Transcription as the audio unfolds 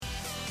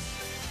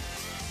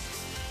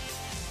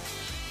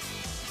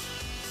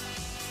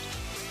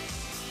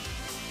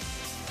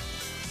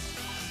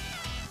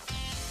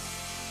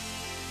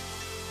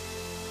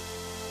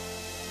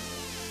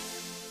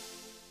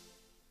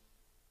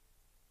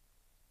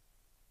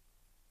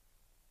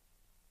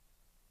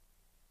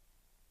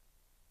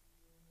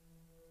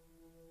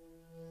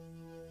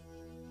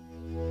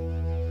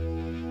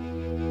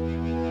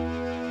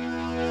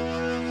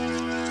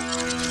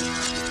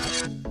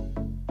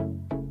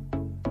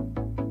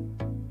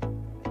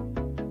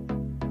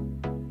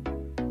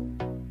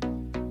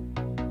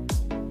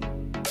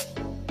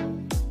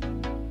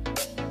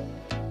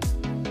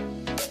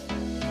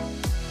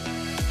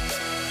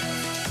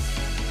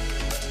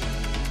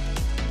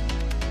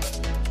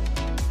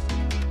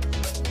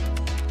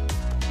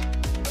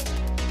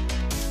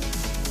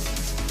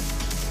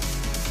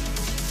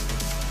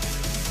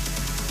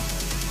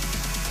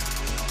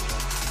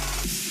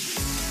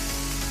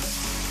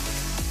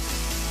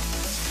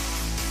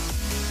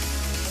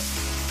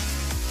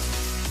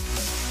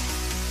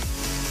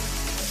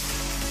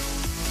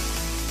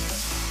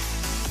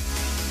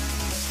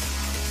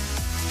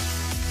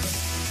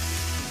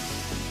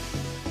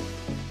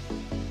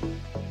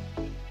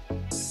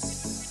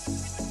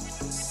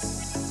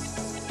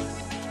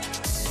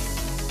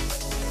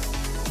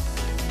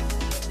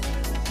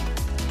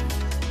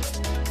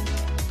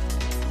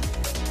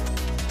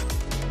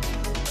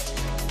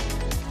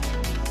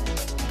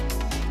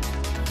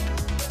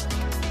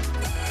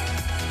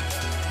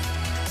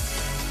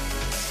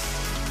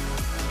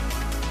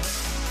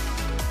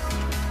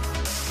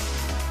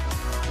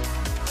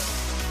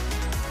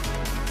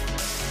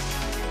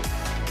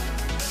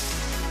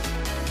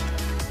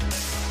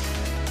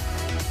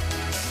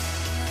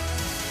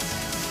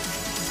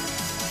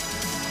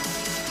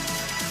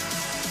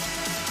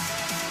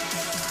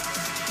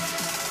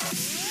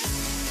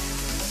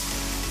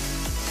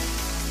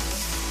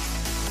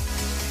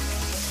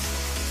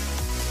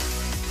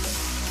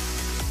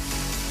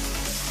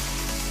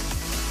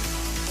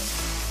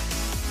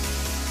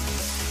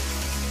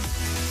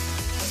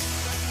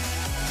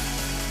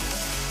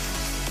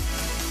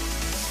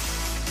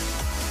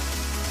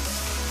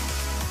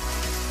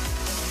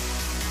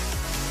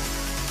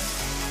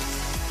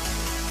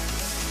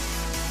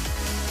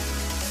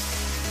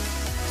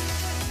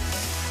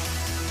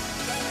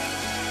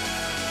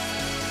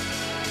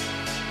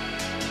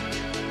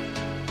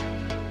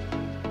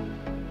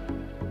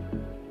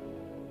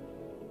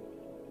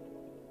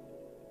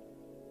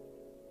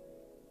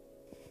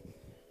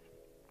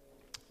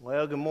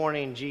Well, good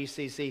morning,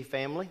 GCC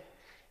family,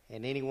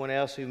 and anyone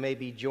else who may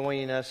be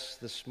joining us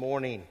this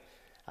morning.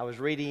 I was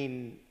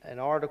reading an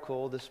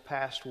article this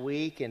past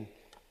week, and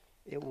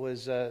it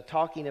was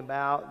talking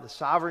about the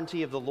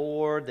sovereignty of the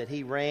Lord, that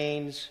He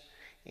reigns.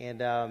 And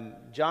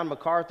John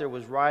MacArthur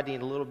was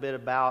writing a little bit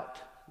about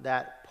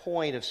that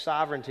point of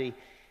sovereignty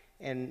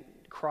and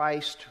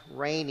Christ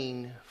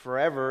reigning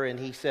forever. And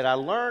he said, I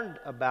learned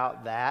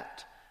about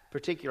that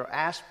particular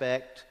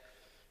aspect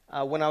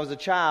when I was a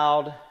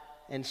child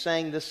and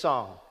sang this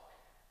song.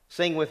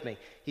 Sing with me.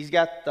 He's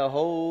got the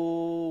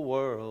whole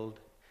world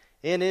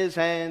in His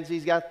hands.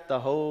 He's got the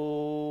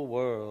whole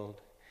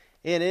world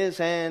in His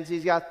hands.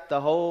 He's got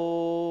the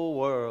whole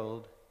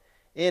world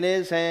in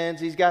His hands.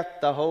 He's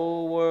got the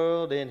whole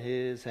world in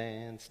His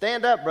hands.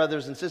 Stand up,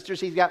 brothers and sisters.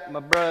 He's got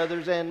my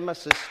brothers and my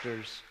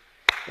sisters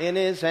in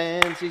His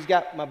hands. He's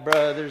got my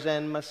brothers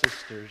and my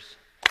sisters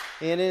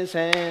in His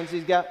hands.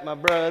 He's got my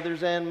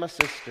brothers and my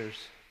sisters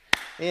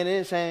in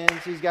His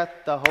hands. He's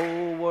got the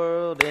whole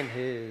world in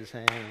His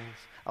hands.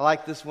 I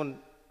like this one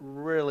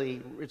really.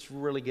 It's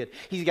really good.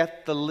 He's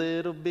got the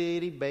little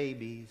bitty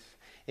babies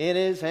in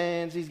His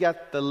hands. He's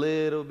got the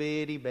little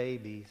bitty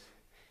babies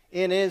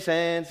in His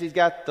hands. He's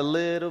got the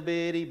little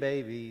bitty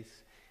babies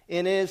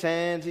in His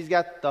hands. He's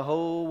got the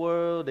whole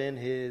world in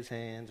His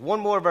hands.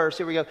 One more verse.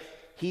 Here we go.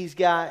 He's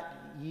got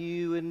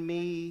you and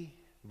me,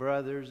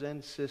 brothers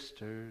and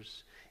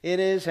sisters, in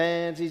His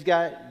hands. He's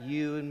got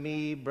you and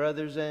me,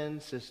 brothers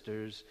and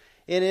sisters.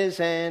 In His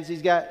hands,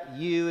 He's got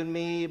you and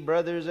me,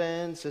 brothers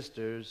and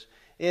sisters.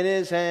 In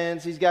His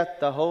hands, He's got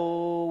the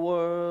whole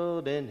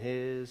world in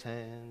His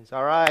hands.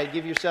 All right,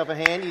 give yourself a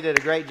hand. You did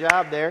a great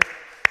job there.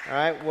 All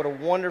right, what a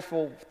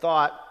wonderful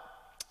thought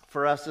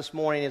for us this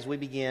morning as we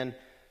begin,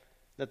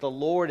 that the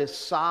Lord is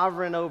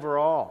sovereign over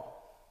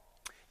all.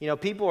 You know,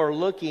 people are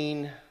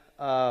looking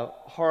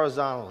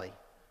horizontally.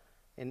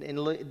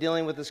 And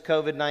dealing with this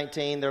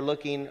COVID-19, they're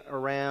looking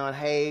around,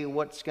 hey,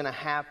 what's going to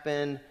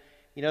happen?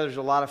 You know, there's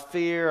a lot of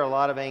fear, a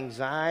lot of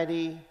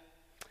anxiety.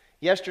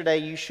 Yesterday,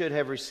 you should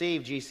have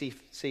received,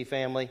 GCC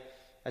family,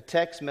 a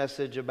text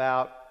message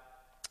about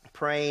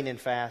praying and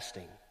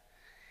fasting.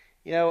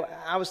 You know,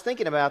 I was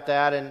thinking about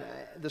that and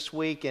this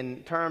week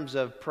in terms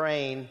of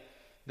praying,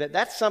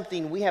 that's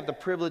something we have the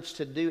privilege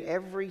to do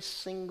every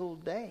single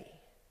day,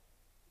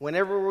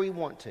 whenever we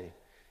want to.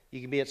 You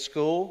can be at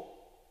school.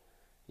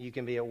 You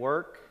can be at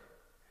work.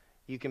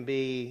 You can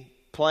be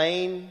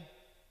playing,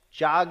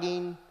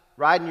 jogging,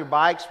 riding your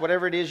bikes,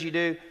 whatever it is you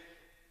do.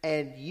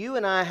 And you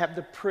and I have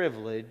the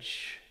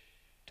privilege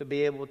to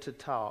be able to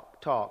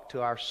talk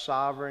to our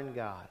sovereign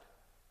God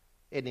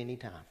at any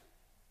time,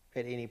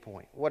 at any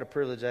point. What a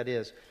privilege that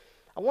is.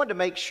 I wanted to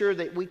make sure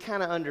that we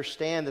kind of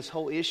understand this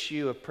whole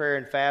issue of prayer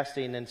and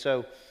fasting. And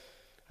so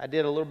I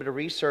did a little bit of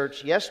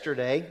research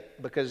yesterday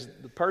because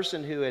the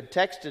person who had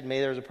texted me,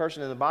 there was a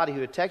person in the body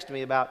who had texted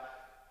me about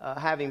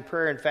having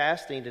prayer and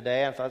fasting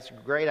today. I thought it's a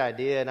great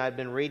idea, and I'd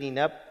been reading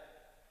up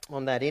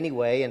on that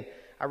anyway. And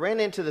I ran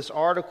into this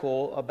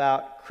article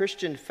about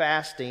Christian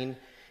fasting,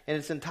 and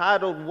it's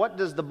entitled, What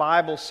Does the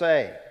Bible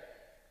Say?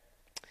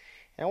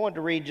 And I wanted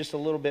to read just a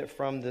little bit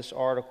from this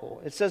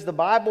article. It says, the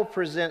Bible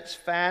presents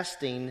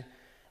fasting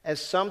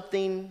as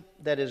something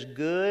that is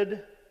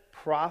good,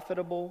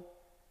 profitable,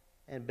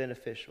 and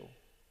beneficial.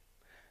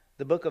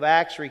 The book of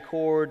Acts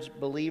records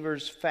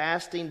believers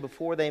fasting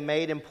before they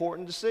made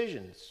important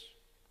decisions.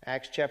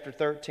 Acts chapter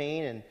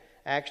 13 and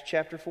Acts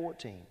chapter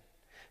 14.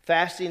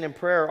 Fasting and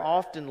prayer are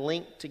often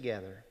linked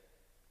together.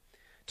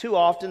 Too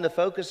often, the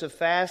focus of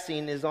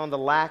fasting is on the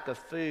lack of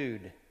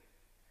food.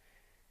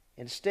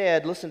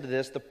 Instead, listen to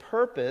this, the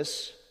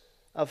purpose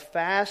of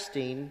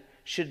fasting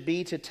should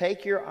be to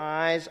take your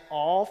eyes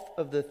off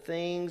of the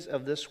things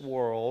of this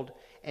world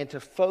and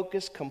to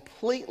focus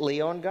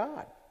completely on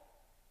God.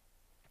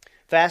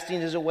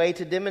 Fasting is a way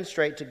to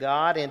demonstrate to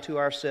God and to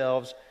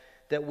ourselves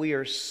that we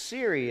are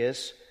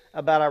serious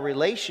about our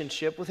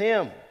relationship with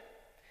Him.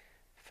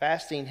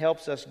 Fasting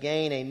helps us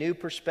gain a new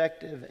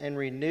perspective and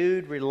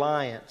renewed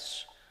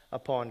reliance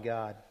upon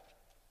God.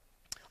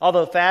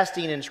 Although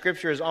fasting in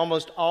Scripture is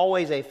almost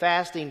always a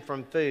fasting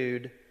from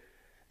food,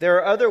 there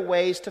are other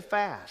ways to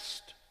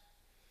fast.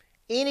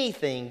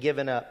 Anything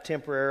given up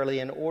temporarily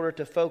in order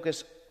to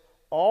focus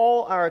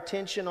all our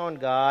attention on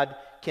God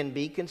can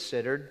be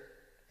considered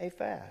a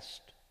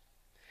fast.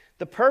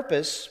 The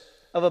purpose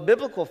of a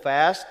biblical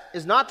fast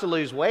is not to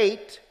lose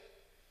weight,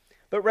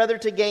 but rather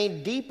to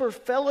gain deeper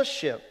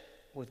fellowship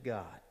with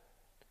God.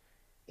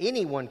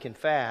 Anyone can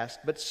fast,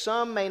 but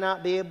some may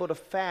not be able to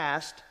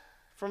fast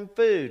from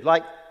food,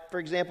 like, for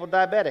example,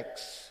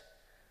 diabetics.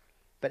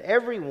 But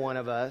every one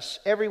of us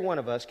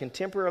can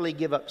temporarily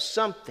give up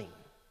something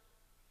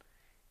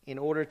in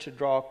order to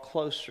draw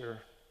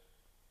closer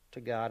to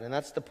God, and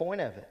that's the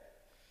point of it.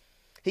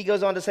 He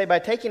goes on to say, by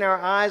taking our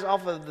eyes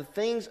off of the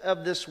things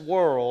of this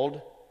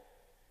world,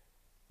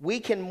 we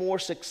can more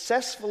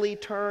successfully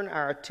turn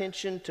our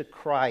attention to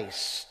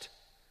Christ.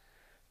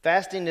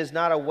 Fasting is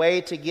not a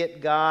way to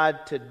get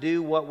God to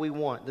do what we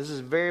want. This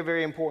is very,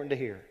 very important to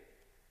hear.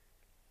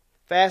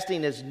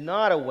 Fasting is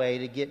not a way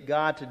to get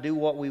God to do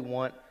what we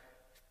want.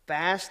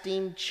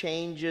 Fasting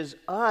changes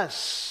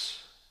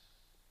us,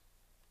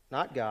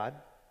 not God.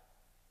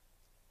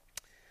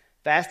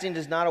 Fasting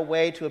is not a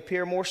way to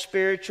appear more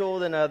spiritual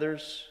than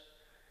others.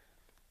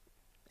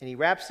 And he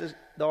wraps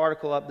the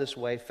article up this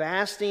way.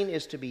 Fasting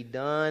is to be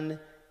done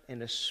in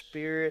a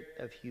spirit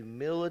of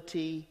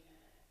humility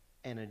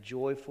and a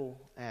joyful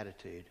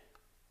attitude.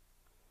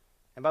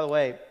 And by the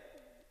way,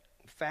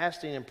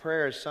 fasting and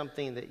prayer is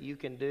something that you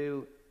can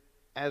do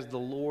as the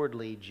Lord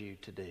leads you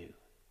to do.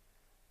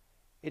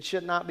 It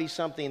should not be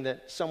something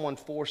that someone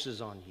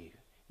forces on you.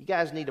 You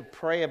guys need to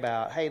pray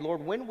about, hey,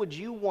 Lord, when would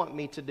you want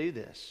me to do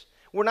this?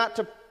 We're not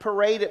to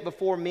parade it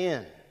before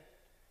men,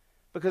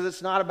 because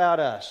it's not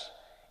about us.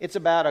 It's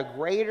about a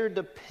greater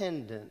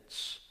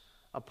dependence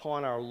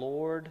upon our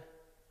Lord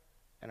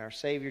and our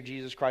Savior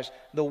Jesus Christ,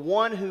 the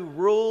one who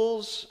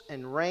rules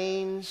and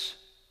reigns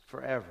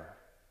forever,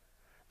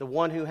 the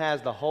one who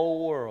has the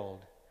whole world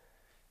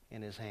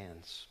in his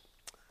hands.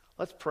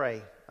 Let's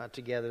pray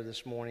together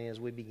this morning as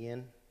we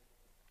begin.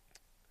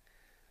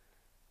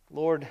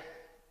 Lord,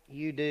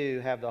 you do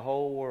have the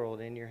whole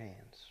world in your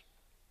hands.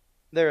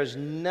 There is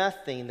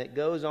nothing that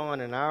goes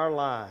on in our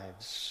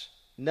lives,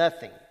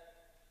 nothing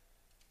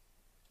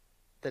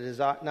that is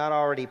not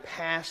already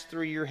passed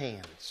through your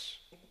hands.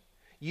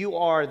 You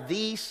are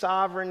the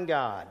sovereign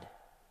God.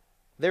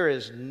 There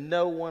is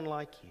no one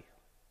like you.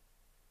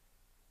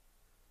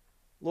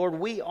 Lord,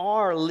 we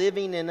are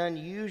living in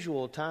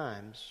unusual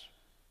times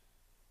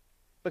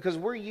because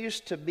we're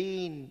used to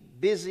being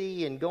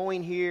busy and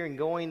going here and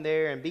going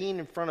there and being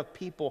in front of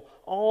people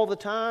all the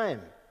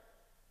time.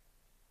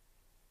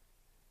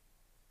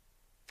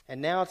 And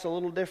now it's a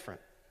little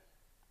different.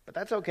 But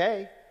that's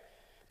okay.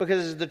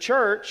 Because as the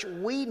church,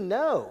 we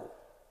know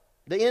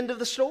the end of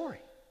the story.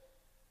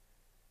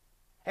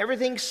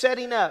 Everything's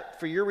setting up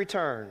for your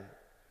return,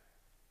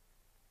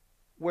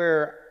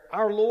 where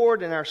our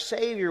Lord and our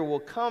Savior will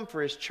come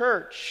for his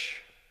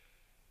church.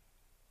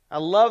 I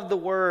love the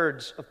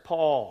words of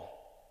Paul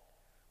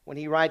when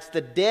he writes,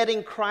 "The dead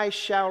in Christ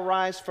shall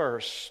rise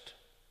first,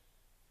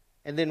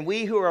 and then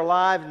we who are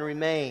alive and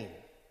remain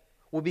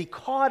will be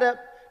caught up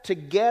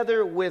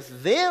together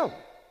with them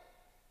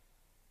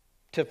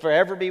to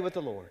forever be with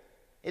the Lord."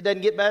 It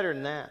doesn't get better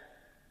than that.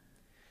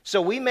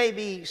 So we may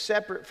be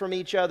separate from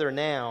each other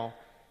now,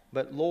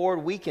 but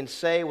Lord, we can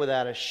say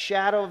without a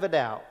shadow of a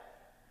doubt,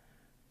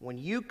 when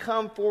you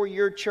come for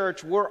your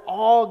church, we're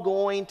all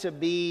going to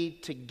be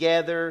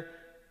together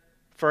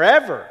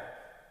forever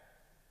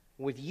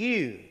with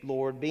you,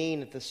 Lord,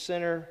 being at the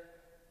center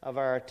of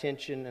our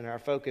attention and our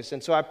focus.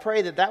 And so I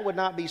pray that that would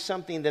not be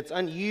something that's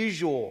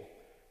unusual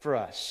for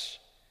us,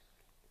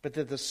 but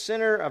that the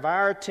center of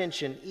our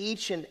attention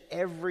each and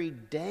every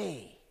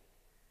day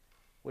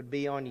would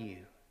be on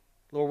you.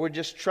 Lord, we're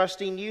just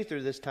trusting you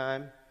through this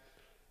time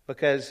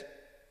because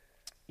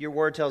your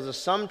word tells us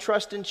some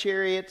trust in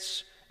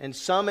chariots and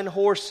some in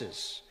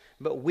horses,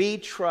 but we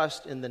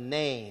trust in the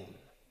name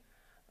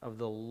of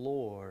the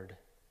Lord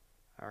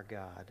our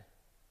God.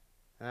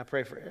 And I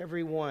pray for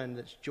everyone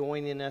that's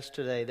joining us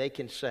today, they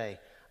can say,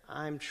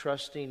 I'm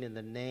trusting in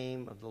the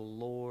name of the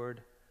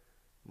Lord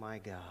my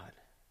God.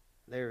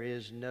 There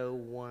is no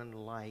one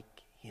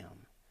like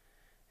him.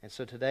 And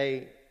so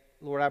today,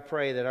 Lord, I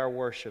pray that our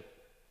worship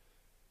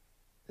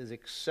is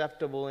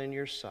acceptable in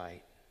your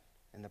sight.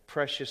 In the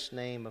precious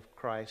name of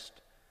Christ,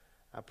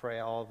 I pray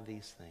all of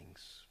these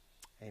things.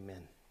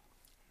 Amen.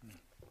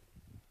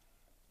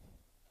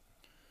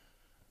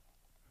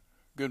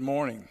 Good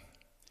morning.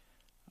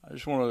 I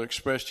just want to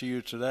express to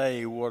you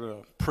today what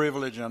a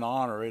privilege and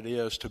honor it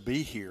is to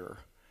be here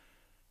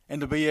and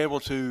to be able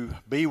to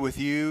be with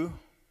you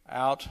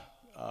out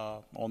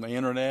on the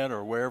internet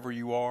or wherever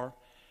you are,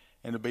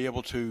 and to be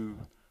able to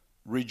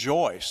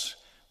rejoice.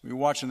 We were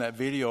watching that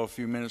video a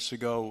few minutes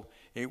ago.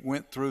 It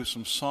went through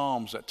some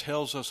Psalms that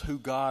tells us who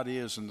God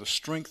is and the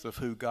strength of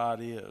who God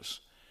is,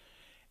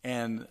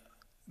 and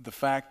the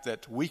fact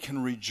that we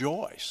can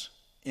rejoice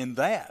in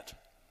that,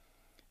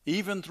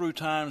 even through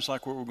times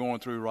like what we're going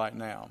through right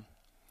now.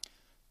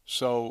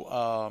 So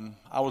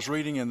I was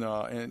reading in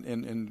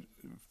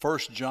 1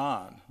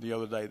 John the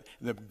other day,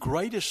 the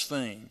greatest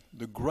thing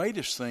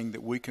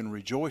that we can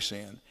rejoice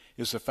in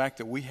is the fact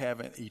that we have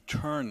an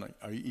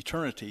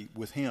eternity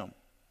with him.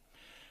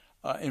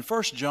 In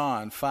 1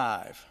 John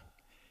 5,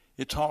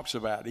 it talks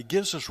about, it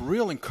gives us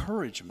real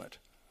encouragement,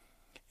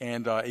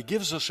 and it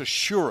gives us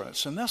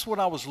assurance. And that's what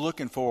I was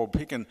looking for,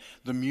 picking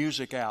the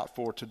music out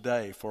for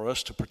today for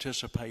us to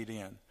participate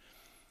in.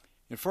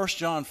 In 1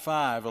 John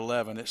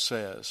 5:11, it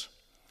says,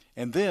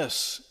 "And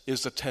this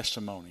is the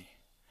testimony,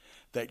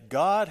 that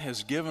God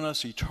has given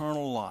us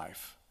eternal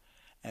life,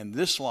 and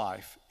this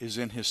life is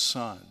in his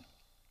Son.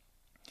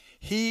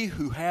 He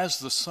who has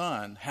the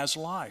Son has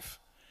life.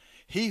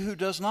 He who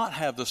does not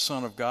have the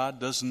Son of God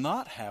does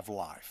not have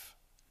life.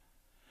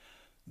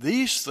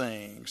 These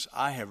things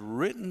I have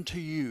written to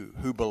you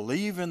who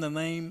believe in the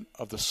name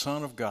of the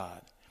Son of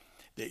God,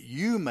 that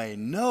you may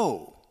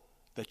know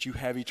that you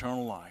have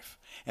eternal life,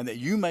 and that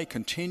you may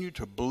continue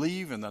to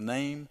believe in the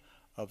name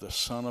of the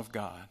Son of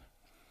God.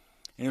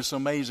 And it's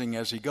amazing,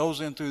 as he goes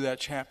in through that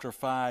chapter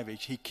 5,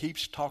 he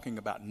keeps talking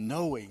about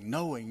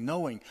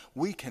knowing.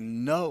 We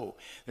can know.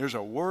 There's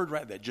a word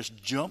right that just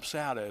jumps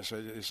out as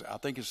I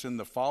think it's in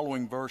the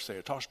following verse there.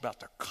 It talks about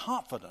the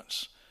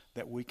confidence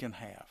that we can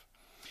have.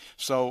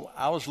 So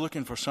I was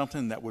looking for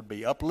something that would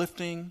be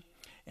uplifting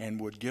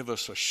and would give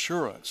us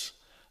assurance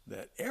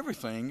that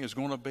everything is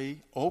going to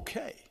be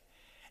okay.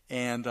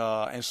 And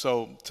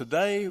so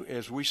today,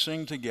 as we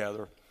sing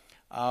together,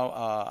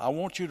 I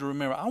want you to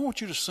remember, I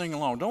want you to sing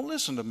along. Don't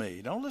listen to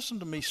me. Don't listen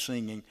to me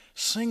singing.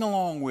 Sing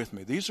along with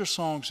me. These are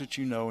songs that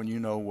you know and you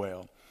know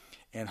well.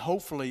 And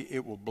hopefully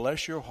it will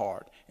bless your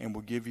heart and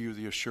will give you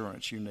the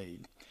assurance you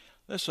need.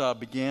 Let's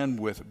begin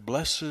with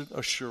Blessed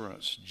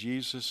Assurance.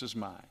 Jesus is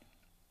mine.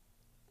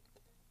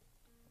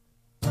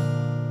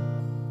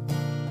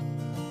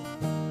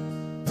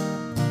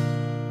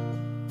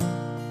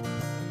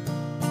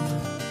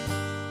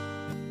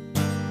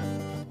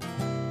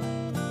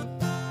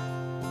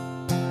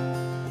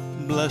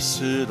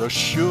 Blessed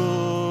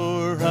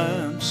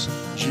assurance,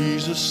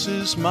 Jesus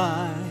is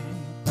mine.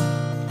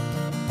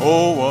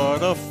 Oh,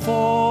 what a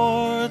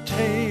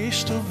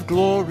foretaste of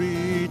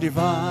glory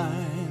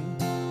divine,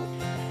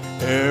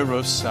 heir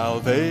of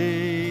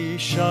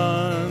salvation,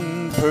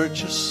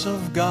 purchase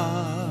of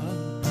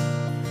God,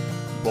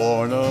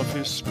 born of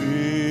His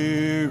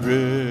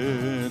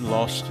Spirit,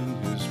 washed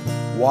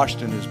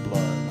in His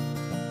blood.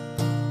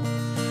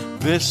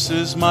 This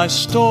is my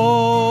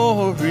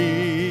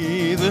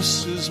story,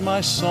 this is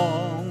my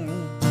song,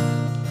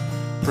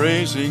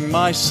 praising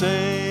my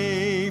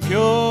Savior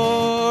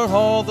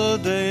all the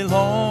day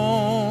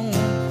long.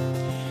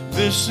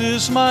 This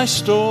is my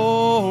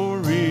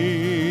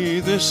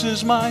story, this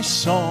is my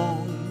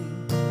song,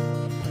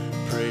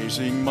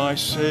 praising my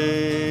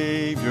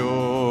Savior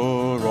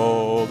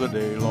all the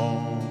day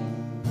long.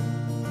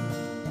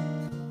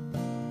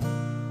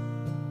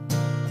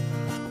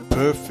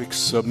 Perfect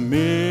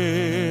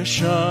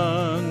submission,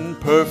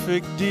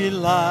 perfect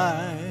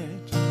delight,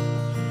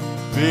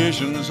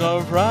 visions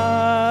of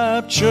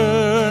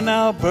rapture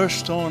now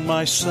burst on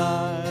my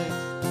sight.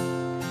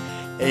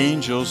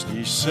 Angels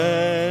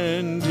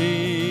descending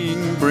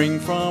bring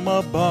from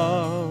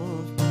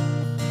above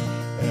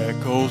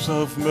echoes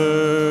of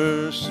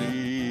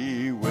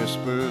mercy,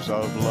 whispers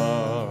of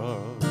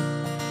love.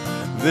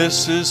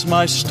 This is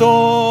my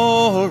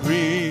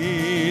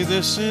story,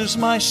 this is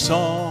my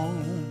song,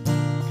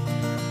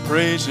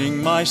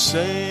 praising my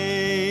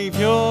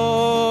Savior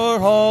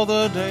all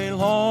the day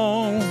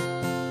long.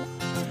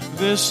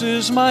 This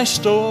is my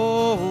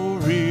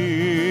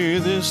story,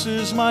 this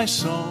is my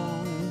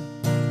song,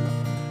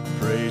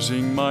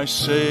 praising my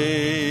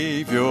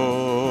Savior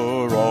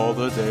all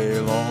the day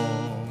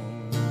long.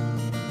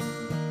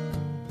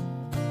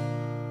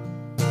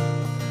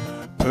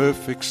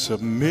 Perfect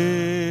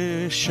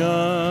submission,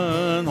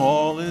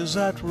 all is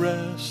at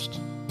rest.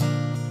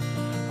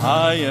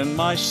 I and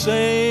my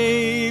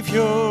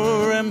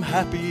Savior am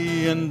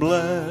happy and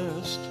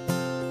blessed,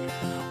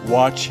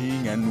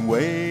 watching and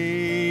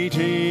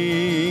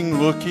waiting,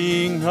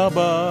 looking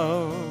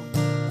above,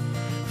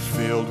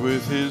 filled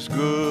with His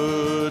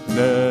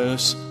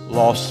goodness,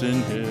 lost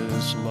in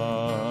His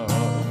love.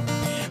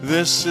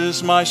 This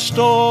is my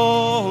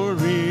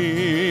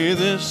story,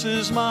 this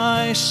is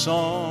my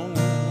song,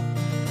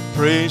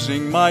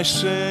 praising my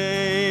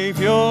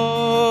Savior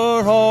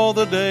all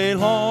the day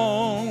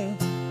long.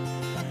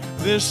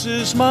 This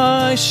is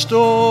my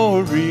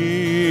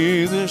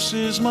story, this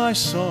is my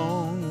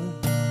song,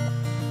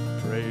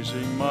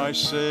 praising my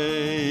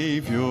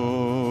Savior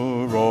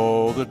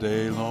all the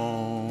day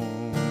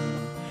long,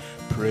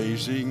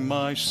 praising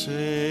my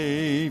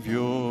Savior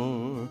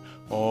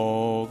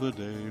all the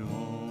day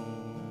long.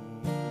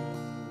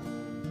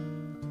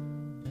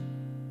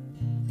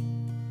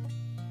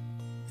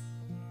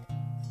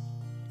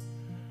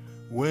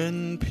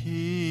 When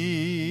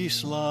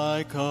peace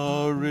like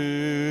a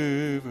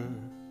river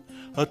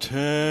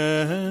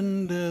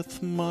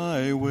attendeth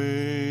my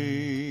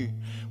way,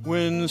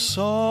 when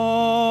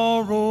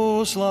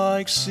sorrows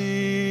like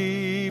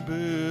sea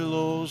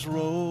billows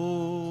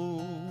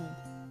roll,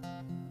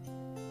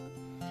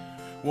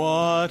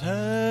 whatever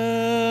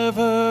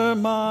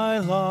my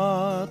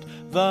lot,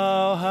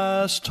 Thou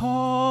hast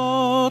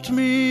taught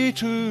me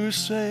to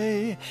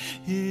say,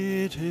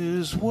 it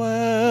is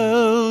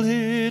well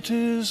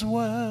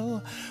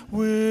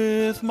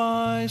with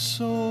my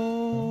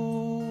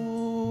soul.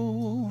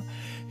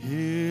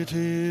 It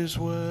is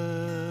well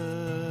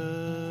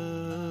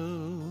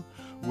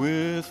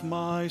with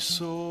my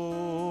soul.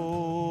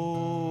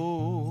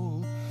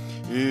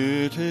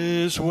 It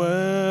is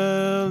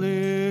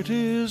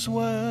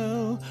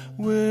well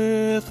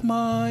with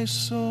my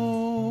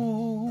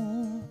soul.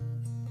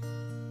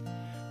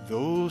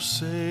 Though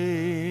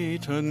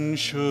Satan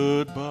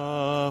should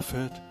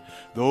buffet,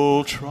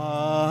 though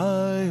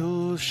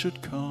trials should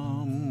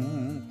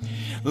come,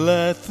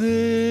 let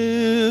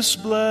this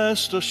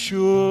blessed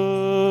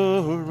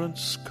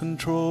assurance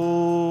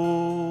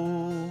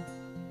control.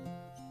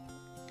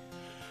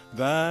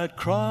 that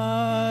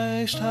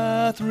Christ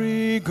hath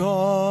regarded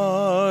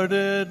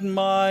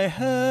my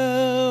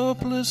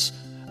helpless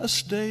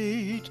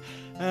estate,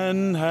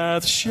 and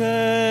hath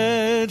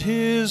shed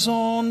his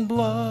own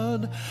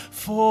blood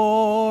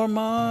for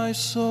my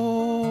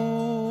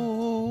soul.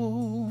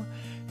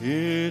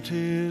 It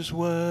is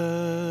well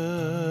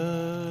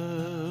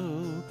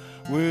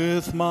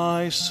with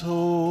my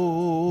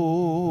soul.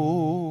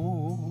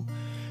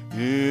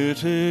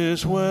 It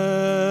is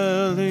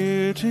well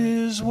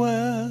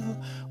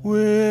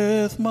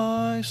with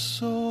my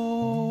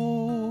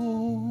soul.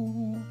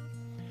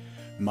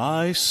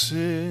 My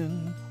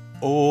sin,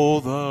 oh,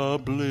 the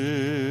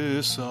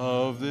bliss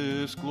of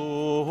this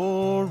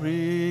glorious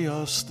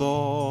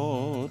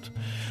thought.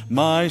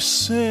 My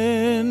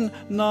sin,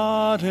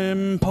 not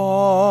in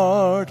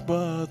part,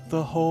 but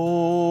the whole,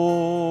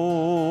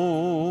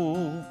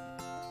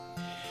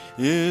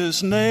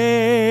 is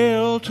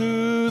nailed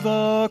to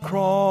the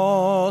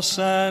cross,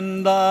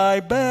 and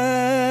I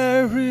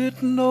bear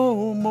it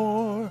no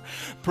more.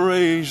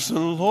 Praise the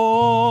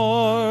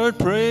Lord,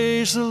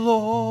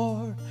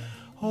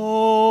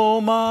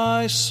 oh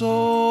my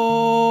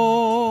soul.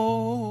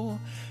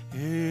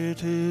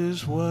 It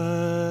is well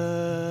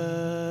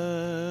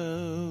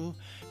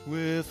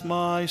with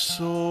my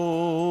soul.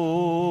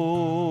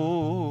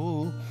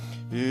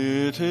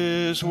 It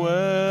is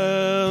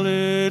well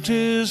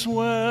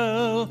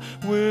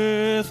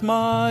with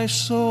my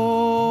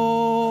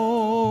soul.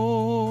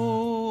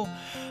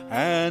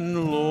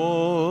 And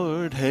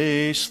Lord,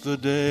 haste the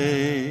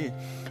day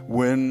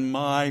when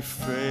my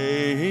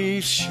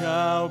face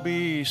shall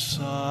be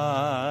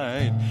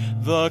sight,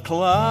 the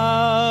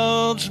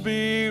clouds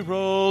be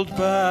rolled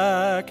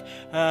back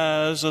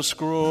as a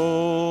scroll.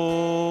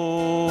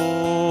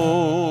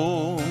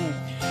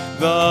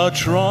 The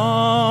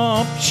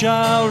trump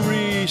shall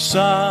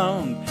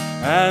resound,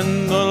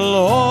 and the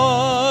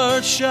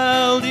Lord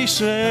shall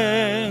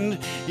descend.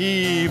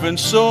 Even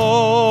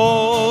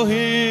so,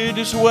 it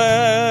is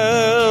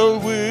well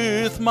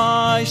with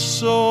my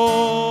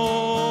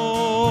soul.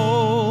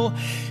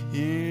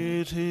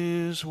 It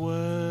is well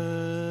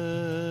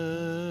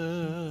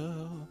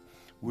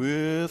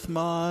with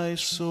my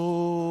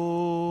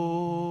soul.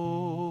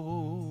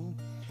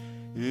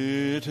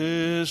 It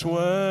is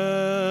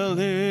well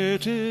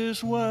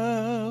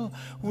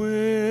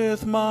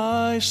with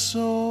my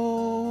soul.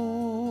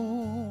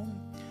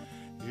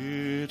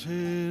 It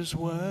is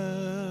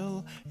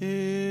well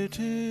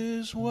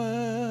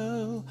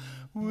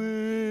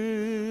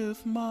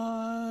with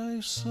my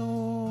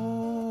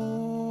soul.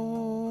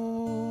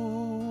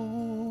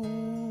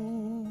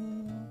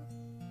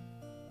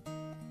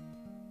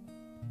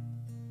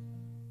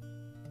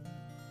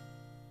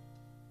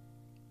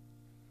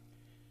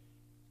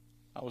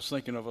 I was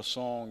thinking of a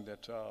song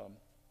that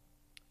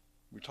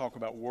we talk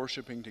about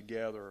worshiping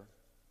together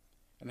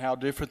and how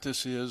different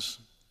this is,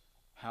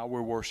 how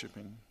we're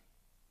worshiping.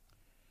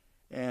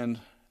 And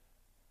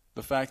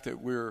the fact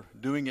that we're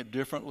doing it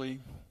differently,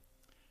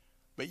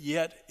 but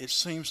yet it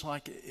seems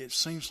like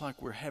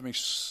we're having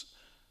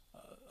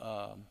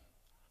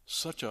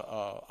such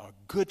a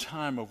good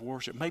time of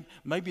worship.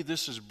 Maybe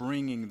this is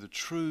bringing the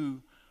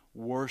true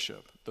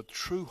worship, the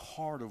true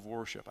heart of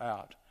worship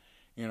out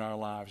in our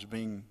lives,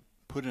 being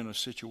put in a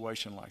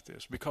situation like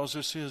this, because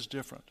this is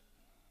different.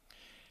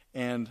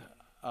 And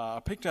I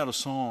picked out a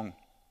song,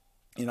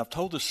 and I've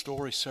told this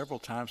story several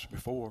times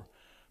before,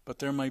 but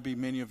there may be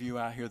many of you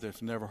out here that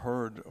have never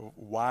heard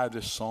why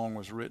this song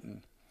was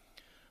written.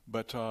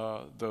 But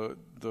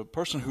the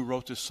person who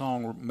wrote this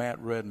song, Matt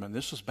Redman,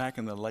 this was back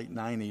in the late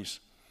 90s,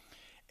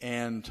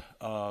 and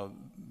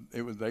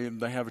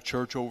they have a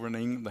church over in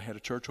England. They had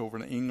a church over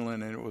in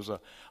England, and it was a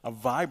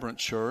vibrant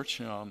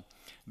church.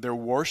 Their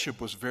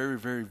worship was very,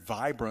 very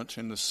vibrant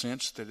in the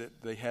sense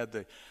that they had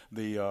the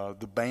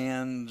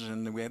bands,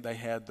 and they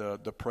had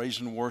the praise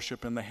and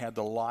worship, and they had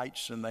the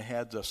lights, and they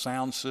had the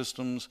sound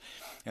systems,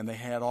 and they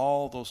had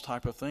all those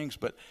type of things.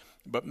 But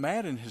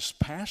Matt and his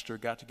pastor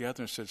got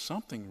together and said,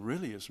 something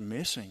really is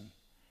missing.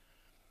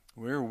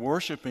 We're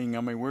worshiping.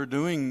 I mean, we're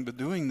doing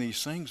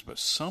these things, but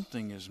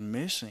something is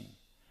missing.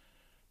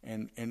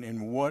 And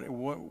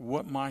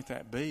what might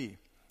that be?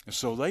 And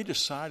so they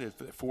decided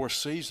that for a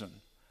season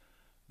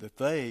that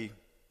they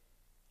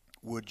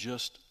would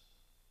just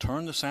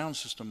turn the sound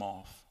system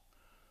off,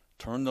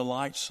 turn the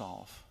lights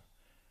off,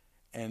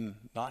 and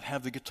not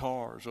have the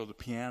guitars or the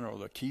piano or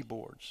the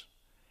keyboards,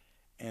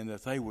 and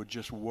that they would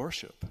just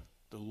worship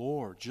the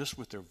Lord just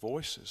with their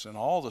voices, and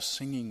all the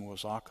singing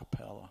was a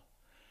cappella.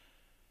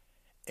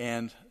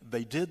 And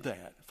they did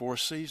that for a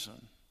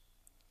season,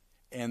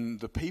 and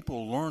the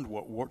people learned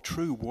what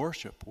true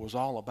worship was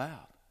all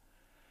about.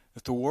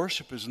 That the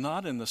worship is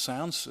not in the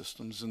sound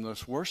systems, and the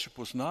worship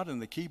was not in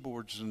the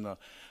keyboards and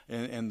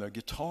the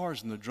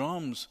guitars and the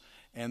drums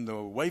and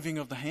the waving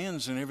of the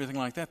hands and everything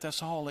like that.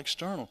 That's all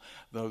external.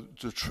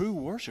 The true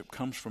worship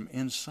comes from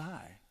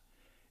inside.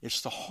 It's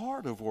the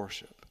heart of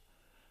worship.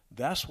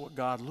 That's what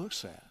God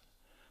looks at.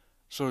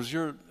 So as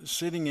you're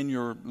sitting in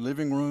your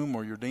living room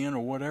or your den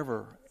or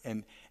whatever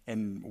and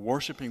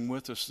worshiping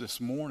with us this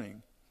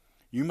morning,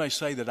 You may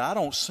say that I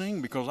don't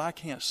sing because I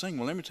can't sing.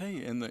 Well, let me tell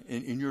you,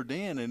 in your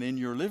den and in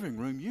your living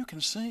room, you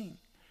can sing.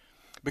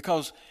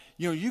 Because,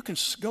 you can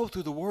go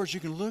through the words, you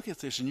can look at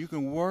this, and you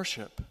can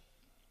worship.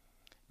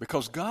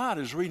 Because God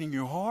is reading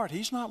your heart.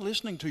 He's not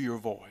listening to your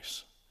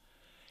voice.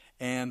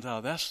 And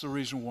that's the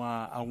reason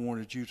why I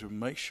wanted you to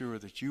make sure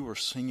that you are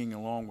singing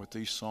along with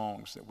these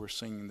songs that we're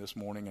singing this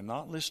morning, and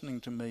not listening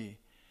to me,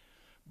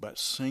 but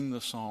sing the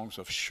songs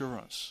of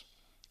assurance.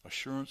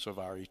 Assurance of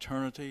our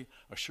eternity,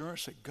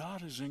 assurance that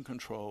God is in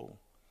control.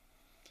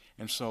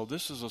 And so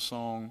this is a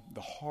song,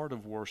 The Heart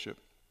of Worship,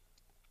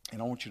 and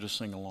I want you to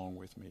sing along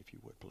with me, if you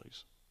would,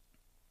 please.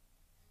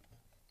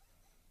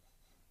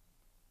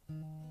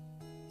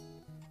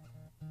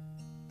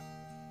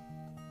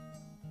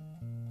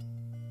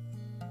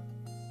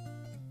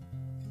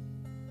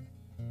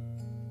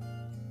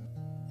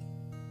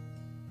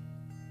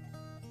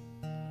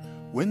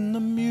 When the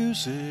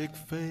music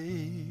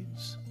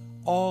fades,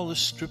 all is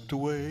stripped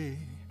away,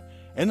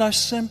 and I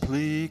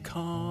simply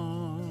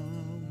come,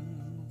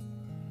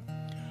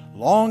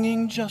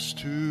 longing just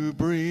to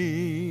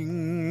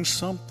bring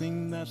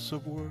something that's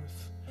of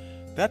worth,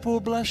 that will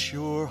bless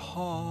your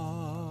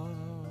heart.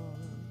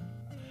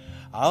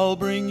 I'll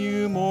bring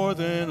you more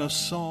than a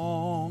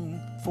song,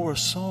 for a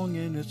song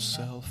in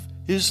itself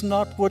is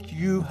not what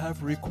you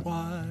have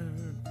required.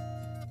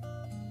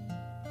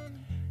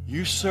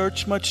 You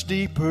search much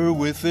deeper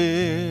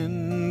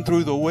within,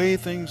 through the way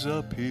things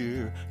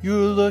appear. You're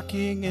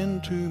looking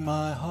into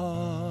my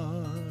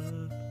heart.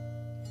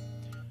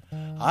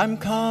 I'm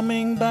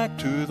coming back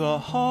to the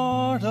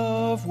heart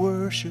of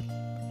worship,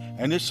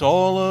 and it's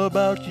all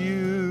about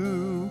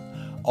you,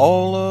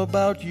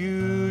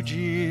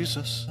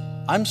 Jesus.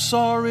 I'm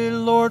sorry,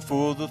 Lord,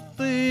 for the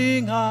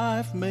thing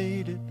I've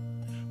made it,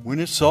 when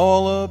it's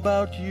all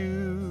about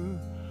you,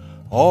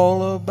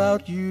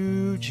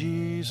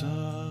 Jesus.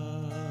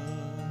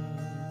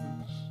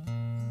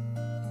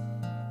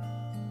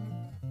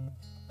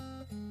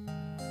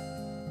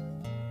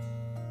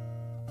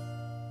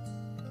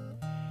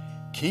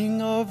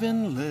 King of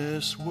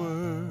endless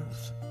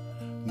worth,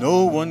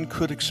 no one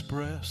could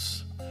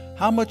express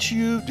how much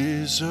you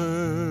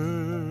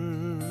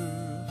deserve.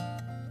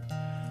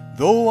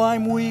 Though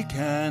I'm weak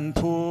and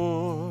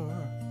poor,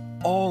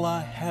 all I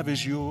have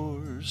is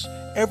yours,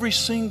 every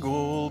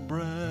single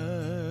breath.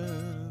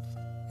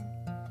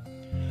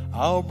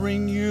 I'll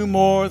bring you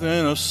more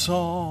than a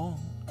song,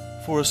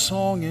 for a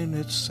song in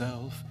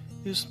itself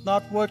is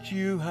not what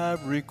you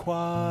have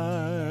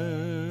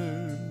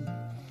required.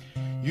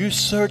 You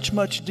search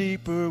much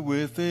deeper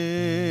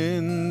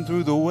within,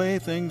 through the way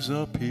things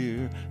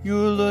appear.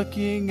 You're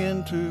looking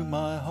into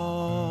my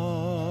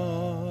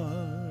heart.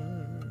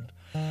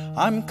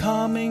 I'm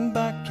coming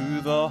back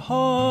to the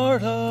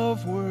heart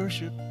of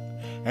worship,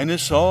 and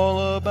it's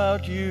all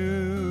about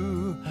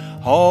you,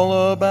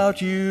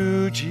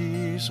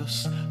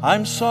 Jesus.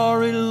 I'm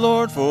sorry,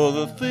 Lord, for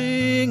the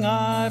thing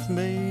I've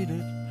made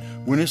it,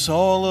 when it's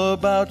all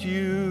about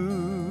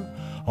you,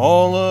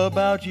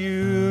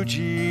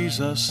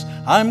 Jesus.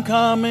 I'm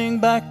coming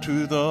back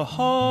to the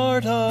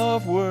heart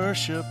of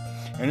worship,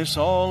 and it's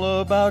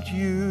all about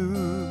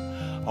you,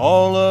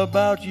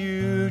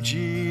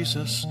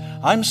 Jesus.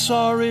 I'm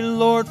sorry,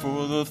 Lord,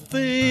 for the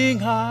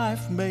thing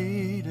I've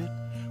made it,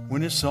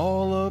 when it's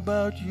all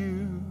about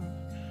you,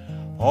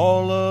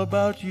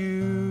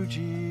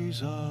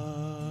 Jesus.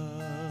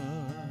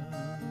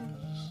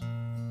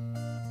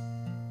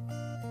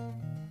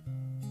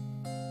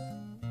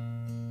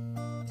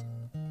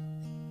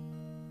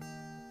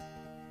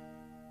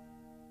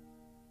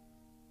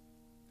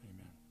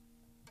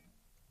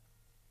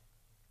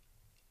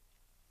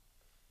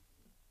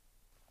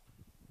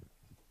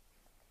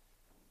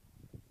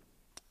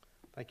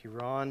 Thank you,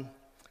 Ron.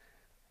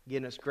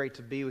 Again, it's great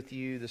to be with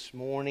you this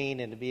morning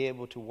and to be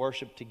able to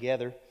worship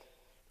together.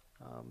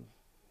 Let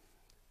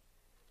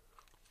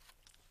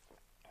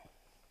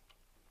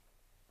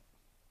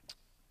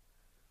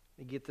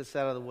me get this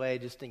out of the way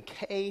just in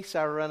case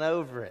I run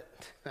over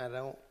it. I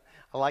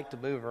like to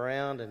move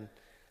around, and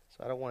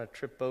so I don't want to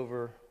trip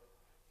over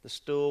the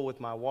stool with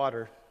my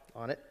water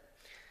on it.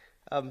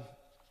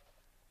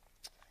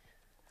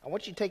 I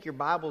want you to take your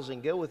Bibles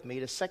and go with me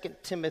to 2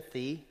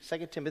 Timothy,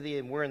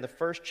 and we're in the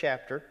first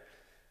chapter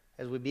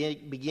as we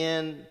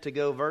begin to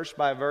go verse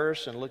by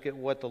verse and look at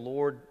what the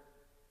Lord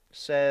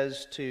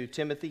says to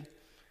Timothy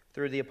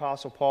through the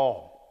Apostle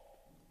Paul.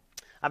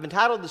 I've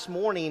entitled this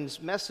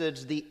morning's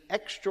message, The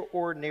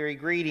Extraordinary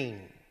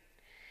Greeting.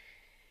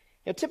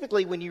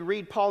 Typically when you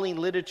read Pauline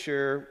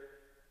literature,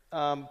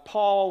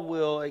 Paul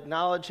will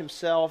acknowledge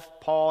himself,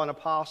 Paul, an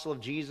apostle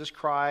of Jesus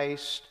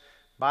Christ,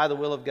 by the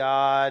will of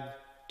God,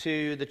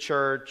 to the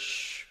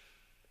church,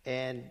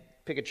 and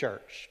pick a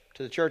church,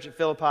 to the church at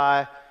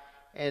Philippi,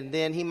 and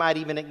then he might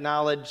even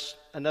acknowledge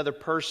another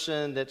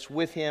person that's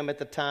with him at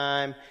the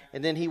time,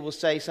 and then he will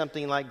say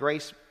something like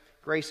grace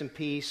and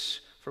peace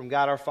from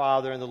God our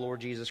Father and the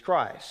Lord Jesus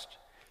Christ.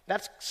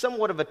 That's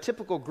somewhat of a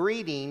typical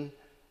greeting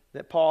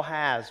that Paul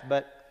has,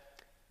 but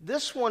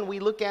this one we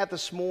look at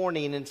this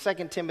morning in 2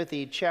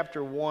 Timothy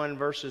chapter 1,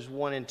 verses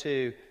 1 and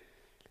 2,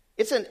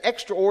 It's an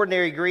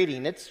extraordinary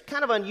greeting. It's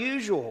kind of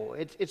unusual.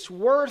 It's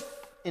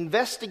worth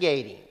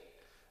investigating.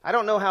 I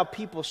don't know how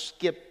people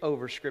skip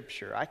over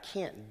Scripture. I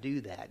can't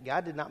do that.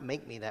 God did not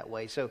make me that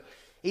way. So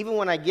even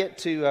when I get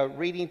to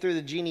reading through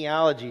the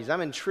genealogies,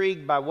 I'm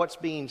intrigued by what's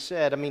being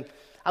said. I mean,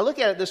 I look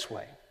at it this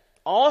way.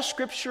 All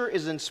Scripture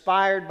is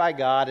inspired by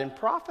God and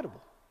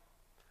profitable.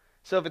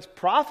 So if it's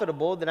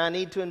profitable, then I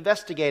need to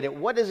investigate it.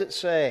 What does it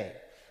say?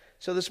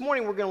 So this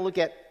morning we're going to look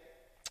at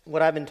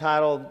what I've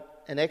entitled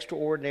an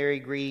extraordinary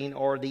greeting,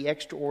 or the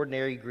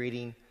extraordinary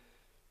greeting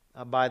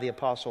by the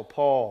Apostle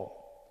Paul.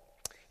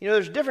 You know,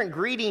 there's different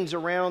greetings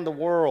around the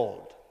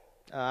world.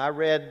 I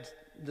read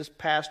this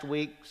past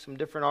week some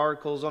different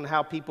articles on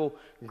how people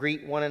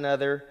greet one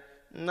another,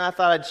 and I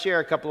thought I'd share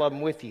a couple of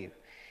them with you.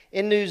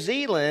 In New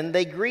Zealand,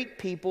 they greet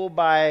people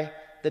by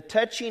the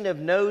touching of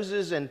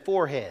noses and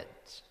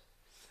foreheads.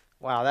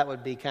 Wow, that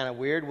would be kind of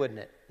weird, wouldn't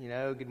it? You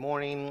know, good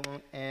morning,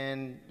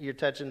 and you're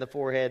touching the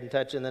forehead and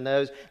touching the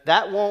nose.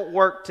 That won't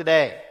work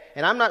today.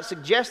 And I'm not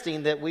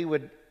suggesting that we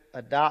would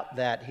adopt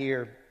that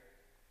here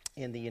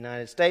in the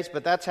United States,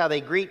 but that's how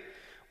they greet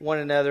one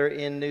another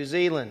in New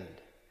Zealand.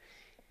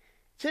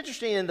 It's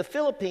interesting, in the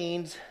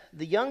Philippines,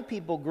 the young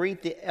people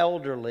greet the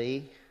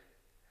elderly,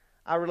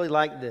 I really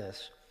like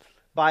this,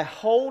 by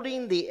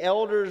holding the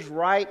elder's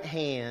right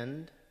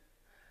hand,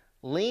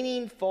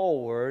 leaning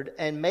forward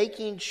and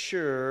making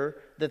sure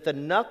that the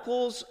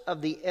knuckles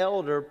of the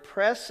elder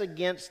press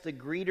against the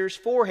greeter's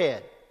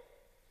forehead,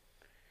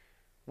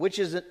 which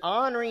is an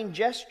honoring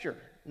gesture,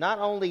 not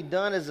only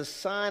done as a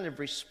sign of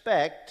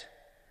respect,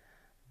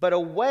 but a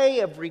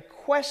way of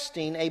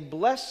requesting a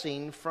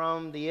blessing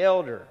from the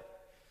elder.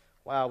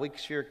 Wow, we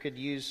sure could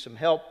use some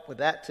help with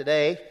that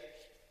today,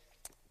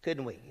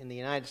 couldn't we? In the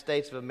United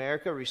States of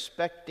America,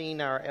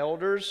 respecting our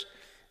elders.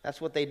 That's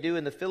what they do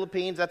in the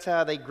Philippines. That's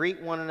how they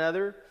greet one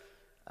another.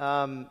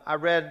 I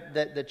read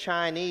that the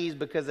Chinese,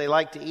 because they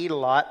like to eat a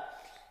lot,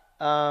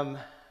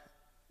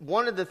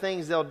 one of the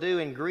things they'll do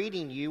in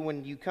greeting you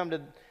when you come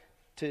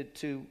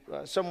to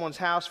someone's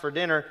house for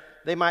dinner,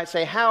 they might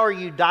say, "How are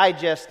you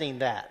digesting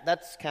that?"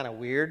 That's kind of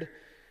weird.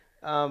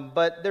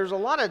 But there's a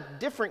lot of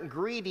different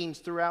greetings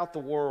throughout the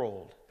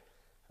world.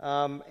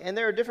 And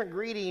there are different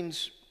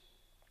greetings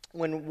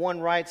when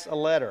one writes a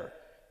letter.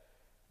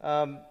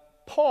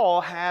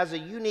 Paul has a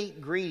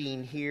unique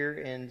greeting here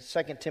in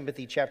 2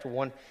 Timothy chapter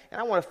 1,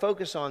 and I want to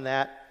focus on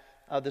that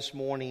this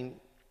morning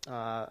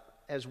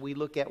as we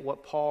look at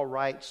what Paul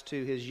writes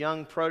to his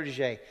young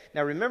protege.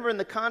 Now remember, in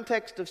the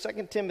context of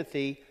 2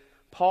 Timothy,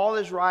 Paul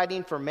is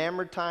writing from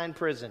Mamertine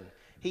prison.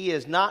 He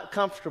is not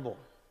comfortable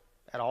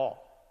at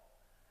all.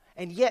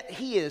 And yet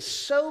he is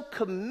so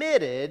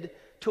committed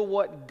to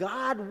what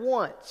God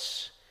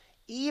wants.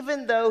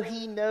 Even though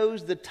he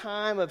knows the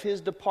time of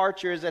his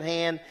departure is at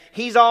hand,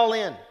 he's all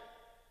in.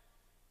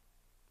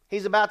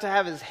 He's about to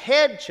have his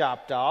head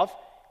chopped off,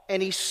 and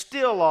he's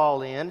still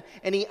all in,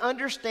 and he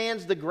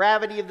understands the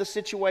gravity of the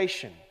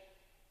situation.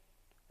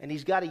 And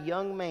he's got a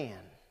young man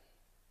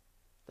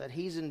that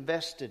he's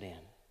invested in.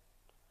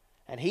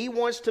 And he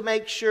wants to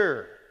make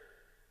sure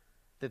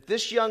that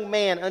this young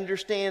man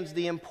understands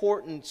the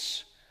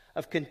importance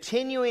of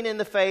continuing in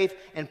the faith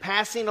and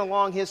passing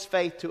along his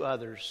faith to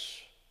others.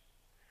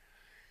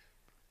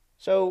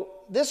 So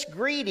this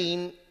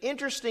greeting,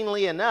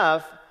 interestingly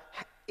enough,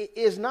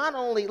 is not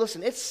only,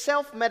 listen, it's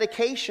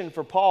self-medication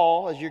for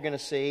Paul, as you're going to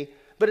see,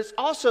 but it's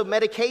also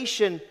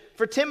medication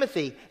for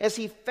Timothy as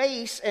he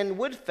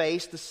would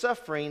face the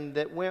suffering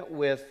that went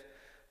with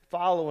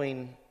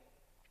following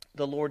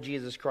the Lord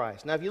Jesus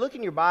Christ. Now, if you look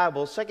in your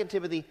Bible, 2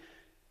 Timothy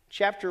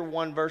chapter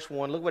 1, verse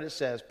 1, look what it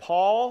says.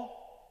 Paul,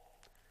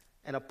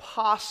 an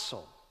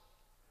apostle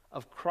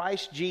of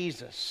Christ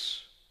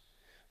Jesus,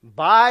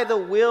 by the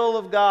will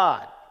of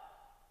God,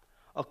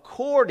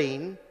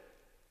 according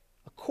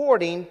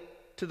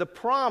to the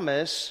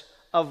promise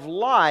of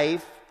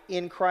life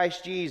in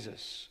Christ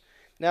Jesus.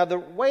 Now, the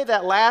way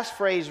that last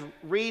phrase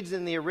reads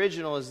in the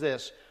original is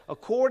this: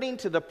 according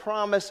to the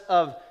promise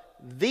of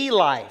the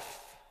life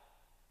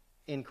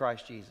in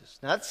Christ Jesus.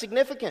 Now, that's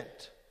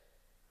significant,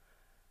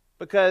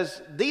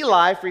 because the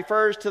life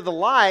refers to the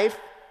life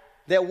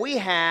that we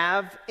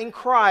have in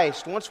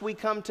Christ once we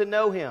come to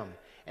know Him.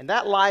 And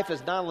that life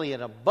is not only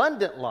an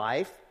abundant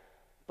life,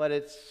 but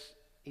it's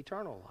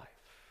eternal life.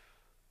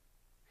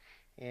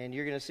 And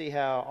you're going to see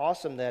how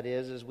awesome that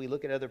is as we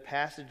look at other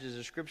passages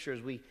of Scripture,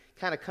 as we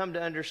kind of come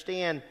to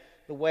understand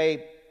the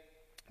way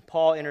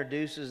Paul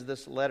introduces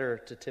this letter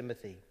to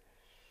Timothy.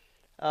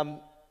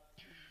 Let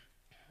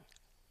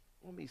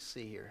me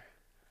see here.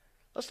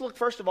 Let's look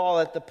first of all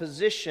at the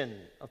position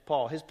of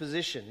Paul, his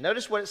position.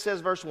 Notice what it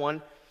says, verse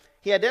 1.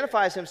 He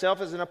identifies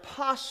himself as an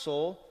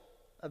apostle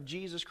of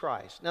Jesus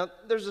Christ. Now,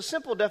 there's a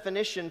simple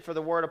definition for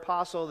the word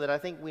apostle that I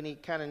think we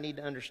need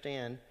to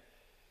understand.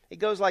 It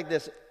goes like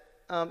this.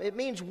 It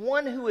means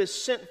one who is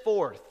sent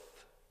forth.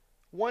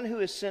 One who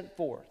is sent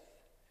forth.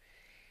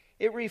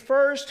 It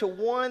refers to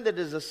one that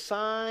is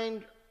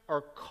assigned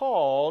or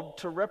called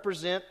to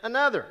represent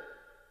another.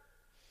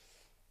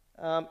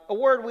 A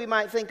word we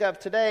might think of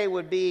today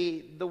would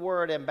be the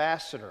word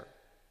ambassador.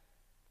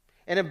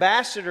 An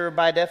ambassador,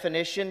 by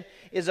definition,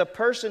 is a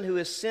person who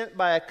is sent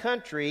by a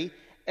country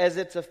as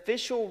its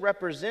official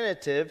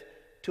representative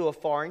to a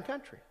foreign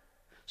country.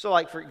 So,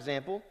 like, for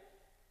example,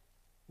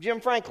 Jim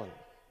Franklin.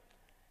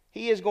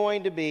 He is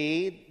going to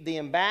be the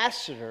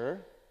ambassador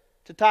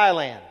to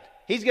Thailand.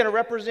 He's going to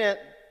represent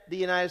the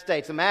United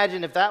States.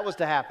 Imagine if that was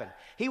to happen.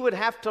 He would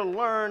have to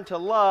learn to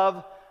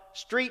love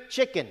street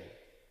chicken.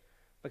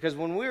 Because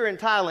when we were in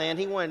Thailand,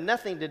 he wanted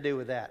nothing to do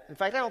with that. In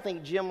fact, I don't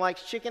think Jim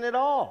likes chicken at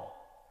all.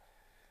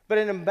 But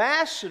an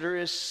ambassador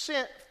is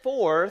sent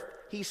forth,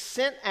 he's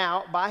sent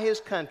out by his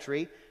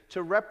country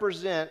to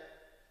represent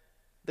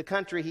the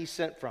country he's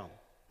sent from.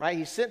 Right?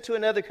 He's sent to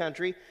another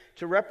country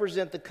to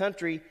represent the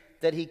country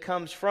that he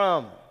comes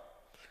from.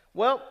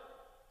 Well,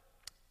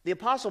 the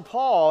Apostle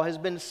Paul has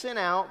been sent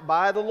out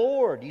by the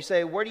Lord. You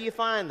say, where do you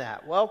find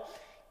that? Well,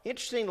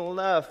 interesting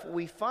enough,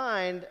 we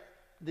find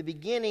the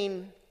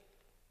beginning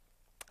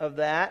of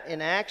that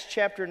in Acts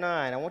chapter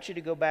 9. I want you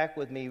to go back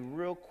with me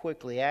real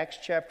quickly. Acts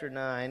chapter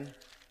 9.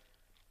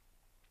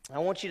 I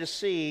want you to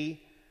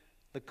see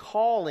the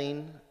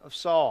calling of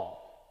Saul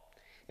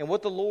and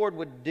what the Lord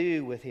would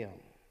do with him.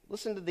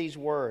 Listen to these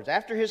words.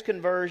 After his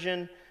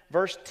conversion,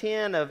 verse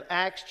 10 of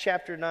Acts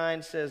chapter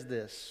 9 says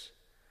this.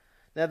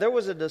 Now there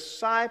was a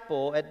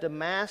disciple at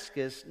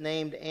Damascus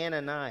named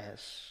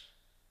Ananias.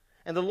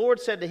 And the Lord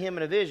said to him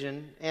in a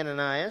vision,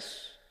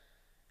 Ananias.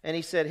 And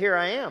he said, Here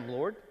I am,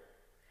 Lord.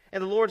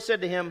 And the Lord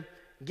said to him,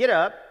 Get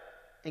up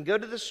and go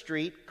to the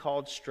street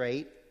called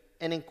Straight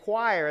and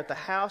inquire at the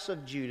house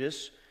of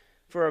Judas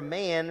for a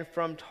man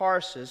from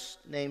Tarsus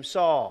named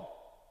Saul.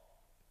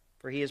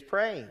 For he is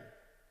praying.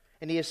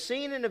 And he has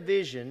seen in a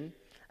vision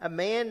a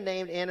man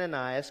named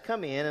Ananias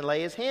come in and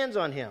lay his hands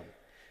on him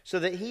so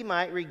that he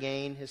might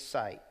regain his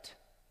sight.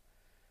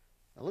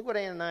 Now look what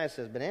Ananias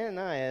says. But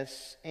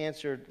Ananias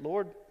answered,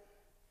 Lord,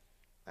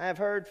 I have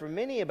heard from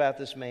many about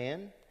this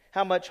man,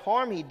 how much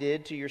harm he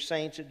did to your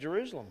saints at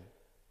Jerusalem.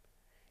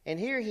 And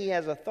here he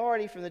has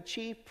authority from the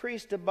chief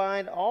priest to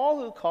bind all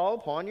who call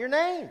upon your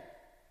name.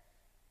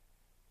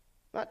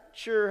 Not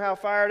sure how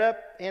fired up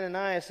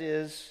Ananias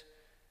is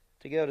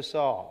to go to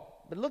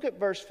Saul. But look at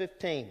verse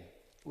 15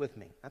 with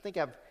me. I think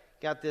I've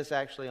got this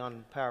actually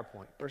on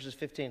PowerPoint. Verses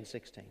 15 and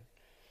 16.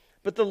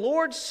 But the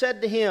Lord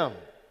said to him,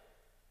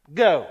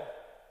 Go.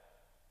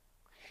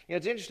 You know,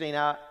 it's interesting.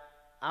 I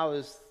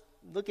was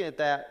looking at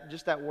that,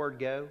 just that word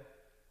go,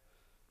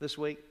 this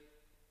week.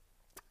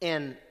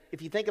 And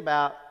if you think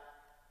about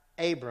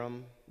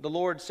Abram, the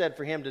Lord said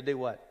for him to do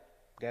what?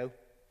 Go.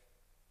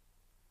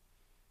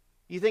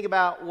 You think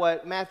about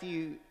what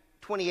Matthew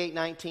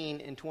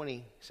 28:19 and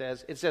 20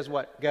 says. It says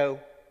what? Go.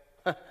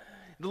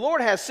 The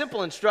Lord has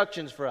simple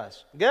instructions for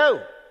us.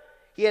 Go.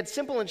 He had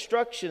simple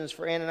instructions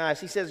for Ananias.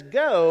 He says,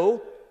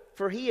 Go,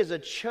 for he is a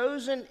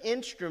chosen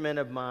instrument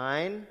of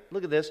mine.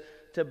 Look at this.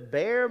 To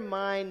bear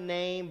my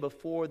name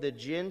before the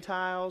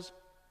Gentiles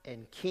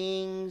and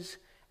kings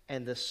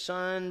and the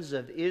sons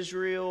of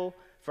Israel.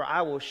 For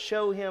I will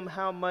show him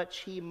how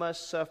much he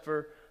must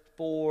suffer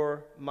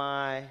for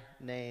my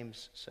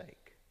name's sake.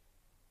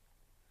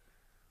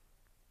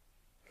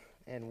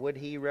 And would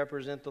he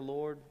represent the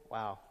Lord?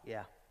 Wow,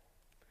 yeah.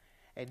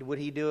 And would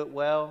he do it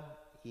well?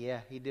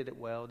 Yeah, he did it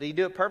well. Did he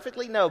do it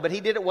perfectly? No, but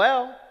he did it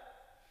well.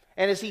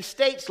 And as he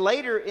states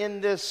later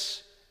in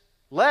this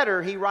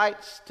letter he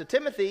writes to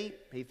Timothy,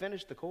 he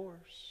finished the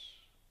course.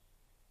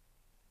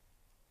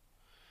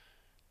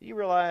 Do you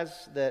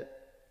realize that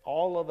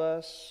all of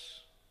us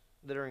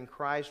that are in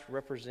Christ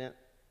represent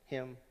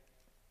him?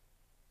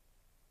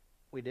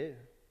 We do.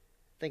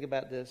 Think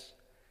about this.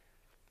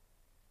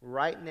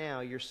 Right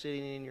now, you're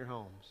sitting in your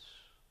homes.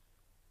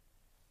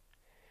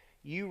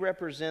 You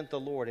represent the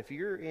Lord. If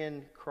you're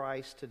in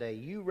Christ today,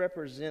 you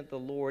represent the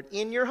Lord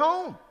in your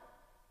home.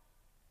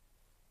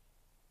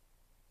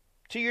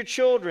 To your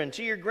children,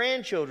 to your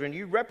grandchildren,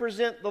 you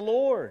represent the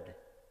Lord.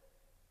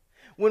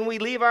 When we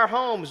leave our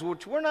homes,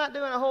 which we're not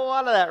doing a whole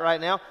lot of that right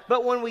now,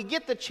 but when we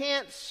get the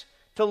chance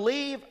to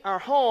leave our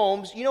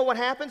homes, you know what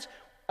happens?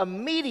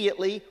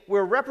 Immediately,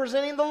 we're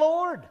representing the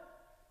Lord.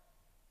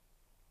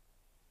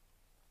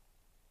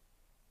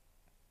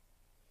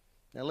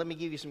 Now, let me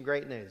give you some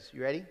great news.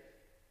 You ready?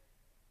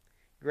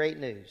 Great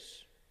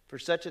news. For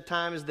such a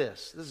time as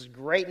this. This is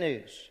great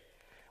news.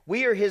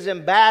 We are his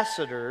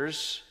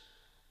ambassadors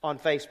on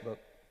Facebook.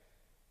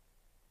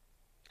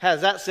 How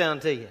does that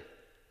sound to you?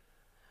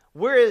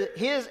 We're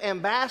his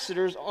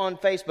ambassadors on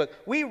Facebook.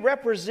 We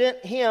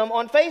represent him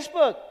on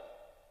Facebook.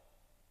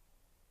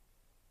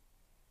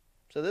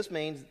 So this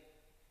means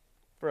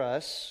for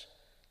us,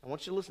 I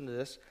want you to listen to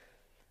this.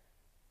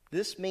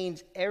 This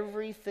means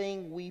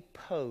everything we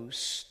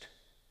post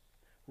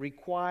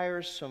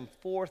requires some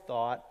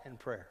forethought and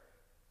prayer.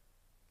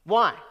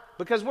 Why?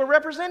 Because we're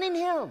representing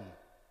him.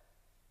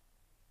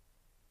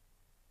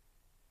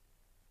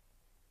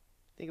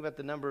 Think about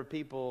the number of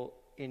people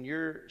in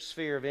your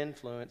sphere of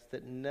influence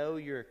that know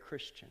you're a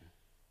Christian.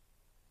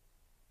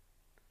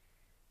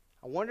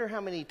 I wonder how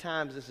many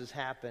times this has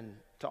happened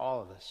to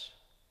all of us,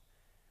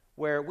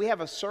 where we have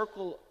a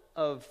circle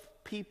of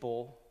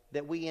people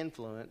that we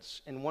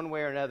influence in one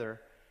way or another,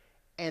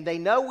 and they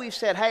know we've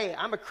said, hey,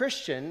 I'm a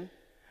Christian,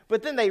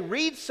 but then they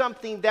read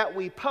something that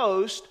we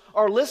post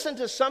or listen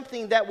to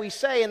something that we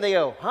say, and they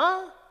go,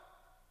 huh?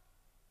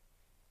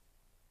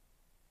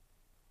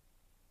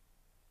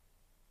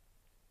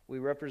 We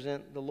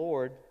represent the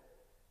Lord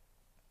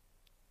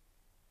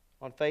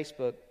on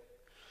Facebook.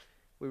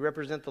 We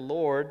represent the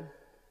Lord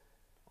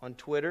on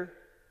Twitter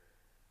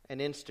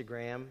and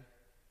Instagram.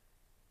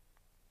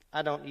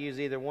 I don't use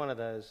either one of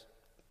those.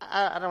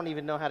 I don't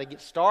even know how to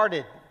get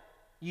started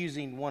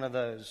using one of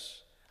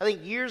those. I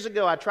think years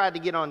ago I tried to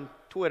get on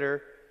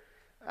Twitter.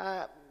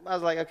 I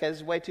was like, okay, this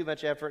is way too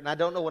much effort, and I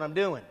don't know what I'm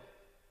doing.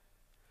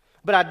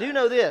 But I do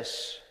know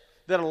this,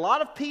 that a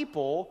lot of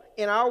people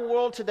in our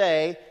world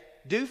today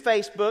do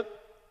Facebook,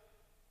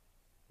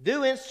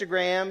 do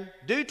Instagram,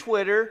 do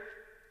Twitter,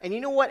 and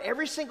you know what?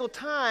 Every single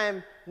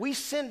time we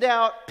send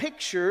out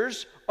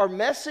pictures or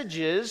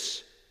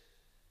messages,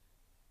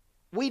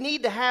 we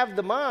need to have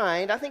the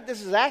mind, I think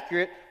this is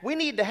accurate, we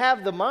need to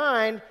have the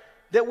mind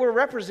that we're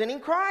representing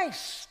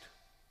Christ.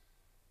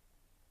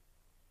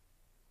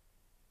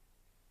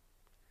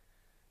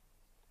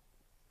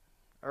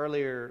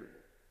 Earlier,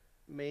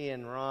 me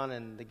and Ron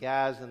and the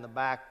guys in the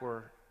back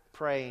were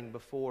praying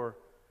before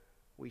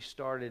we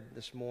started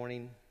this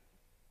morning,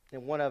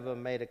 and one of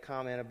them made a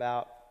comment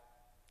about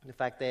the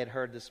fact they had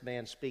heard this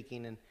man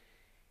speaking,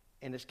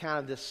 and it's kind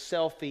of this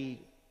selfie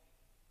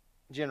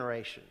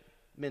generation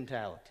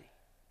mentality.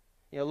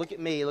 You know, look at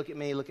me, look at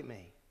me, look at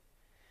me.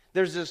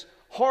 There's this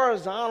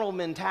horizontal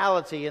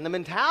mentality, and the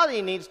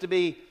mentality needs to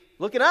be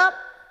looking up,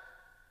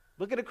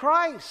 looking at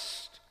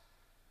Christ.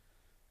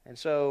 And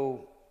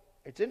so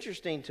it's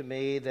interesting to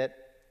me that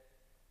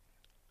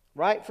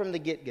right from the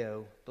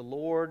get-go, the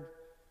Lord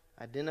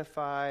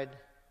identified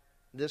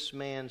this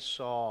man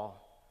Saul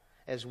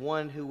as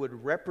one who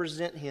would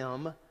represent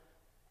him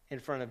in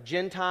front of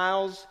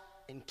Gentiles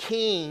and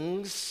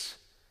kings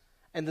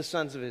and the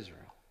sons of Israel.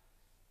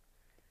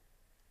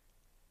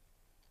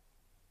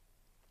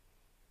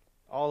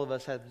 All of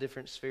us have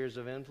different spheres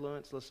of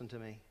influence. Listen to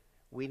me.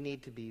 We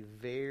need to be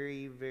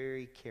very,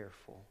 very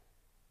careful.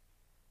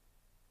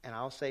 And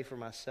I'll say for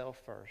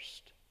myself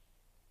first,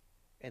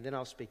 and then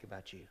I'll speak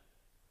about you.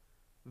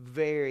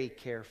 Very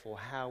careful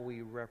how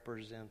we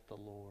represent the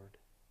Lord.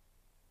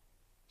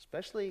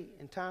 Especially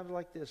in times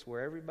like this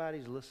where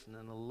everybody's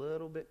listening a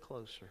little bit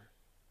closer.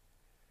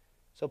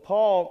 So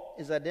Paul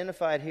is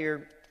identified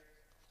here.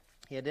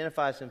 He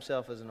identifies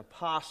himself as an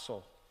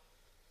apostle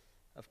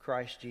of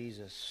Christ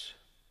Jesus.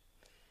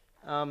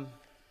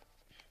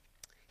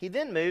 He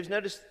then moves,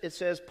 notice it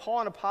says,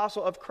 Paul, an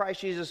apostle of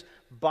Christ Jesus,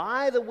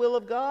 by the will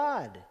of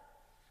God.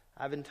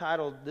 I've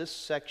entitled this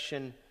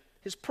section,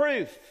 his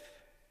proof.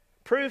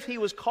 Proof he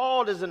was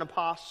called as an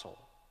apostle.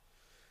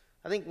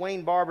 I think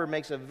Wayne Barber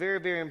makes a very,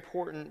 very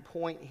important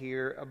point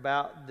here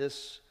about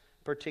this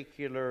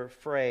particular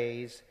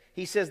phrase.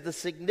 He says the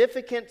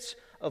significance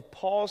of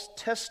Paul's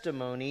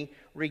testimony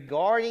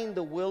regarding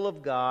the will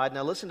of God,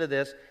 now listen to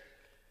this,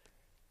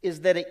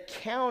 is that it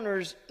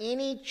counters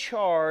any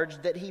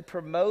charge that he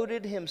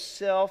promoted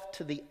himself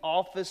to the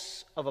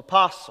office of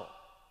apostle,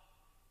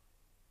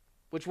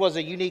 which was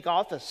a unique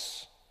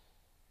office.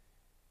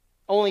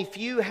 Only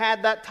few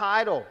had that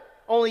title.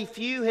 Only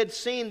few had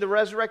seen the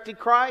resurrected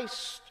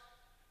Christ.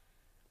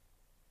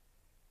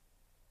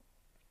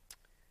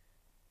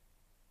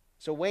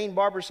 So Wayne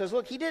Barber says,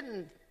 look, he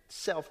didn't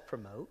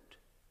self-promote.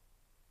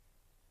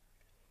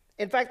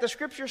 In fact, the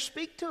Scriptures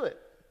speak to it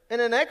in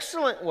an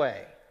excellent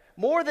way.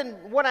 More than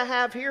what I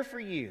have here for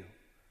you.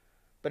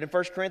 But in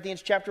 1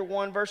 Corinthians chapter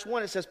 1, verse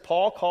 1, it says,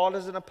 Paul called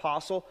as an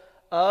apostle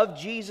of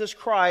Jesus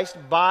Christ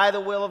by the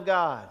will of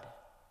God.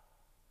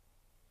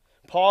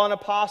 Paul, an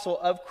apostle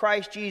of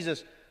Christ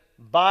Jesus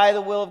by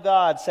the will of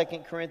God. 2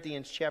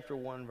 Corinthians chapter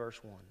 1, verse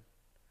 1.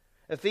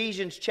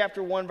 Ephesians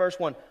chapter 1, verse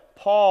 1.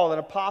 Paul, an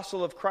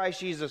apostle of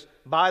Christ Jesus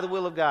by the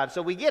will of God.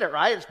 So we get it,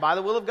 right? It's by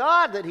the will of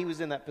God that he was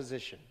in that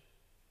position.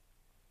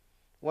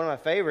 One of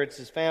my favorites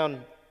is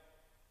found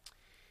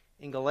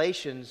in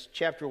Galatians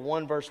chapter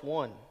 1, verse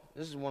 1.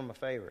 This is one of my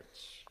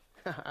favorites.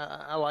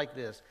 I like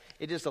this.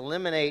 It just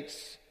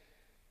eliminates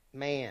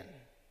man.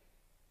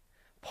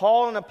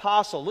 Paul, an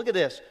apostle, look at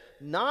this.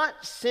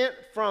 Not sent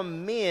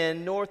from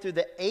men, nor through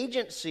the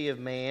agency of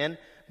man,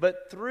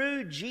 but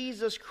through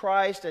Jesus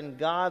Christ and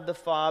God the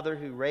Father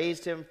who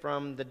raised him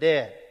from the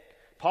dead.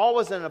 Paul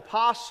was an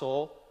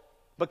apostle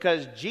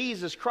because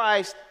Jesus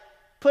Christ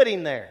put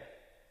him there.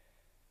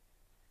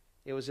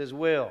 It was his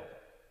will.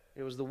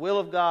 It was the will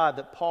of God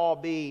that Paul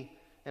be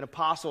an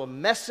apostle, a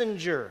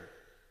messenger,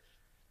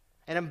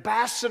 an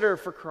ambassador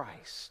for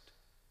Christ.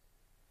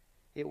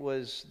 It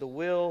was the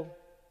will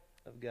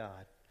of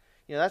God.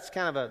 You know, that's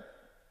kind of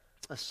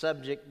a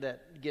subject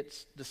that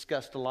gets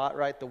discussed a lot,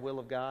 right? The will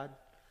of God.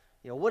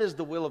 You know, what is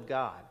the will of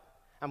God?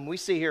 I mean, we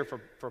see here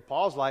for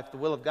Paul's life, the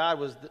will of God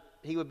was that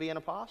he would be an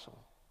apostle.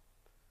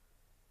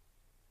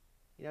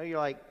 You know, you're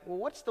like, well,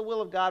 what's the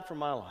will of God for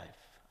my life?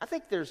 I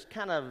think there's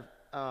kind of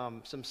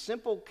some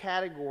simple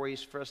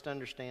categories for us to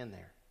understand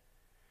there.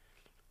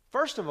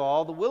 First of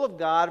all, the will of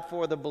God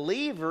for the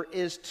believer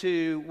is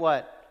to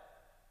what?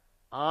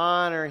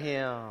 honor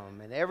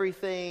Him in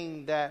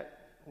everything that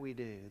we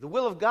do. The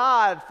will of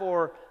God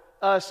for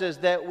us is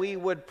that we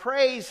would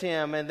praise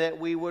Him and that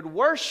we would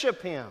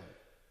worship Him.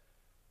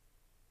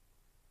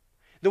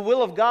 The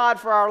will of God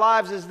for our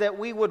lives is that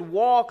we would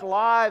walk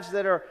lives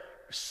that are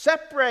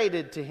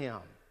separated to Him.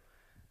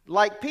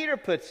 Like Peter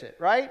puts it,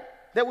 right?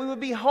 That we would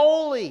be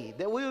holy,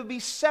 that we would be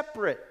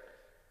separate.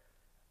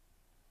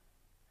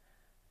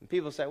 And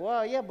people say,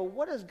 well, yeah, but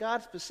what does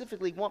God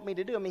specifically want me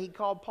to do? I mean, He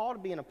called Paul to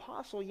be an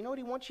apostle. You know what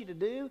He wants you to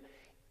do?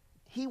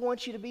 He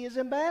wants you to be His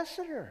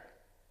ambassador.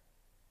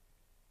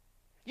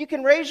 You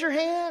can raise your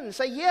hand and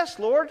say, yes,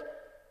 Lord,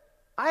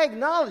 I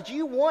acknowledge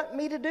you want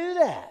me to do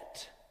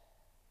that.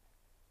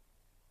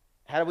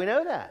 How do we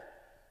know that?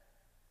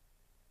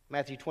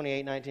 Matthew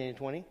 28, 19 and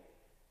 20.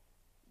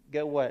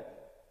 Go what?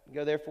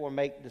 Go therefore and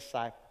make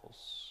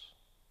disciples.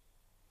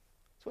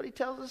 That's what He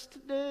tells us to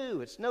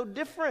do. It's no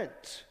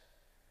different.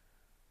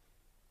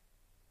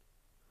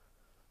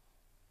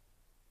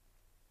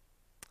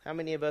 How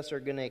many of us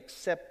are going to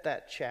accept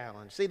that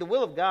challenge? See, the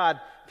will of God,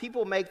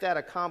 people make that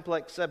a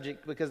complex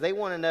subject because they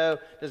want to know,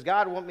 does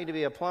God want me to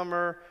be a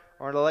plumber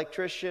or an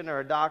electrician or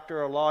a doctor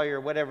or a lawyer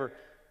or whatever?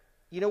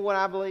 You know what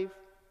I believe?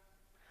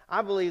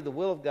 I believe the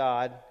will of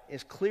God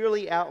is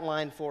clearly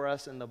outlined for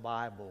us in the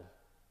Bible.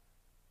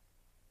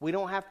 We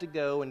don't have to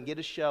go and get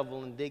a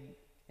shovel and dig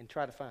and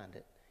try to find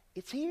it.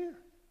 It's here.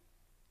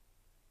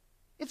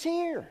 It's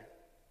here.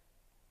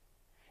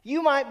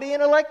 You might be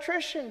an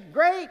electrician.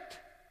 Great.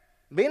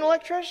 Be an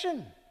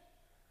electrician.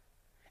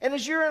 And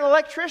as you're an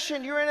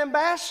electrician, you're an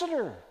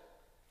ambassador.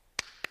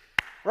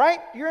 Right?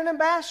 You're an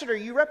ambassador.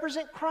 You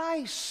represent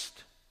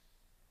Christ.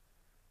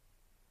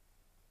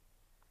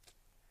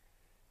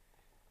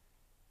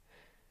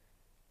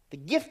 The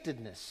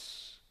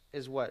giftedness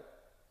is what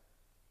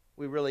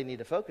we really need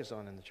to focus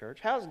on in the church.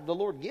 How's the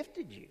Lord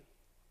gifted you?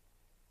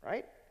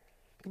 Right?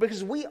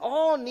 Because we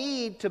all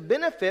need to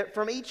benefit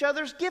from each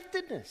other's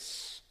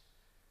giftedness.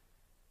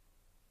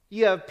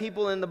 You have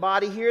people in the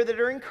body here that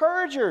are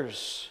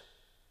encouragers,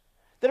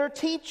 that are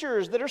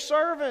teachers, that are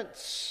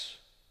servants.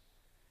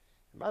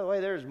 And by the way,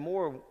 there's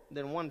more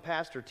than one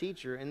pastor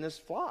teacher in this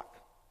flock.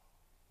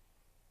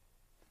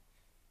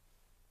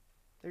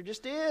 There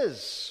just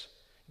is.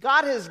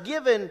 God has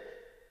given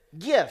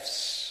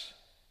gifts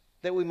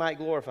that we might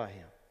glorify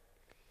Him.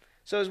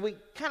 So as we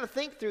kind of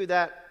think through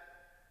that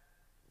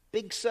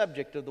big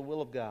subject of the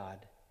will of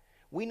God,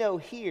 we know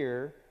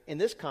here in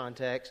this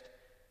context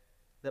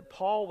that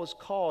Paul was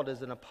called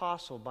as an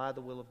apostle by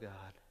the will of God.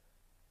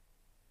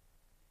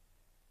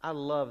 I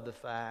love the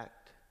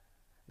fact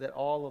that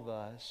all of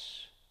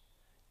us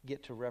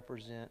get to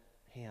represent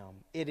Him.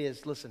 It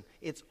is, listen,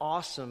 it's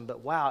awesome,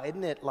 but wow,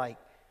 isn't it like,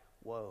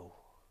 whoa.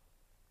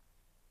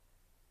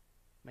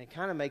 I mean, it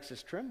kind of makes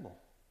us tremble.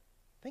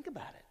 Think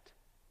about it.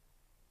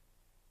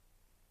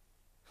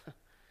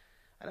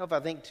 I know if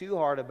I think too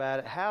hard about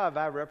it, how have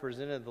I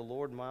represented the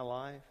Lord in my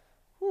life?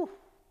 Whew.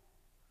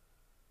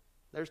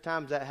 There's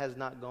times that has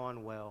not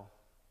gone well.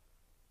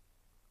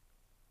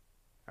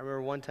 I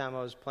remember one time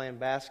I was playing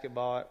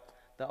basketball at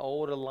the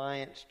old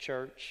Alliance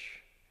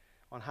Church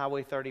on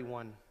Highway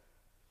 31.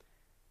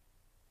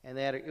 And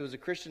it was a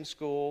Christian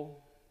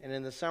school, and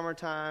in the summer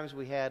times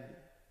we had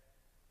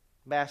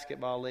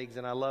basketball leagues,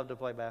 and I loved to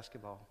play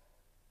basketball.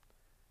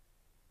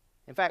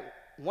 In fact,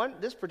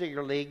 this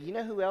particular league, you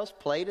know who else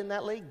played in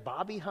that league?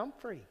 Bobby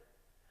Humphrey.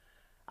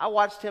 I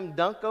watched him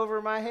dunk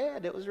over my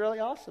head. It was really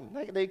awesome.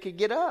 They could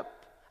get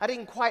up. I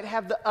didn't quite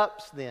have the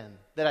ups then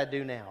that I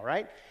do now,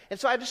 right? And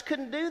so I just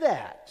couldn't do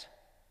that.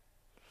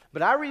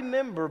 But I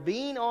remember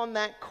being on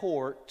that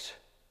court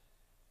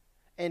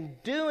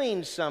and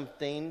doing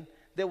something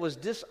that was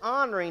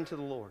dishonoring to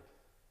the Lord.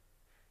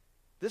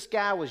 This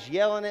guy was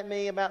yelling at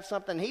me about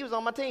something. He was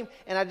on my team,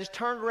 and I just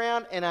turned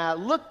around and I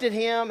looked at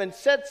him and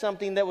said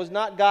something that was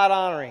not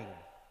God-honoring.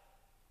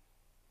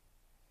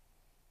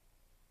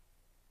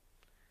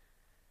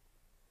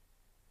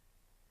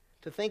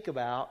 To think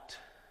about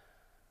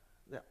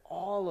that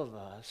all of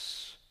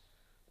us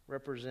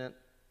represent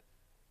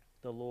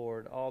the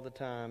Lord all the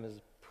time is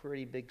a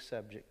pretty big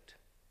subject.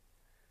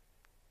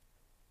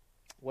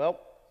 Well,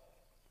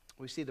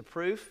 we see the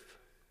proof.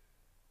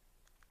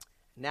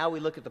 Now we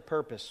look at the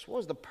purpose. What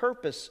was the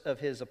purpose of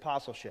his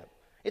apostleship?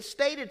 It's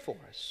stated for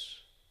us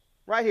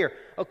right here.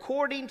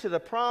 According to the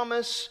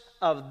promise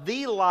of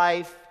the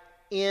life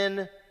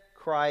in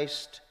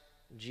Christ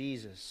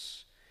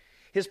Jesus.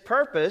 His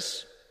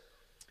purpose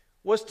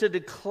was to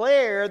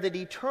declare that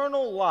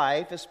eternal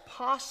life is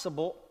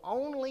possible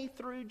only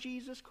through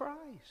Jesus Christ.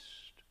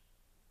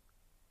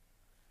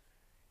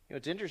 You know,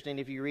 it's interesting,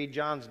 if you read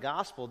John's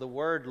Gospel, the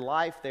word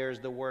life there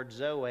is the word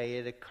Zoe.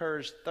 It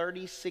occurs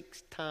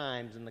 36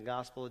 times in the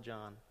Gospel of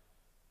John.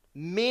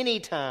 Many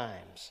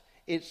times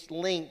it's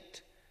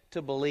linked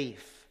to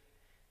belief.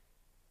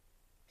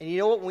 And you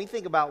know what? When we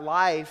think about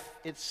life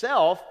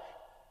itself,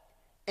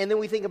 and then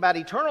we think about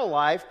eternal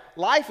life,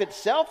 life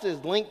itself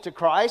is linked to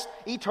Christ.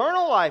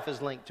 Eternal life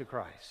is linked to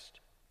Christ.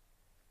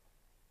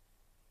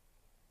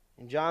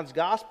 In John's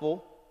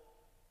Gospel,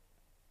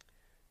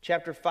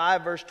 chapter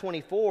 5, verse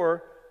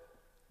 24,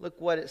 Look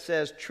what it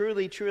says.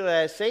 Truly, truly,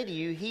 I say to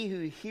you, he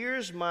who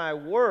hears my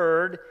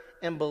word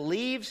and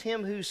believes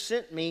him who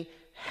sent me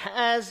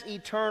has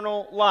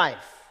eternal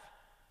life.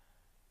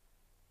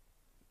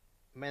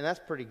 Man, that's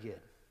pretty good.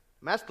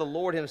 That's the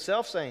Lord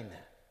himself saying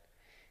that.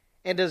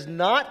 And does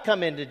not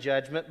come into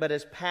judgment, but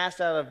has passed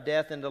out of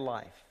death into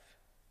life.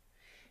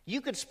 You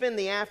could spend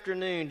the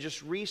afternoon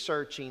just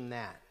researching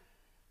that,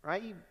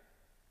 right? You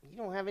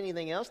don't have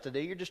anything else to do.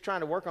 You're just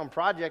trying to work on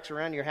projects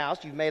around your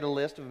house. You've made a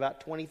list of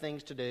about 20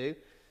 things to do.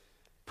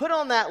 Put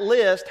on that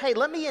list, hey,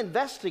 let me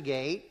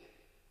investigate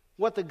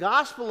what the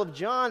Gospel of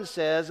John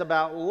says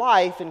about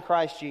life in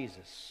Christ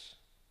Jesus.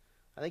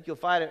 I think you'll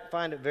find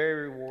it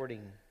very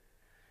rewarding.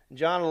 In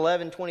John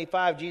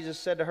 11:25, Jesus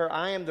said to her,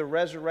 I am the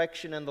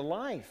resurrection and the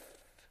life.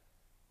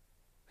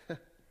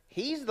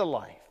 He's the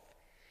life.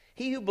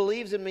 He who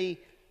believes in me,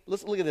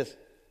 let's look at this,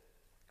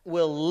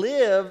 will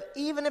live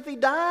even if he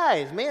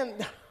dies. Man,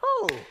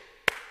 oh.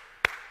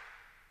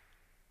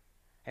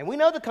 And we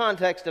know the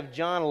context of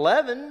John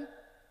 11,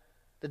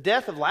 the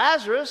death of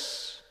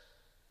Lazarus.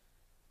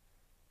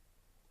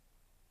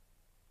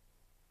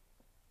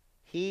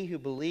 He who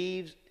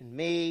believes in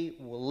me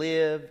will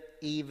live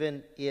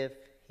even if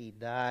he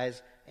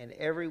dies. And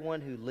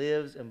everyone who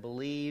lives and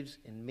believes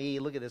in me,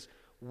 look at this,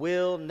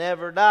 will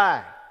never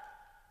die.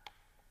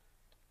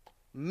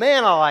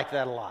 Man, I like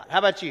that a lot. How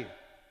about you?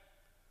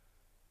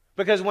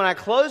 Because when I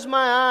close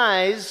my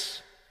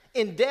eyes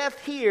in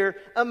death here,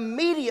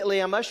 immediately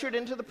I'm ushered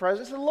into the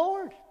presence of the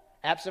Lord.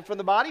 Absent from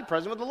the body,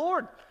 present with the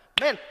Lord.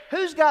 Man,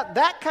 who's got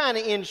that kind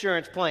of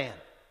insurance plan?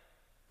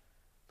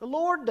 The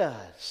Lord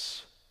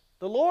does.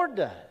 The Lord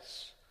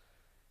does.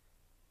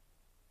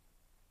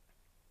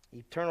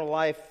 Eternal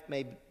life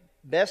may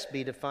best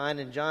be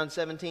defined in John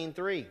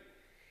 17:3.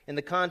 In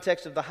the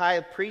context of the high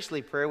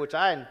priestly prayer, which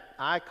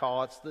I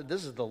call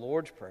this is the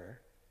Lord's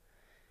Prayer.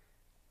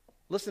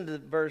 Listen to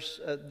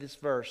this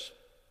verse.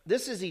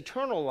 This is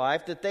eternal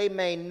life, that they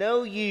may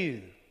know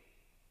you,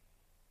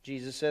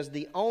 Jesus says,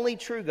 the only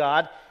true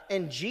God,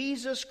 and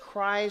Jesus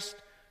Christ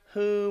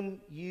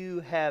whom you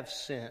have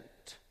sent.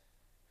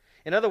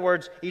 In other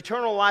words,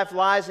 eternal life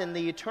lies in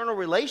the eternal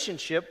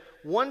relationship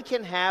one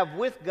can have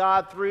with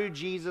God through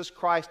Jesus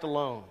Christ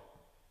alone.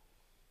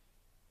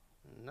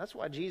 And that's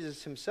why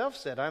Jesus himself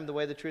said, I am the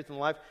way, the truth, and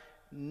the life.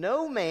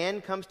 No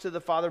man comes to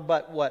the Father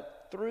but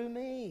what? Through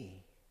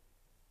me.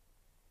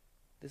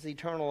 This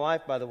eternal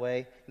life, by the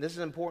way, and this is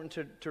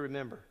important to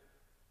remember.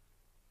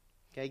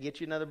 Okay,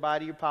 get you another bite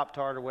of your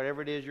Pop-Tart or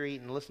whatever it is you're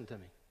eating. Listen to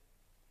me.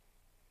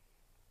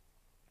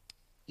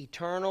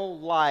 Eternal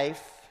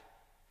life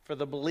for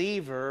the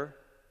believer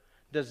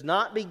does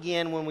not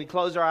begin when we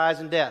close our eyes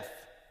in death.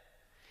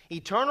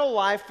 Eternal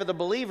life for the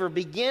believer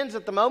begins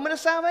at the moment of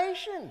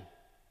salvation.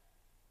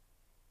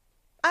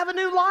 I have a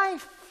new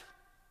life.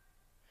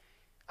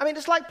 I mean,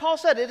 just like Paul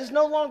said, it is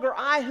no longer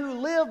I who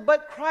live,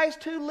 but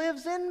Christ who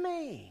lives in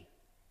me.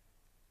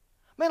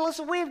 Man,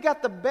 listen, we've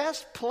got the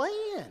best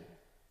plan,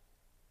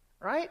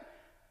 right?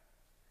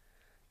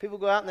 People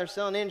go out and they're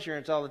selling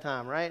insurance all the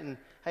time, right? And,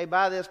 hey,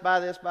 buy this, buy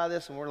this, buy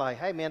this. And we're like,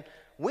 hey, man,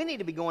 we need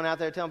to be going out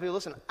there telling people,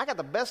 listen, I got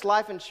the best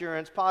life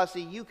insurance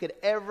policy you could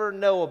ever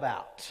know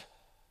about.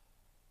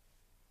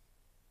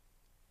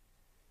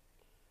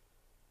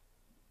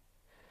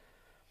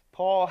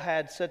 Paul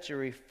had such a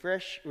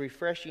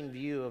refreshing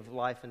view of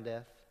life and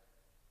death.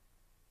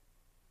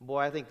 Boy,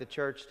 I think the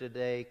church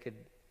today could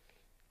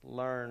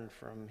learn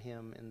from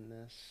him in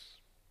this.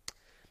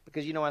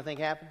 Because you know what I think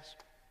happens?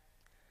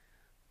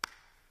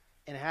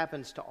 And it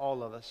happens to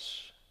all of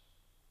us.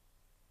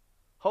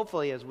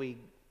 Hopefully, as we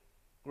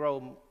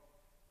grow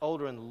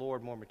older in the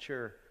Lord, more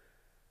mature,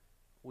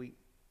 we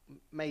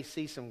may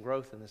see some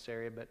growth in this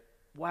area. But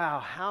wow,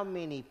 how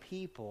many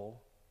people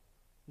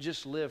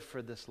just live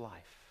for this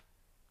life?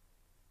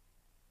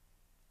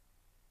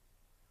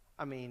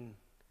 I mean,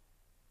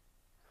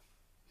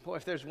 boy,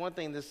 if there's one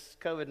thing this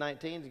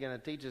COVID-19 is going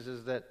to teach us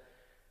is that,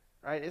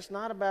 right, it's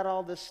not about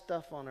all this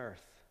stuff on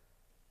earth.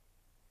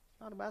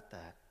 It's not about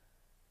that.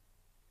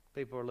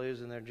 People are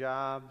losing their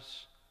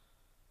jobs,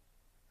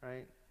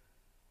 right?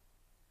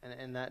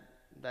 And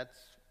that's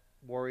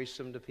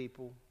worrisome to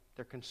people.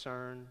 They're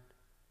concerned.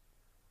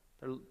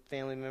 Their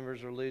family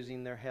members are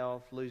losing their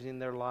health, losing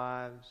their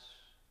lives.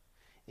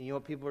 And you know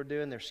what people are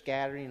doing? They're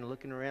scattering and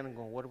looking around and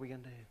going, what are we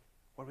going to do?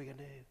 What are we going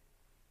to do?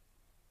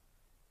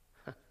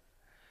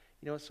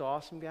 You know what's so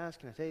awesome, guys?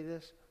 Can I tell you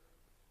this?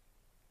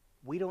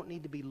 We don't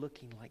need to be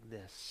looking like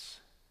this.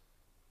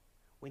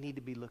 We need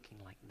to be looking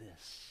like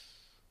this.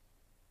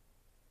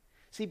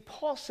 See,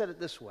 Paul said it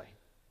this way.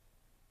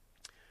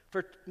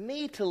 For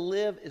me to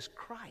live is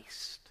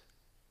Christ.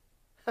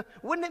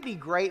 Wouldn't it be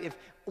great if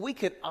we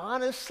could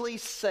honestly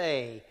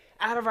say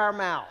out of our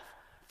mouth,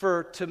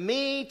 for to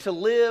me to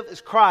live is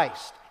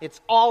Christ.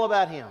 It's all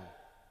about him.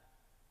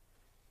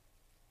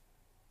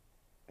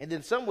 And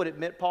then some would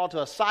admit Paul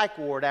to a psych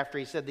ward after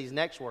he said these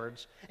next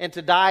words, and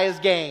to die is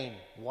gain.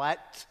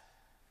 What?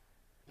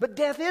 But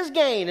death is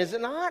gain, is it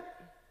not?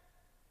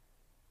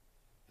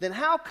 Then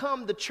how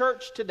come the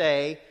church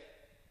today,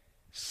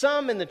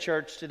 some in the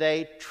church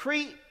today,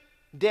 treat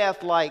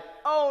death like,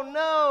 oh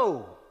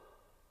no.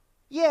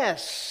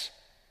 Yes,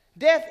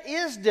 death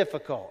is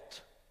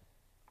difficult.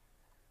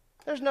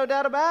 There's no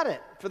doubt about it.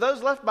 For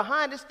those left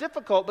behind, it's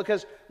difficult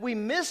because we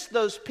miss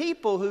those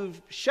people who've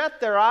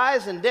shut their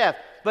eyes in death.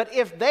 But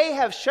if they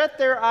have shut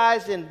their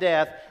eyes in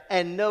death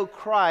and know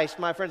Christ,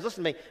 my friends,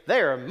 listen to me,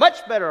 they are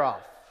much better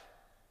off.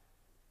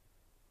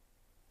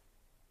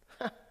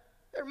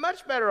 They're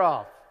much better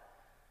off.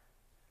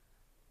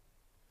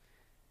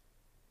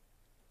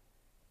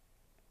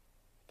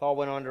 Paul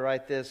went on to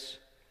write this,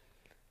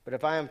 but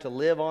if I am to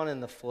live on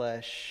in the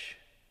flesh,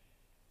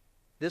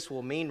 this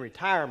will mean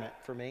retirement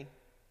for me.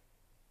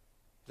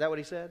 Is that what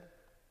he said?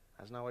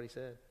 That's not what he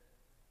said.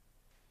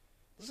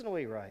 Listen to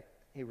what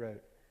he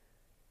wrote.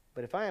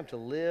 But if I am to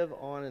live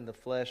on in the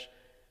flesh,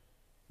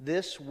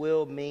 this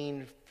will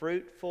mean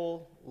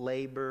fruitful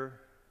labor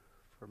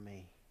for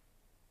me.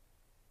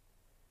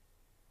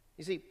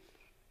 You see,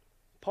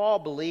 Paul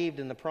believed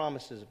in the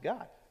promises of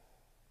God.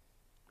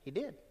 He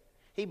did.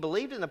 He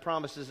believed in the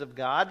promises of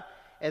God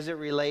as it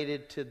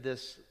related to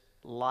this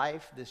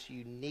life, this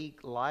unique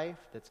life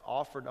that's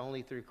offered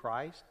only through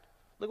Christ.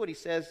 Look what he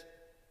says,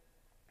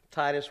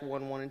 Titus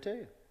 1:1 and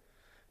 2.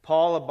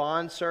 Paul, a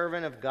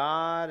bondservant of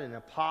God, an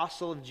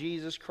apostle of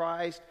Jesus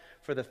Christ,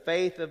 for the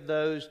faith of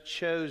those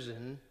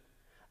chosen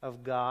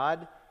of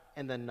God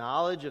and the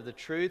knowledge of the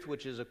truth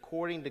which is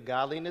according to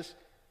godliness.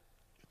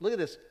 Look at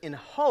this. In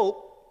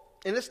hope,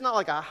 and it's not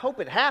like I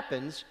hope it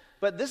happens,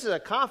 but this is a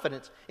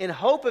confidence, in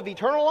hope of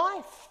eternal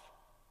life.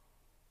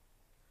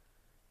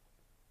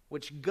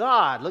 Which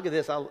God, look at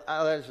this, I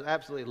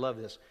absolutely love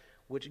this.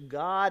 Which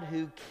God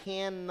who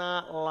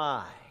cannot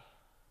lie.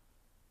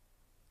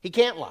 He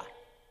can't lie.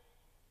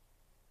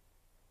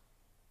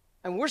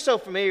 And we're so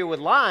familiar with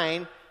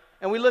lying,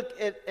 and we look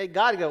at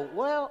God and go,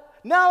 well,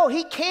 no,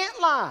 he can't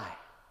lie.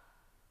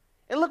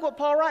 And look what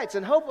Paul writes,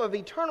 in hope of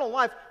eternal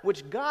life,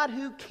 which God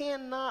who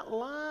cannot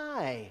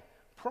lie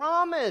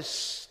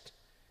promised.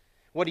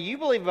 What do you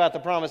believe about the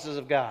promises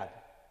of God?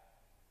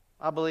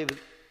 I believe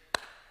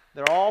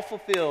they're all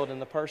fulfilled in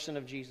the person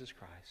of Jesus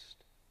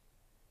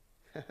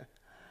Christ.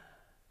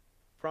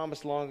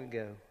 Promised long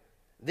ago.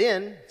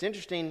 Then, it's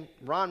interesting,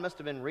 Ron must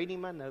have been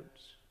reading my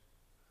notes.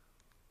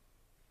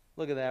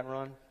 Look at that,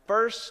 Ron.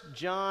 1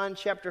 John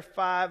chapter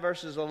 5,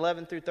 verses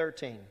 11 through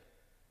 13.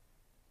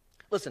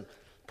 Listen,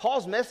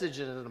 Paul's message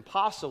as an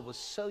apostle was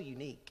so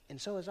unique, and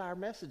so is our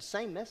message,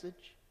 same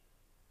message.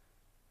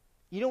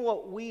 You know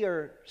what we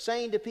are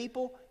saying to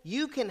people?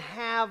 You can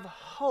have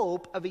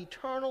hope of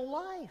eternal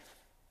life.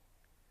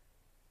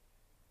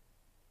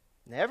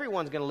 Now,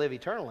 everyone's going to live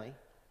eternally.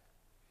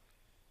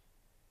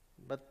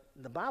 But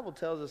the Bible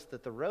tells us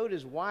that the road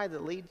is wide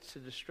that leads to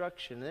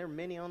destruction. There are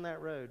many on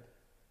that road.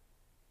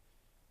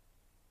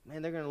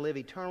 Man, they're going to live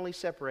eternally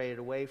separated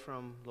away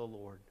from the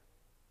Lord.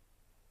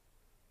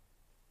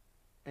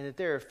 And that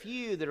there are a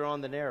few that are on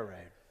the narrow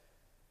road.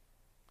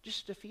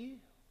 Just a few.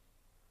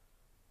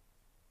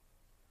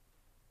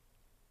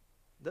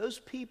 Those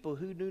people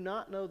who do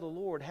not know the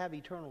Lord have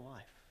eternal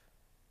life.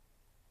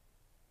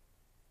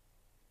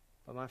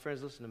 But my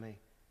friends, listen to me.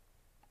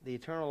 The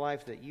eternal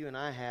life that you and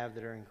I have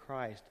that are in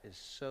Christ is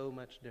so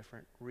much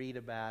different. Read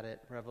about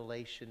it.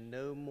 Revelation.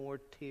 No more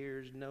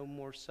tears. No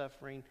more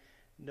suffering.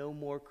 No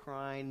more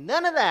crying.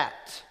 None of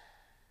that.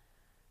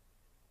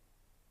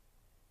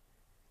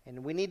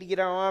 And we need to get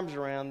our arms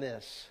around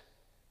this.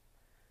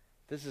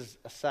 This is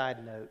a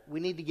side note. We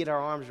need to get our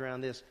arms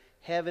around this.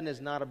 Heaven is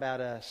not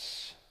about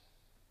us.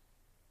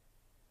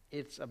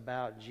 It's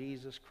about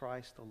Jesus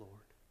Christ the Lord.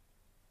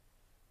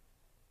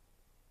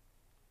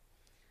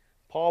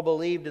 Paul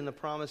believed in the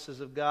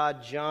promises of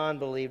God. John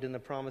believed in the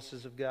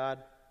promises of God.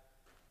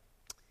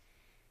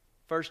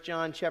 1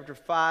 John chapter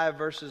 5,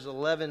 verses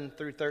 11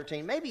 through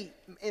 13. Maybe,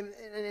 and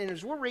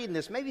as we're reading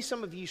this, maybe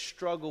some of you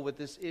struggle with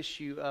this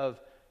issue of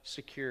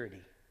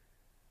security.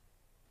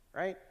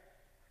 Right?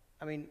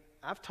 I mean,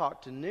 I've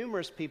talked to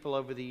numerous people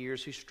over the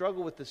years who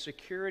struggle with the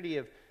security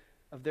of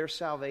their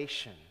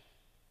salvation.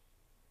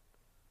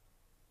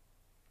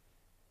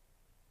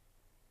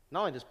 Not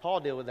only does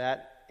Paul deal with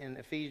that in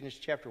Ephesians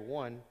chapter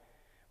 1,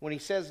 when he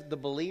says the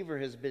believer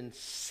has been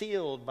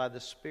sealed by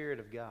the Spirit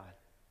of God.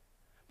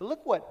 But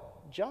look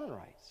what John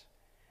writes.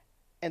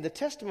 And the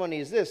testimony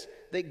is this,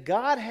 that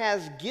God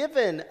has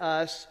given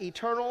us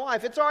eternal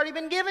life. It's already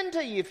been given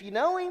to you if you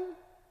know Him.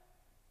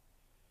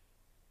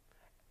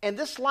 And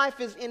this life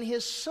is in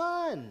His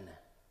Son.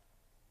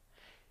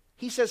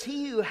 He says,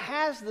 he who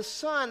has the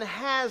Son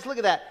has, look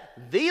at that,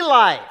 the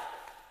life.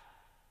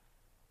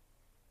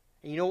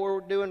 And you know what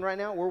we're doing right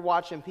now? We're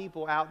watching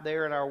people out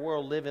there in our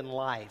world living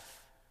life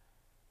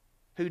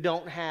who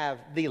don't have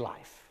the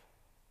life.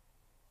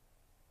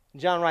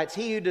 John writes,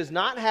 he who does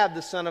not have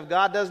the Son of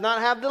God does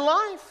not have the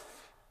life.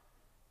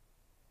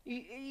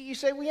 You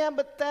say, well, yeah,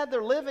 but Thad,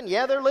 they're living.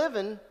 Yeah, they're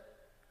living.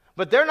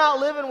 But they're not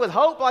living with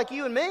hope like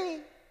you and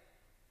me.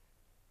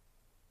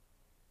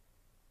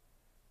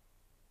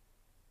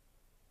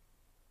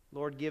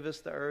 Lord, give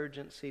us the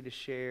urgency to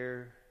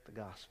share the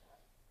gospel.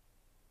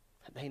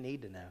 They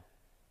need to know.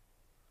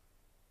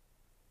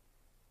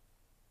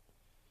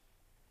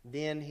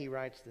 Then he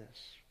writes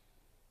this.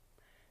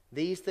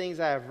 These things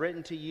I have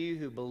written to you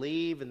who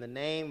believe in the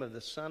name of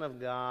the Son of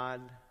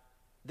God.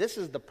 This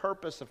is the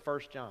purpose of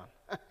 1 John.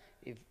 By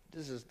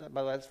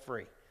the way, that's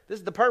free. This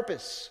is the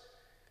purpose.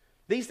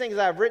 These things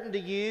I have written to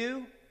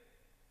you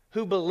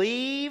who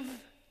believe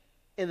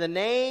in the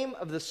name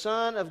of the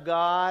Son of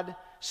God,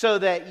 so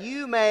that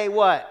you may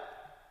what?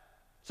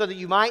 So that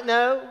you might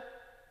know?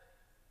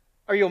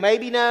 Or you'll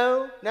maybe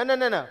know?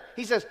 No.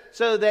 He says,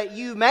 so that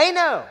you may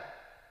know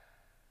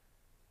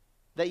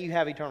that you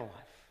have eternal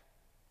life.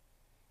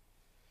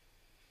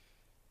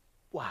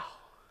 Wow.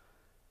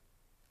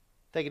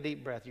 Take a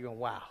deep breath. You're going,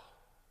 wow.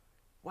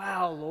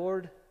 Wow,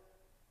 Lord.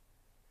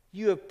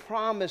 You have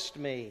promised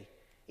me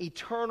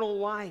eternal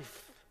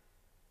life.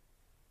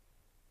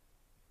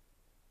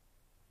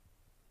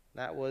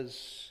 That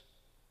was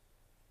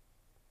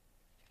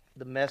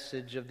the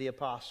message of the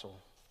apostle.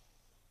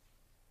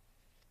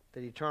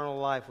 That eternal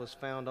life was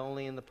found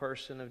only in the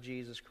person of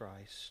Jesus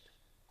Christ.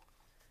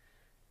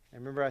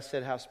 And remember I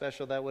said how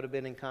special that would have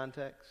been in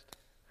context?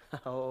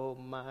 Oh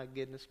my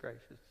goodness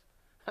gracious.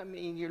 I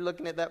mean, you're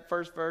looking at that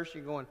first verse,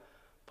 you're going,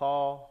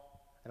 Paul,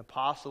 an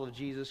apostle of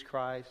Jesus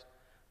Christ,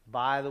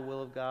 by the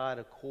will of God,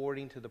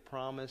 according to the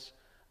promise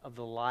of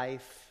the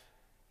life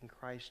in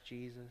Christ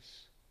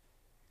Jesus.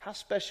 How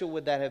special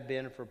would that have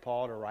been for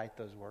Paul to write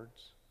those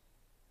words?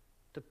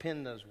 To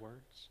pen those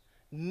words?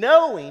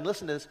 Knowing,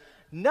 listen to this,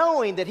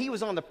 knowing that he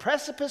was on the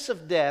precipice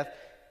of death,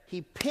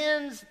 he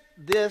pens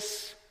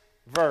this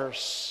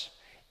verse.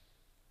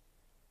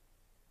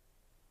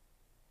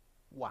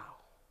 Wow.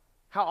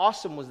 How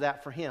awesome was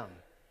that for him?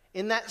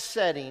 In that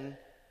setting,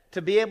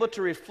 to be able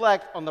to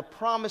reflect on the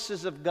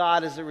promises of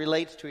God as it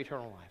relates to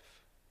eternal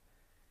life.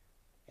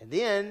 And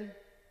then,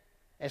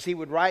 as he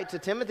would write to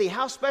Timothy,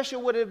 how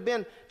special would it have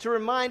been to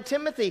remind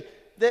Timothy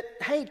that,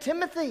 hey,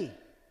 Timothy,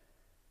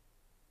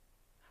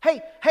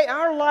 hey,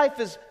 our life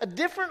is a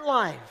different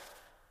life.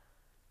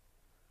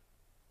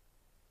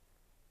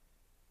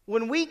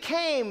 When we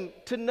came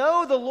to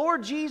know the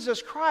Lord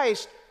Jesus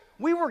Christ,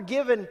 we were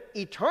given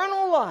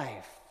eternal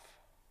life.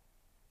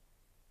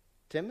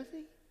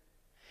 Timothy?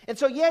 And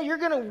so, yeah, you're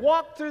going to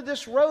walk through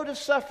this road of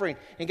suffering.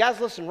 And guys,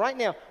 listen, right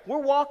now, we're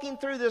walking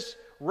through this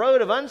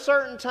road of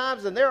uncertain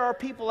times, and there are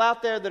people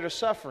out there that are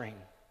suffering.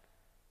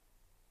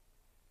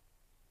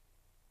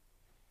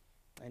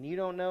 And you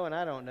don't know, and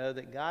I don't know,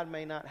 that God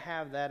may not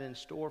have that in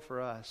store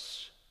for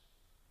us.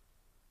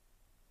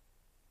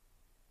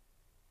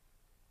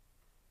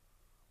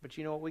 But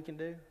you know what we can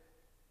do?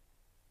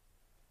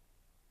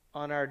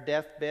 On our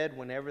deathbed,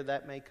 whenever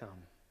that may come,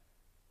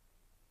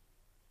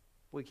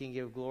 we can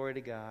give glory to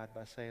God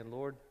by saying,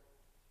 Lord,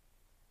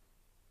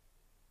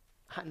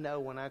 I know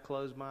when I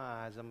close my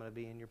eyes, I'm going to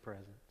be in your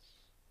presence.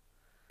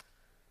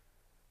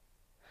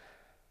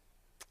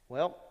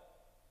 Well,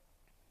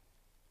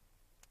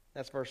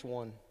 that's verse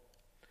 1.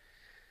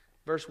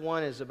 Verse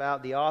 1 is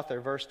about the author.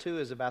 Verse 2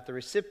 is about the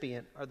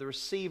recipient or the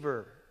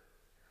receiver.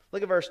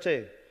 Look at verse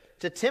 2.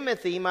 To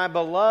Timothy, my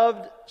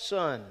beloved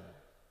son.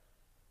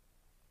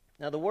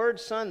 Now, the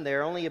word son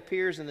there only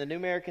appears in the New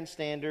American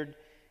Standard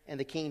and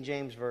the King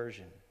James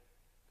Version.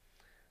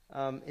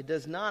 It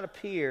does not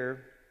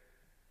appear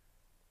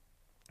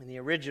in the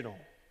original.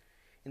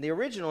 In the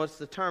original, it's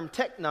the term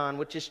teknon,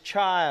 which is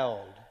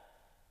child.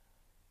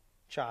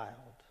 Child.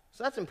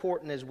 So that's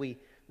important as we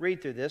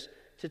read through this.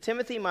 To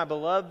Timothy, my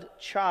beloved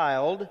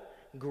child,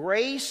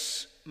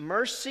 grace,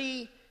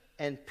 mercy,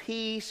 and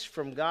peace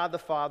from God the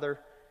Father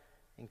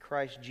and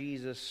Christ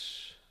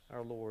Jesus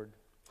our Lord.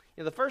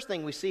 You know, the first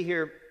thing we see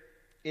here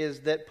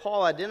is that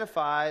Paul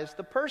identifies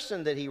the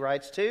person that he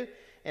writes to,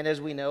 and as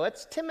we know,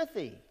 it's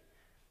Timothy.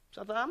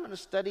 So I thought, I'm going to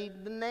study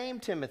the name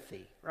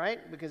Timothy,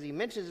 right? Because he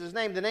mentions his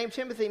name. The name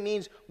Timothy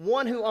means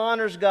one who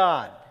honors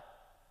God.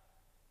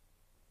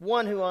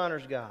 One who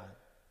honors God.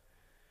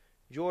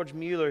 George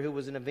Mueller, who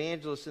was an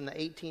evangelist in the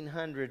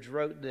 1800s,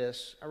 wrote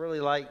this. I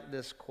really like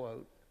this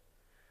quote.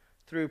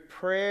 Through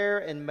prayer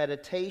and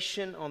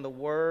meditation on the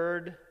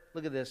Word,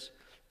 look at this.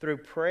 Through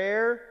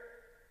prayer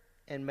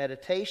and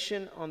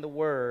meditation on the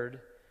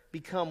Word,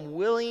 become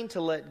willing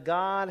to let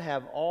God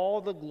have all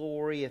the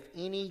glory if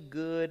any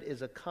good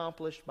is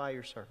accomplished by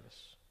your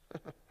service.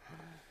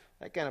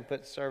 That kind of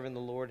puts serving the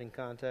Lord in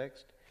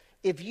context.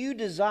 If you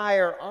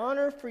desire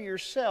honor for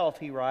yourself,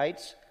 he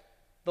writes,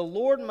 the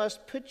Lord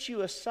must put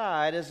you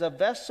aside as a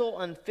vessel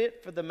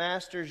unfit for the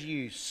master's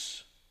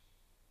use.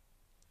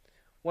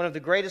 One of the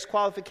greatest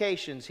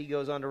qualifications, he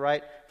goes on to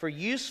write, for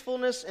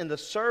usefulness in the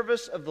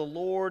service of the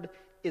Lord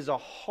is a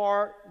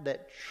heart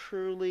that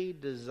truly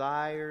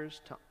desires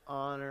to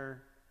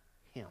honor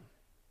Him.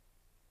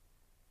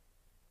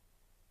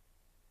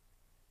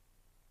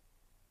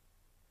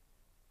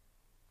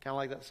 Kind of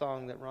like that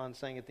song that Ron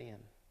sang at the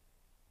end.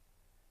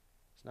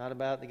 It's not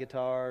about the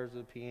guitars, or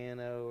the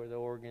piano, or the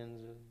organs,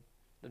 or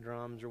the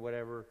drums, or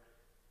whatever.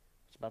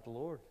 It's about the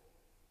Lord.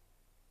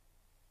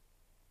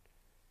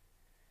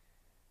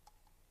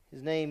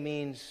 His name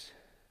means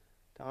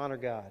to honor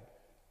God.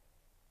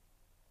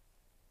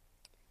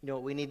 You know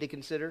what we need to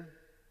consider?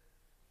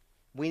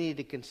 We need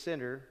to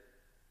consider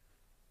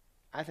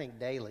I think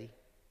daily,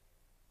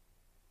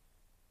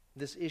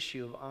 this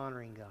issue of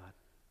honoring God.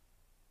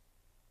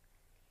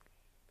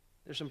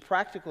 There's some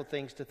practical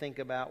things to think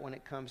about when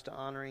it comes to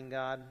honoring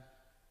God.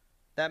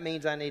 That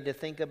means I need to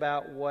think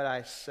about what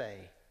I say.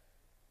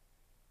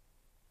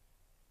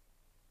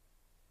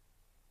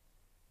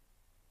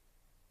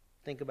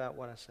 Think about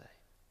what I say.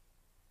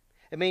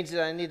 It means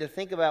that I need to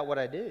think about what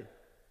I do.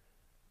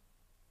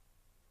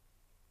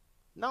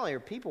 Not only are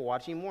people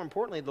watching, more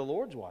importantly, the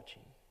Lord's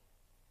watching.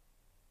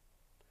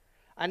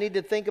 I need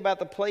to think about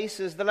the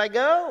places that I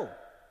go.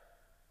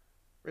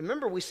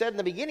 Remember, we said in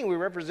the beginning, we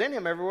represent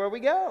Him everywhere we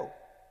go.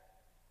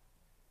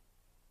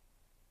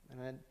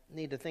 And I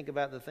need to think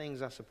about the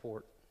things I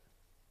support.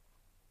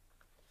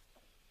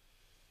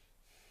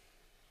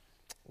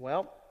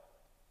 Well,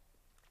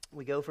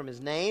 we go from His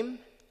name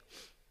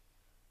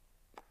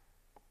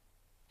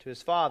to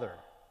His father.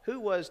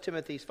 Who was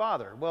Timothy's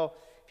father? Well,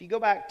 if you go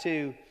back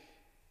to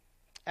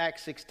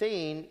Acts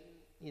 16,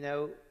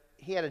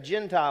 he had a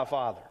Gentile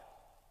father.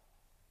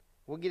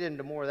 We'll get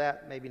into more of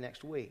that maybe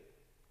next week.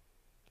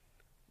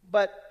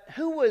 But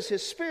who was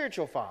his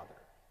spiritual father?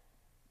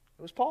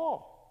 It was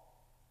Paul.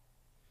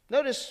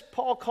 Notice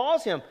Paul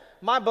calls him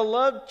my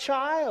beloved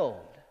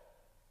child.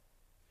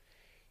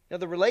 Now,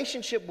 the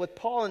relationship with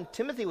Paul and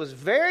Timothy was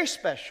very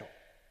special.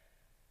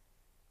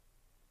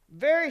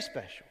 Very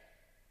special.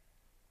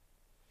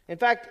 In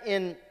fact,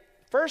 in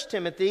 1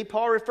 Timothy,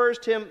 Paul refers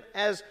to him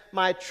as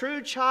my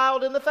true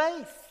child in the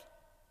faith.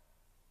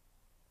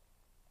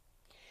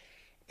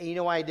 And you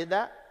know why he did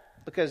that?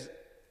 Because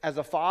as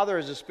a father,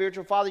 as a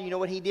spiritual father, you know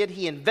what he did?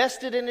 He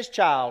invested in his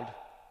child.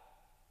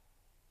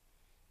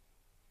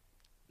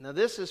 Now,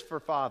 this is for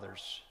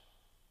fathers.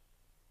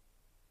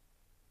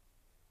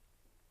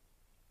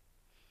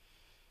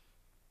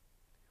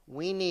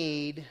 We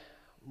need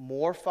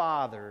more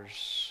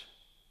fathers,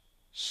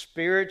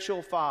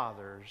 spiritual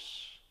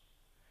fathers,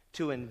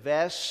 to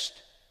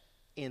invest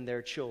in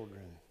their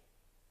children.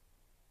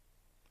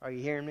 Are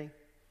you hearing me?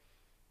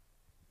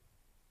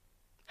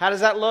 How does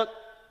that look?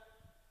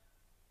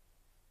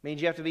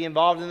 Means you have to be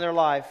involved in their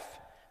life.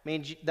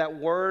 Means that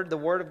word, the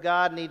Word of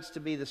God, needs to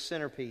be the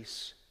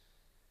centerpiece.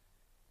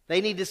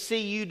 They need to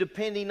see you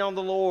depending on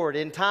the Lord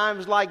in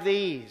times like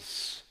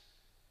these.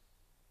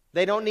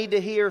 They don't need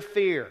to hear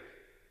fear.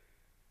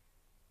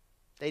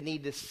 They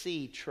need to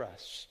see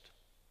trust.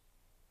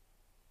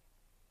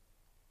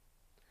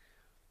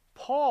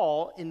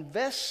 Paul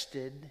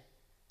invested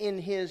in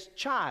his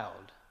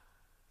child,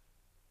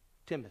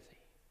 Timothy.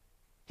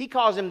 He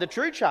calls him the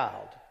true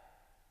child.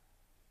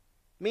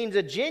 Means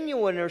a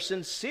genuine or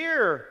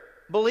sincere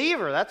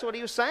believer. That's what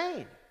he was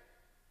saying.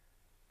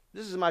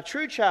 This is my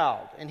true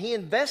child. And he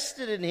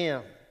invested in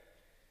him.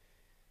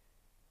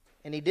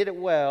 And he did it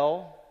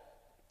well.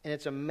 And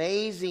it's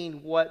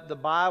amazing what the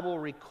Bible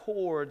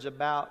records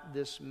about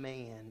this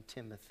man,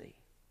 Timothy.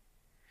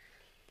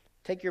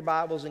 Take your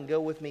Bibles and go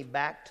with me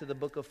back to the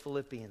book of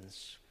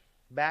Philippians.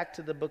 Back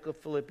to the book of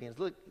Philippians.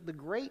 Look, the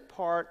great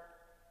part,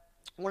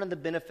 one of the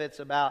benefits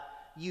about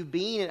you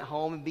being at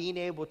home and being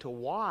able to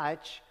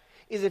watch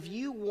is if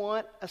you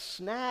want a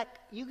snack,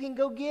 you can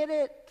go get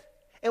it.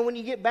 And when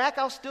you get back,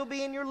 I'll still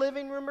be in your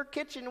living room or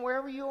kitchen,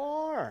 wherever you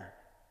are.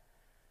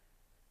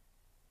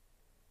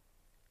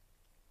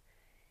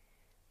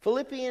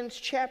 Philippians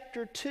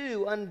chapter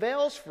 2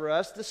 unveils for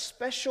us this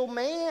special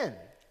man,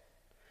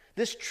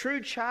 this true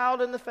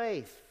child in the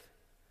faith.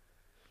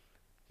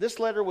 This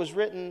letter was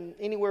written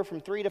anywhere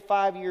from 3 to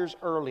 5 years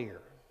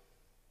earlier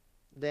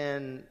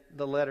than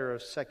the letter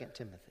of 2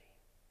 Timothy.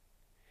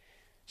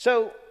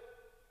 So,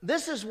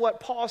 this is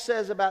what Paul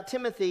says about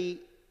Timothy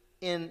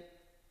in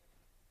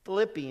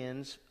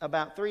Philippians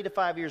about 3 to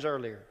 5 years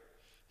earlier.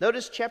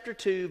 Notice chapter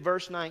 2,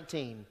 verse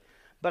 19.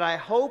 But I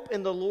hope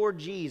in the Lord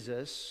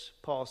Jesus,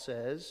 Paul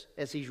says,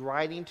 as he's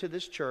writing to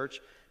this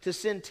church, to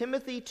send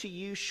Timothy to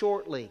you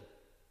shortly,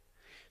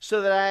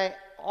 so that I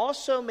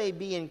also may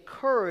be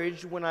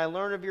encouraged when I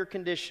learn of your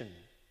condition.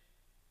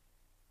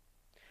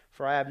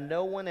 For I have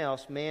no one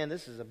else. Man,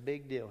 this is a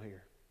big deal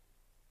here.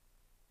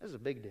 This is a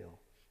big deal.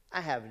 I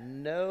have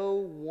no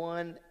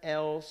one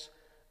else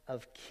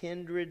of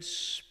kindred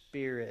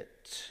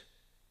spirit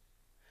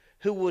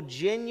who will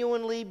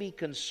genuinely be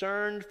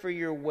concerned for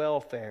your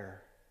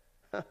welfare.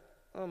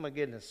 Oh my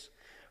goodness.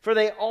 For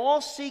they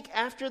all seek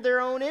after their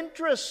own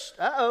interests.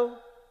 Uh-oh.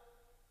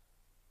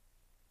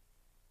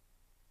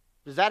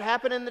 Does that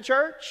happen in the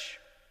church?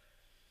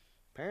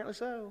 Apparently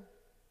so.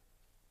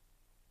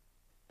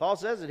 Paul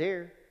says it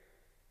here.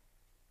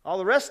 All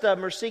the rest of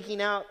them are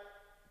seeking out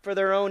for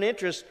their own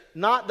interests,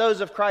 not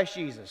those of Christ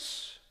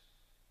Jesus.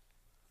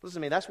 Listen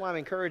to me. That's why I'm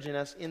encouraging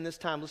us in this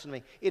time. Listen to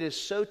me. It is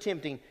so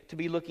tempting to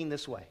be looking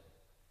this way.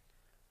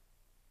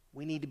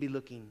 We need to be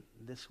looking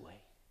this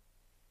way.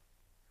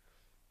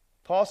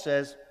 Paul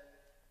says,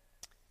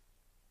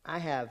 I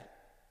have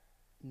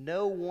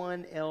no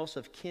one else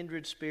of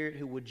kindred spirit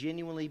who would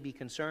genuinely be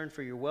concerned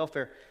for your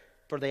welfare.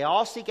 For they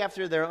all seek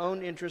after their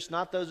own interests,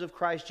 not those of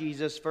Christ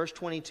Jesus. Verse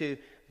 22,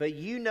 but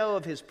you know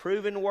of his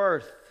proven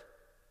worth,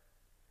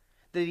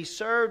 that he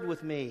served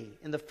with me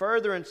in the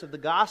furtherance of the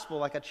gospel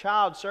like a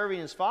child serving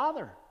his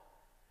father.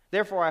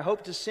 Therefore, I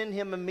hope to send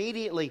him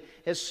immediately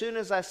as soon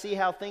as I see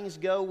how things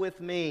go with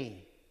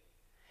me.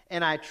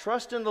 And I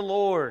trust in the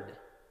Lord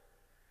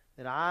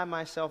that I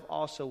myself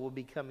also will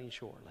be coming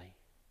shortly.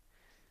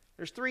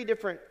 There's 3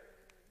 different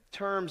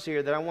terms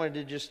here that I wanted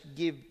to just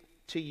give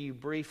to you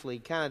briefly,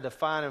 kind of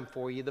define them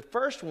for you. The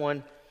first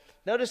one,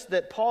 notice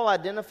that Paul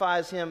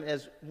identifies him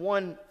as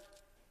one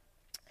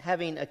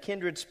having a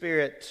kindred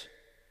spirit.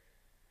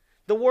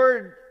 The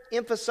word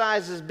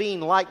emphasizes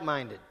being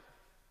like-minded.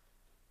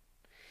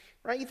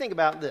 Right? You think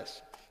about this.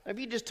 If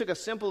you just took a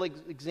simple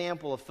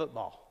example of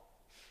football,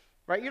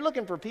 right? You're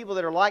looking for people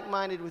that are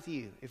like-minded with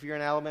you. If you're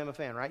an Alabama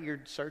fan, right?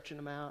 You're searching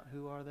them out.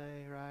 Who are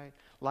they,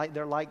 right?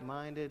 They're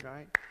like-minded,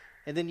 right?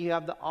 And then you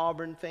have the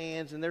Auburn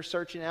fans, and they're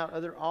searching out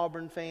other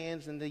Auburn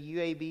fans, and the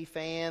UAB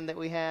fan that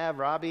we have,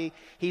 Robbie,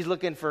 he's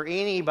looking for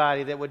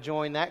anybody that would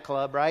join that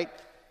club, right?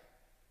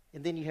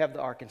 And then you have the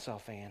Arkansas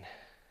fan.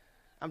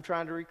 I'm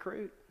trying to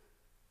recruit.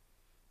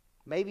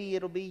 Maybe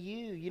it'll be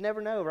you. You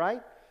never know,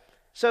 right?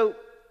 So,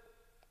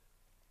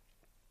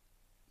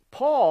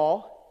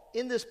 Paul,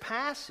 in this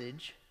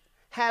passage,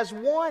 has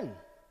one.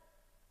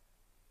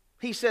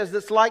 He says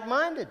that's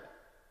like-minded.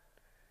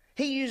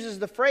 He uses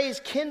the phrase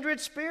kindred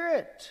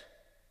spirit.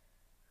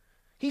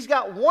 He's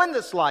got one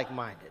that's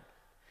like-minded.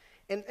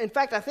 And in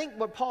fact, I think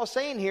what Paul's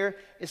saying here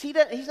is he's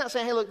not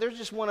saying, hey, look, there's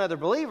just one other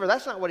believer.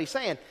 That's not what he's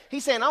saying.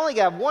 He's saying, I only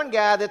got one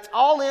guy that's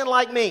all in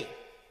like me.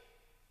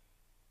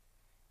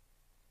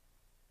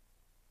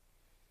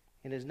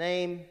 And his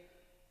name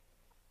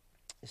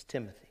is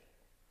Timothy.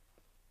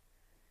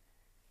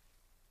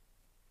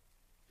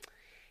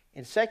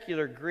 In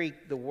secular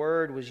Greek, the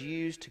word was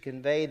used to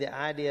convey the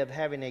idea of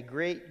having a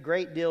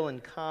great deal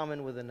in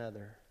common with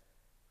another.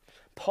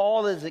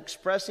 Paul is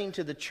expressing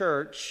to the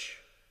church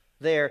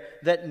there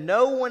that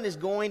no one is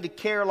going to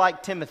care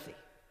like Timothy.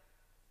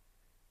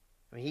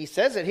 I mean, he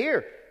says it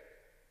here.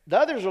 The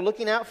others are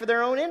looking out for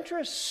their own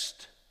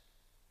interest.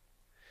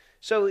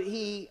 So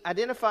he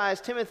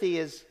identifies Timothy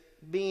as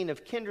being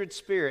of kindred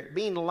spirit,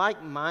 being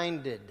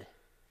like-minded.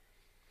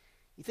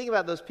 You think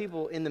about those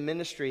people in the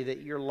ministry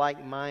that you're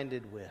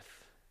like-minded with.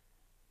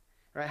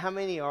 Right? How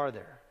many are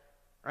there?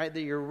 Right?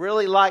 That you're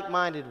really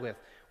like-minded with,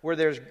 where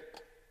there's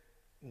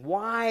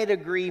wide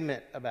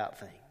agreement about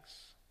things.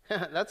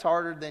 That's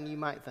harder than you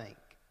might think.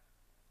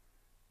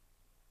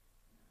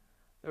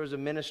 There was a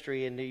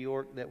ministry in New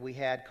York that we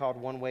had called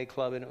One Way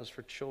Club, and it was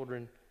for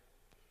children.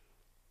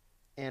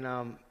 And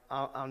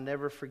I'll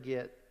never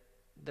forget,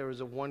 there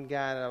was one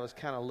guy that I was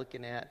kind of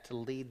looking at to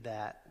lead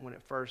that when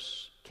it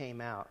first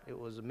came out. It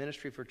was a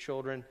ministry for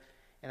children,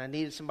 and I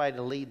needed somebody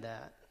to lead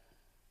that.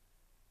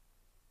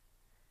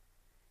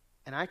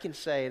 And I can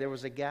say there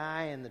was a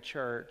guy in the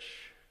church,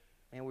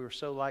 and we were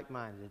so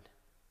like-minded.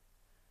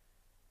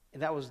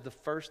 And that was the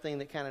first thing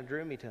that kind of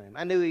drew me to him.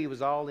 I knew he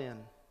was all in.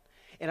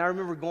 And I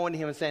remember going to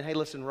him and saying, hey,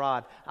 listen,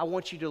 Rod, I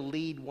want you to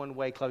lead One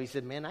Way Club. He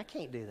said, man, I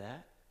can't do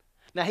that.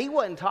 Now, he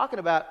wasn't talking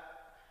about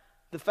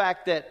the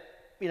fact that,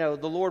 the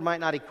Lord might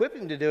not equip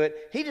him to do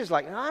it. He just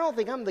like, no, I don't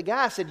think I'm the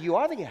guy. I said, you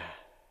are the guy.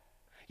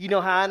 You know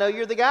how I know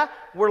you're the guy?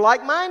 We're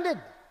like-minded.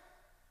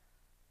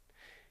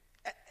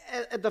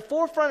 At the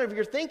forefront of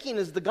your thinking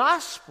is the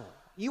gospel.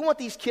 You want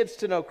these kids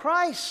to know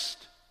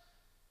Christ.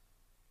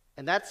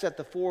 And that's at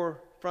the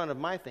forefront of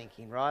my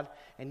thinking, Rod.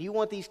 And you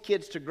want these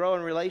kids to grow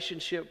in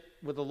relationship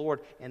with the Lord.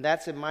 And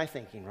that's in my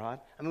thinking, Rod.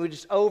 I mean, we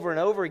just over and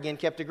over again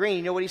kept agreeing.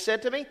 You know what he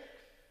said to me?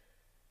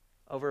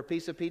 Over a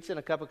piece of pizza and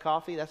a cup of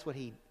coffee,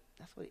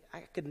 I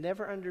could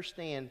never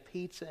understand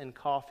pizza and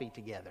coffee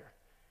together.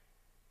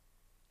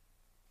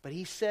 But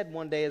he said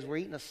one day as we're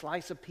eating a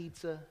slice of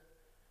pizza,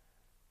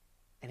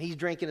 and he's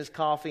drinking his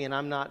coffee, and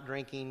I'm not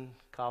drinking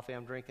coffee,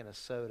 I'm drinking a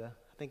soda.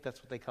 I think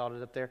that's what they called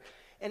it up there.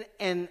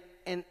 And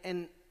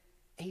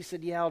he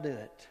said, yeah, I'll do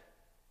it.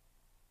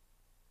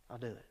 I'll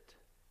do it.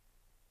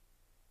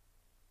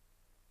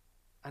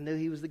 I knew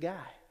he was the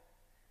guy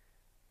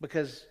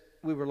because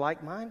we were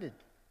like-minded.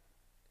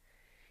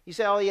 You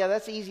say, oh, yeah,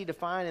 that's easy to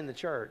find in the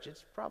church.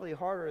 It's probably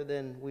harder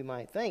than we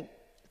might think.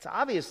 It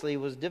obviously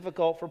was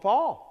difficult for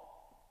Paul.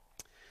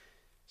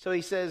 So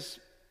he says,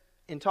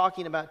 in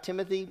talking about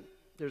Timothy,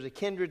 there's a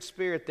kindred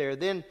spirit there.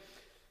 Then,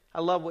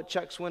 I love what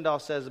Chuck Swindoll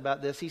says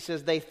about this. He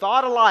says, they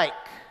thought alike.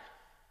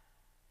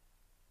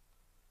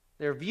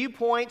 Their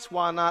viewpoints,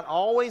 while not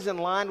always in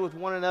line with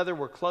one another,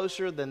 were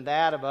closer than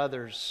that of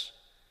others.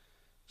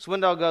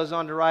 Swindoll goes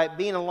on to write,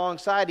 being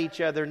alongside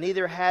each other,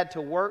 neither had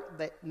to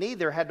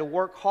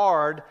work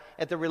hard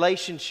at the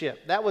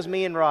relationship. That was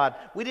me and Rod.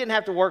 We didn't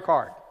have to work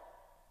hard.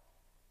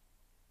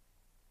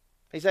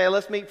 He said, hey,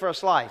 let's meet for a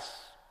slice,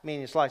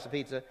 meaning a slice of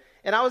pizza.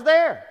 And I was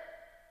there.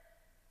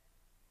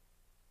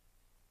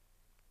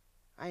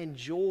 I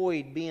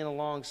enjoyed being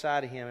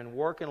alongside of him and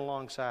working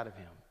alongside of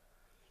him.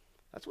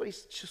 That's what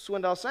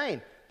Swindoll's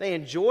saying. They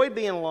enjoyed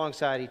being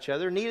alongside each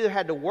other. Neither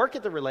had to work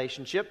at the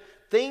relationship.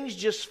 Things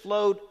just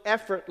flowed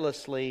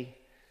effortlessly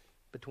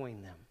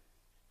between them.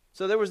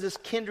 So there was this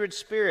kindred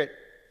spirit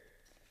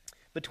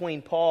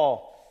between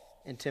Paul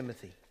and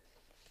Timothy.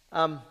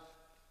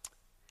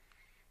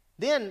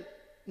 Then,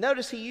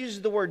 notice he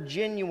uses the word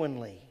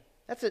genuinely.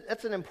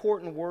 That's an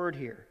important word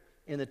here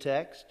in the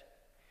text.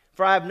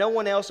 For I have no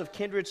one else of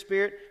kindred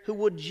spirit who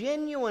will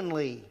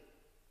genuinely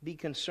be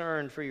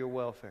concerned for your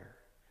welfare.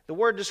 The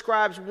word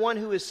describes one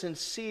who is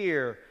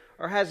sincere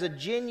or has a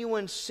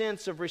genuine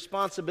sense of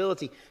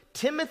responsibility.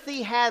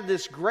 Timothy had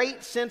this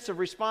great sense of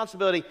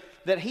responsibility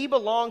that he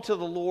belonged to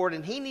the Lord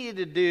and he needed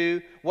to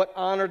do what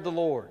honored the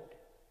Lord,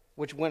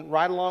 which went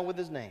right along with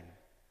his name.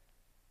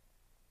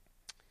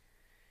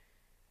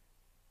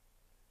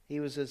 He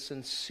was a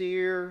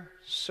sincere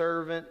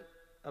servant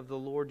of the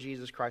Lord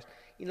Jesus Christ.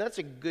 You know, that's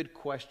a good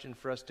question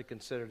for us to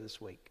consider this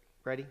week.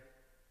 Ready?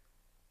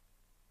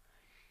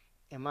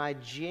 Am I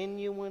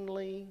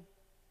genuinely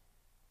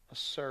a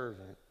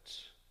servant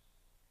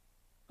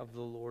of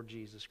the Lord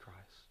Jesus Christ?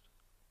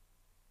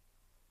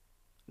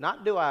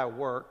 Not do I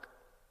work,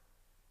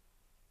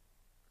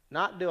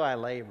 not do I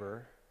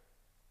labor,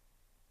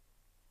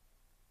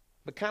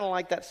 but kind of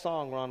like that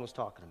song Ron was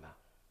talking about.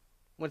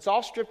 When it's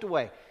all stripped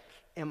away,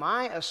 am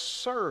I a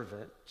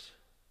servant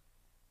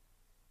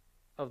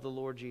of the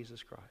Lord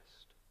Jesus Christ?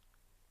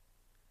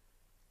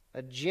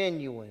 A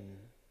genuine,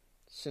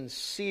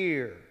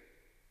 sincere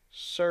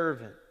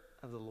servant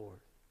of the Lord.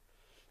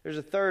 There's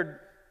a third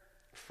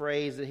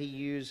phrase that he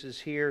uses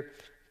here,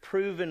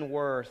 proven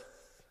worth,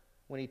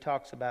 when he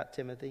talks about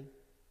Timothy.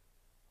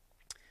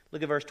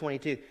 Look at verse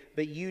 22.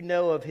 But you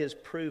know of his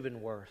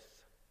proven worth.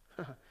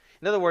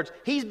 In other words,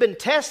 he's been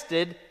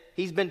tested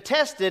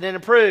and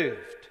approved.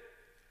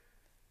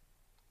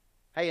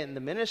 Hey, in the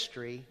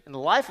ministry, in the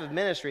life of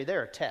ministry,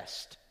 there are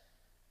tests.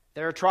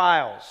 There are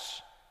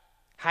trials.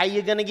 How are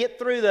you going to get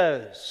through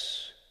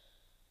those?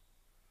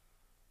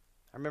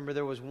 I remember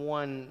there was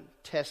one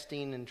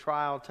testing and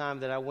trial time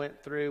that I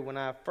went through when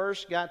I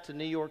first got to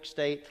New York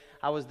State.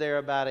 I was there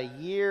about a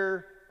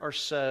year or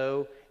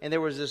so, and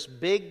there was this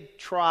big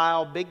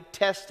trial, big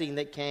testing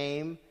that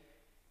came.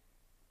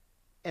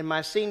 And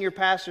my senior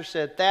pastor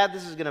said, "Thad,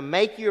 this is going to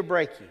make you or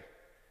break you."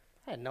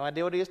 I had no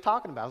idea what he was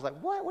talking about. I was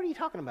like, What are you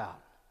talking about?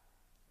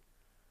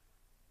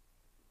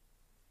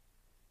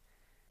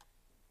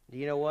 Do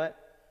you know what?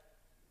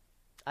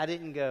 I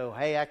didn't go,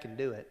 "Hey, I can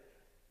do it."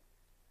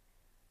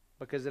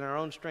 Because in our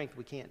own strength,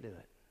 we can't do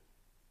it.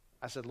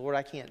 I said, "Lord,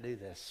 I can't do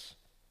this.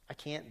 I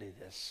can't do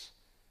this.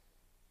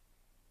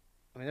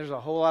 I mean, there's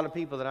a whole lot of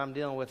people that I'm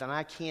dealing with, and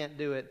I can't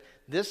do it.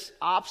 This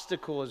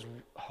obstacle is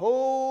a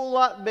whole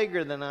lot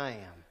bigger than I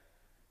am.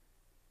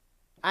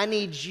 I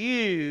need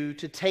you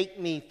to take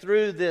me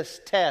through this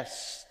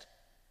test.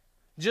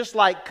 Just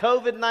like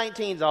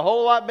COVID-19 is a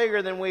whole lot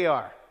bigger than we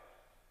are.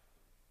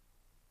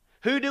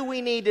 Who do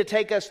we need to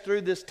take us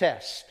through this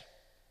test?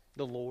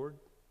 The Lord.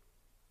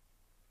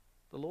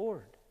 The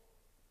Lord."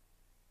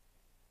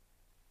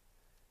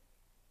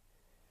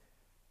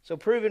 So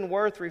proven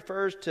worth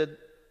refers to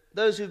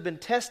those who've been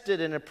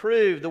tested and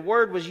approved. The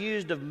word was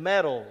used of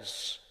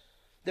metals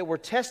that were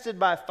tested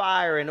by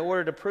fire in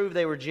order to prove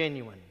they were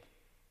genuine.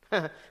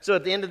 So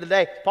at the end of the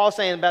day, Paul's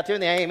saying about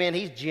Timothy, hey man,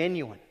 he's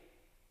genuine.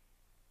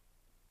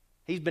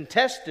 He's been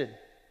tested,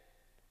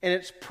 and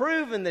it's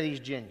proven that he's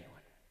genuine.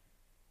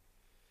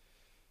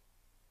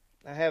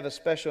 I have a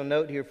special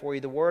note here for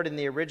you. The word in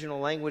the original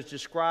language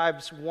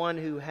describes one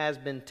who has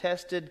been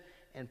tested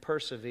and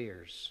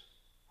perseveres.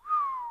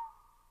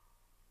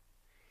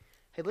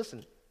 Hey,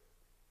 listen.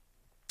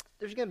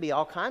 There's going to be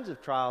all kinds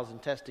of trials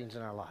and testings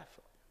in our life.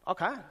 All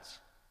kinds.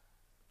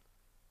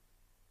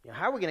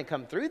 How are we going to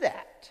come through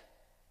that?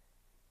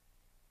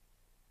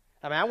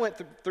 I mean, I went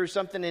through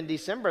something in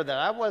December that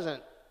I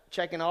wasn't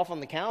checking off on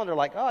the calendar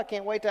like, I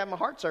can't wait to have my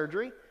heart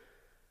surgery.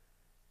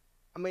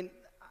 I mean,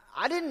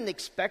 I didn't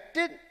expect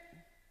it.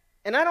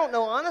 And I don't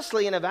know,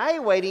 honestly, in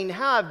evaluating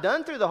how I've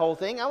done through the whole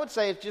thing, I would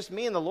say it's just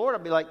me and the Lord.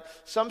 I'd be like,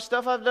 some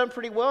stuff I've done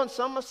pretty well and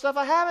some stuff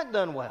I haven't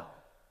done well.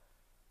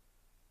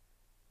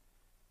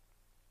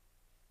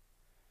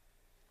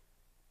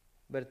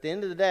 But at the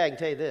end of the day, I can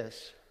tell you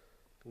this.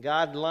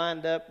 God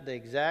lined up the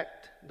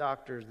exact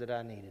doctors that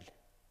I needed.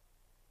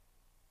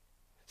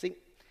 See,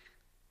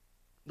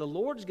 the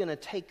Lord's going to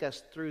take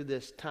us through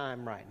this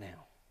time right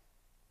now.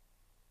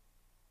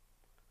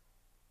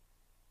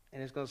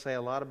 And it's going to say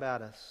a lot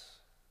about us.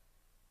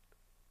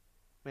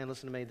 Man,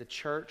 listen to me. The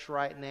church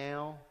right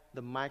now,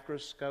 the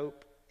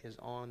microscope is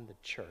on the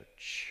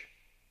church.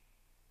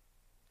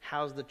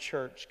 How's the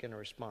church going to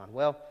respond?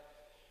 Well,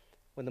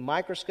 when the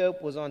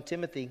microscope was on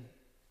Timothy,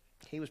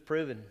 he was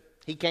proven.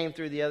 He came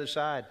through the other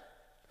side.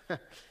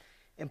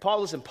 And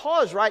Paul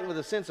is writing with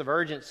a sense of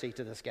urgency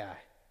to this guy.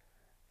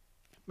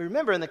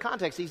 Remember, in the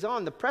context, he's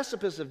on the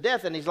precipice of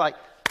death, and he's like,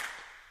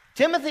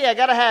 Timothy, I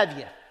got to have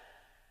you.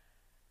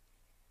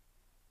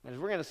 As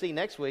we're going to see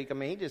next week, I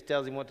mean, he just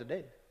tells him what to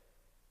do.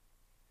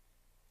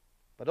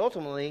 But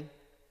ultimately,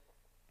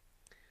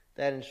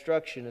 that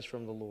instruction is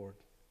from the Lord.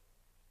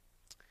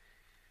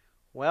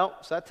 Well,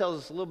 so that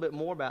tells us a little bit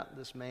more about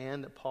this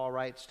man that Paul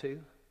writes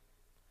to.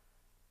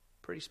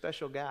 Pretty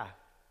special guy.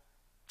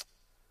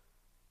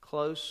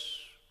 Close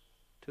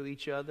to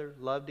each other,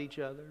 loved each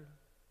other.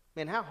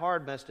 Man, how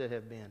hard must it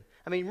have been?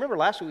 I mean, remember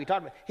last week we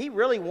talked about, he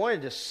really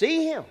wanted to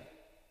see him.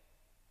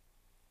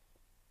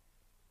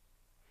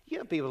 You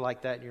have people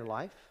like that in your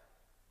life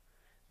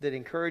that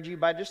encourage you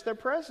by just their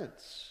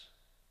presence,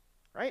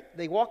 right?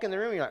 They walk in the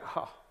room and you're like,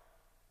 oh.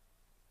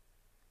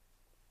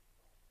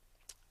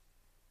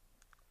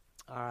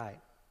 All right,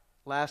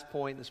 last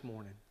point this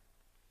morning.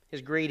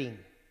 His greeting.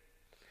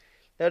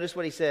 Notice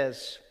what he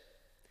says.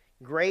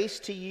 Grace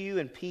to you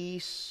and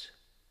peace.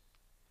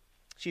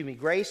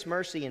 Grace,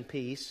 mercy, and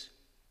peace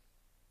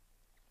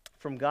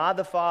from God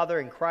the Father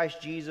and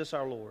Christ Jesus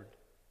our Lord.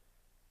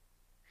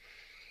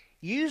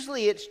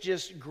 Usually it's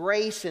just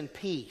grace and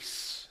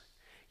peace.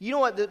 You know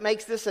what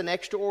makes this an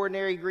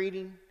extraordinary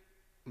greeting?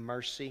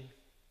 Mercy.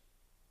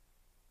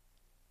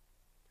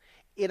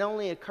 It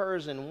only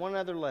occurs in one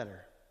other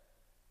letter.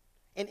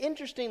 And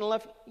interesting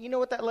enough, you know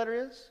what that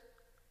letter is?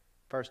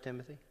 1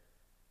 Timothy.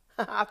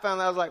 I found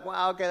that, I was like,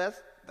 wow, okay,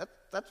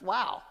 that's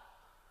wow.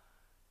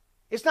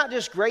 It's not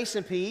just grace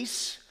and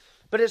peace,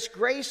 but it's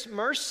grace,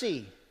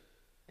 mercy,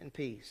 and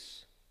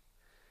peace.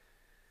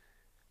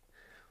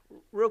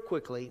 Real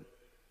quickly,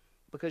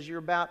 because you're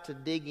about to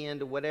dig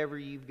into whatever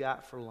you've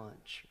got for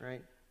lunch,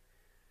 right?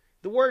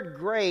 The word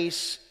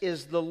grace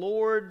is the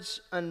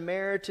Lord's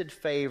unmerited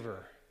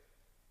favor.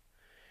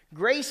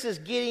 Grace is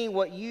getting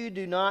what you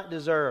do not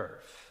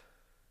deserve.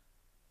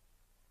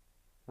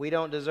 We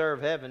don't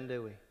deserve heaven,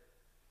 do we?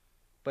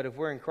 But if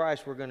we're in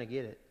Christ, we're going to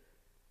get it.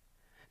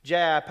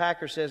 J.I.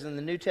 Packer says in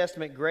the New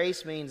Testament,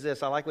 grace means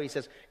this. I like what he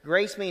says.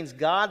 Grace means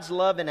God's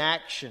love in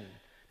action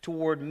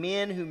toward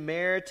men who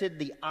merited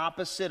the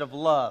opposite of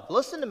love.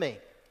 Listen to me.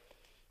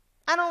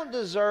 I don't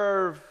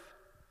deserve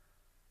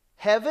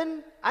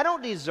heaven. I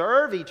don't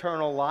deserve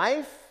eternal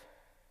life.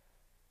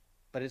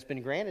 But it's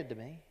been granted to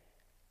me.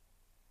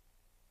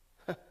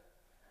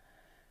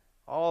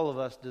 All of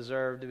us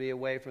deserve to be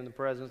away from the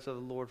presence of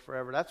the Lord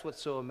forever. That's what's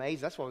so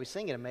amazing. That's why we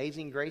sing it.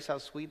 Amazing grace, how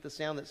sweet the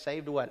sound that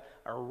saved what?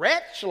 A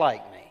wretch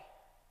like me.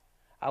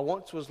 I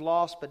once was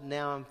lost, but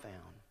now I'm found.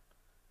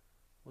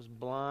 Was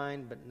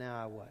blind, but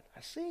now I what?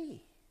 I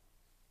see.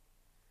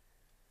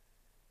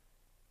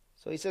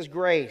 So he says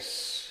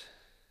grace.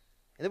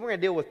 And then we're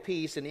going to deal with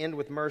peace and end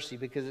with mercy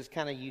because it's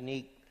kind of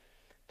unique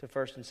to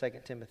 1 and 2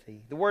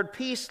 Timothy. The word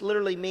peace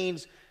literally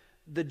means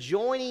the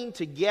joining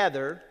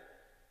together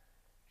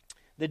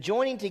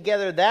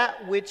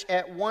that which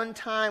at one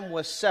time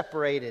was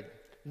separated.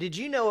 Did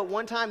you know at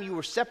one time you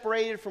were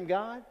separated from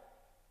God?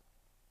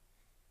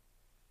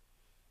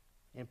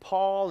 And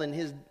Paul in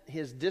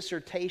his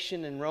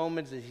dissertation in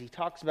Romans, as he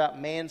talks about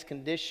man's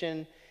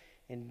condition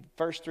in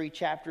first 3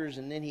 chapters,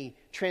 and then he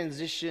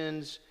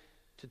transitions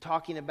to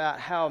talking about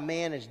how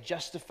man is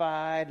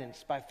justified and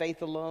it's by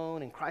faith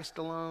alone and Christ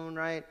alone,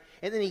 right?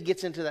 And then he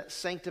gets into that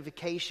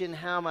sanctification.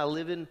 How am I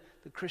living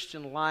the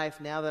Christian life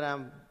now that I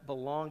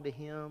belong to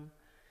him?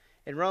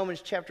 In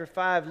Romans chapter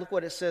 5, look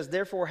what it says.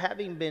 Therefore,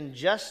 having been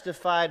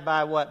justified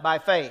by what? By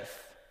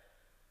faith.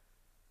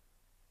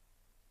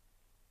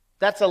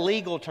 That's a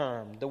legal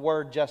term, the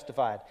word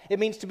justified. It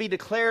means to be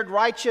declared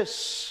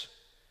righteous.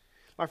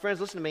 My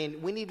friends, listen to me.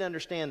 We need to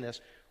understand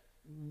this.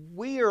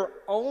 We are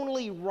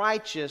only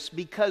righteous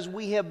because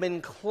we have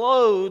been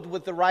clothed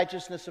with the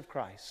righteousness of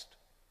Christ.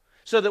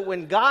 So that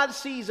when God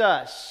sees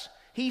us,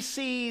 He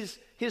sees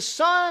His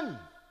Son.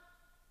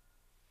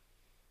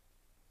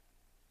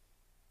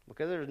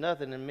 Because there's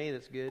nothing in me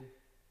that's good.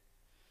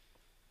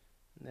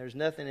 There's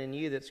nothing in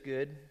you that's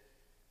good.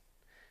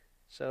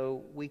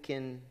 So we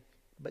can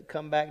but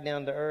come back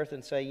down to earth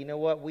and say, you know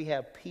what? We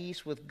have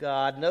peace with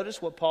God.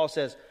 Notice what Paul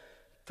says.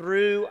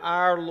 Through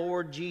our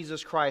Lord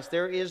Jesus Christ.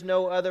 There is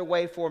no other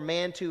way for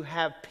man to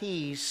have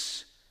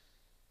peace,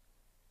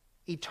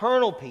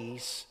 eternal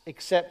peace,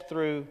 except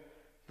through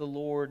the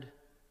Lord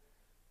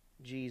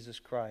Jesus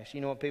Christ.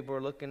 You know what people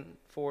are looking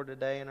for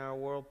today in our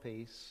world?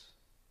 Peace.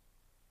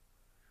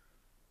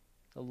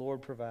 The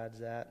Lord provides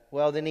that.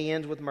 Well, then he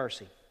ends with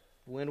mercy.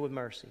 We'll end with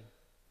mercy.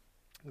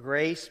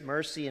 Grace,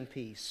 mercy, and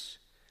peace.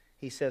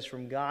 He says,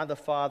 from God the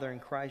Father and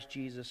Christ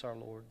Jesus our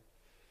Lord.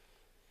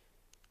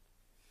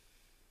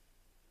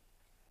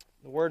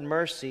 The word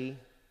mercy,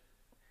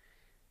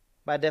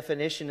 by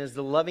definition, is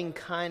the loving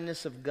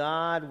kindness of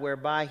God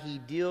whereby He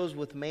deals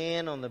with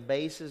man on the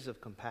basis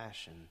of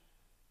compassion.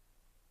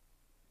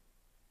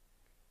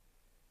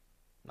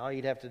 And all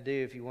you'd have to do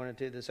if you wanted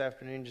to this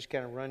afternoon, just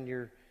kind of run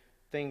your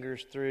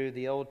fingers through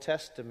the Old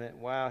Testament.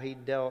 Wow, He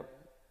dealt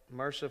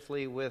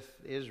mercifully with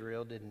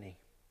Israel, didn't He?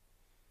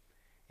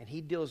 And He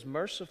deals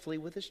mercifully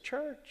with His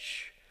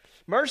church.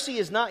 Mercy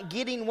is not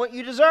getting what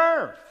you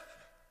deserve.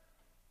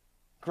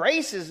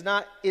 Grace is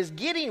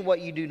getting what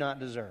you do not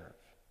deserve.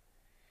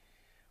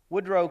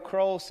 Woodrow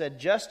Kroll said,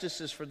 justice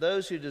is for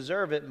those who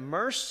deserve it.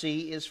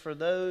 Mercy is for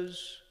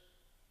those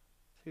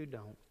who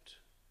don't.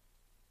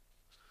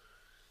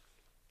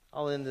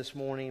 I'll end this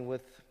morning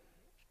with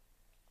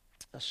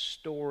a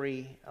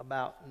story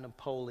about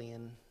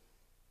Napoleon.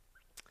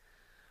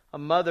 A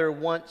mother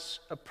once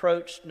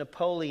approached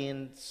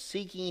Napoleon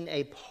seeking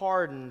a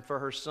pardon for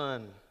her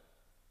son.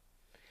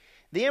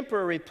 The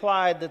emperor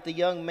replied that the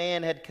young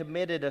man had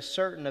committed a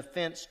certain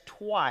offense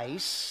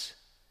twice,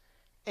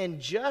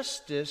 and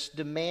justice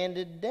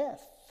demanded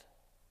death.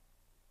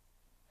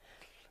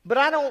 But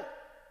I don't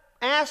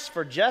ask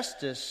for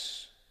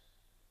justice,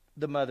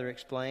 the mother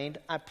explained.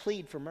 I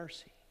plead for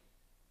mercy.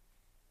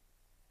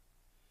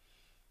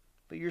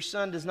 But your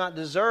son does not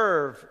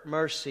deserve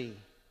mercy,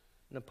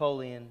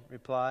 Napoleon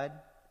replied.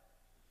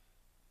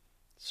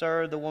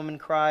 Sir, the woman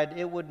cried,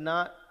 it would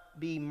not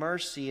be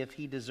mercy if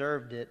he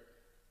deserved it.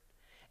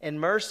 And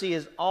mercy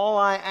is all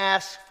I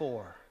ask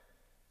for.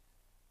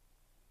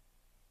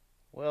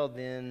 Well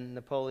then,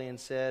 Napoleon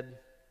said,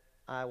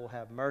 I will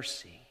have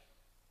mercy.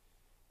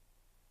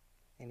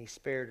 And he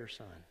spared her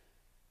son.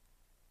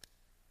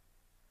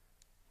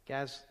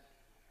 Guys,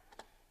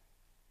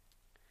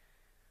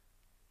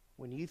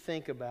 when you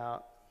think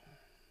about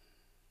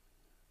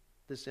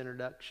this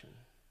introduction,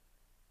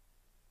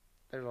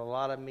 there's a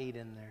lot of meat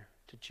in there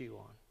to chew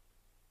on.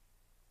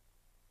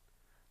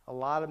 A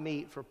lot of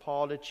meat for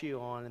Paul to chew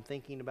on in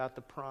thinking about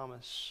the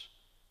promise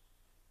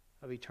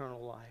of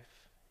eternal life.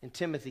 And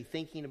Timothy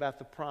thinking about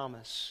the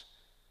promise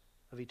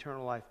of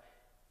eternal life.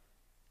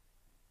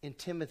 And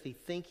Timothy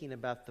thinking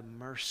about the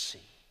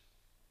mercy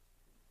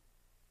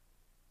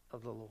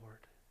of the Lord.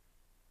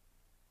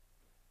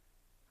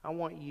 I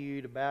want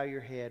you to bow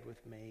your head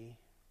with me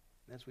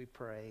as we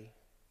pray.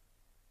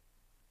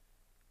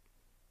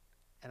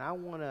 And I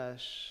want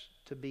us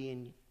to be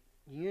in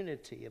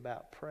unity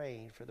about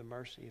praying for the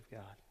mercy of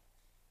God.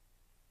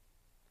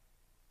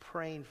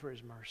 Praying for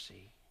His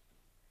mercy.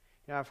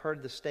 You know, I've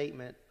heard the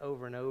statement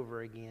over and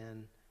over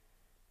again,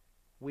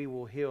 we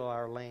will heal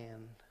our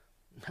land.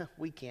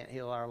 We can't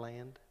heal our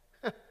land.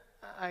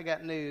 I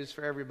got news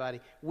for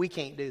everybody. We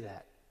can't do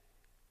that.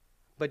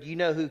 But you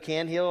know who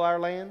can heal our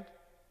land?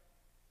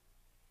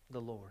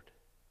 The Lord.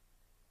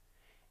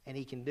 And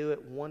He can do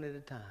it one at a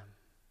time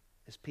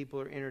as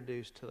people are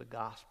introduced to the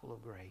gospel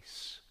of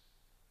grace.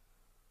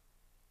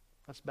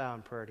 Let's bow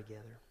in prayer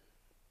together.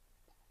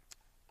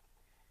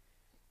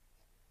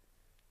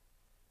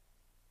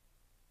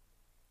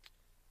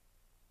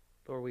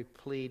 Lord, we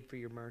plead for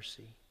your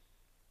mercy.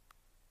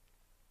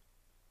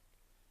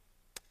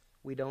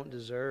 We don't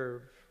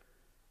deserve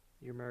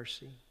your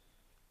mercy.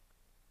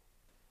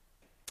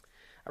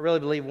 I really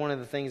believe one of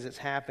the things that's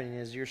happening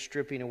is you're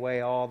stripping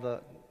away all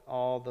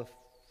the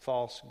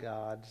false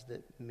gods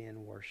that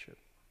men worship.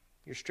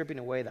 You're stripping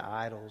away the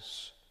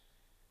idols.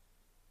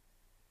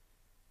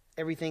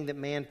 Everything that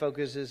man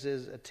focuses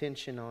his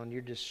attention on,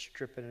 you're just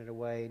stripping it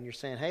away. And you're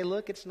saying, hey,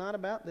 look, it's not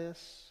about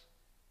this.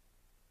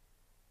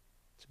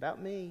 It's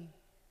about me.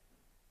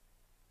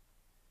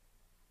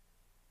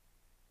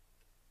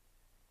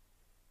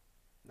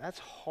 That's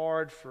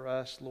hard for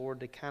us, Lord,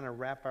 to kind of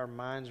wrap our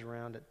minds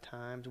around at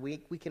times. We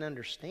can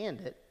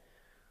understand it,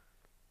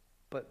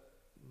 but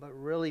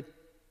really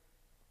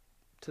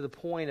to the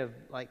point of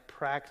like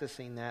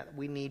practicing that,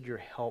 we need your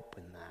help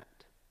in that.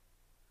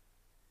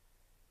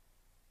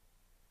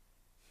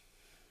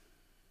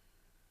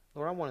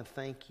 Lord, I want to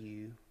thank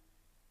you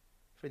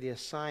for the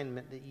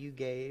assignment that you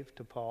gave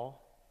to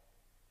Paul.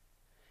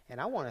 And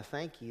I want to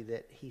thank you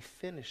that he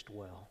finished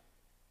well.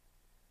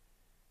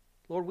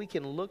 Lord, we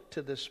can look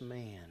to this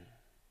man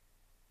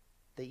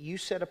that you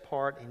set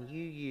apart and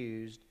you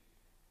used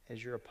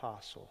as your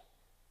apostle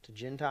to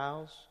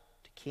Gentiles,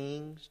 to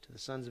kings, to the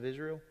sons of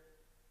Israel.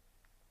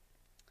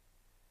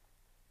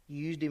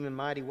 You used him in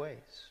mighty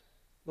ways.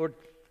 Lord,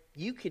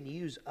 you can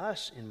use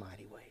us in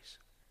mighty ways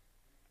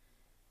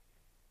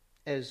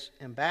as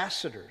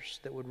ambassadors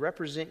that would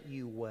represent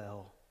you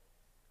well.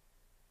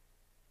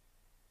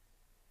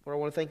 Lord, I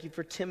want to thank you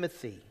for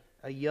Timothy,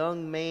 a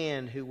young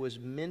man who was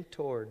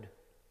mentored,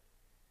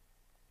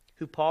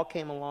 who Paul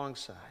came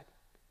alongside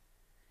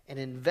and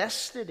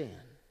invested in.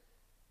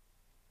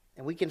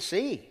 And we can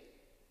see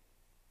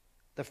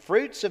the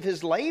fruits of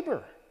his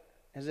labor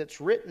as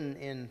it's written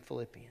in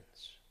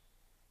Philippians.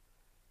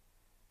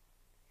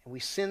 And we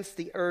sense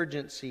the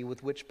urgency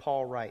with which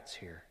Paul writes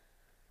here.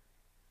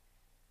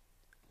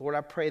 Lord,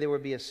 I pray there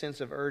would be a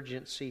sense of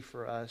urgency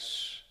for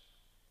us,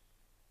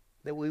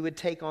 that we would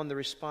take on the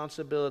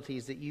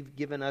responsibilities that you've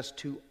given us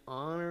to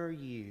honor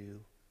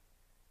you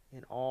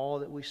in all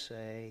that we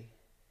say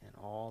and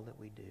all that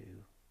we do.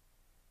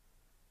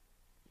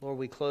 Lord,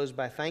 we close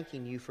by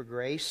thanking you for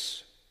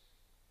grace,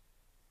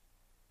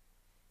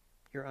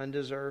 your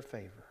undeserved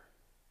favor.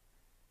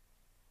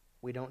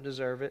 We don't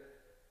deserve it,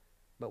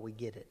 but we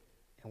get it,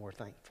 and we're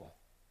thankful.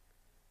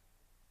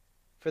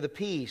 For the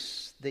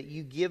peace that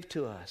you give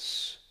to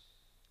us,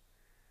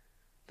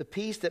 the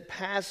peace that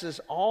passes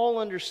all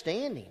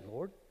understanding,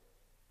 Lord.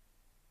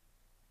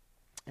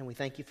 And we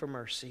thank you for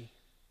mercy.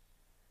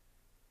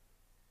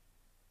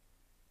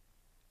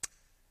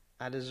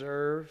 I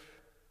deserve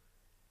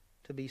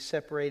to be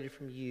separated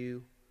from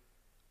you,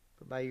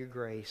 but by your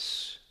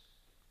grace,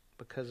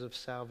 because of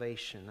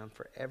salvation, I'm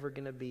forever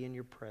going to be in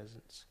your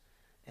presence.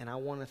 And I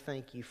want to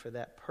thank you for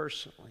that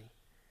personally.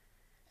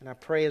 And I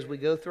pray as we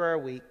go through our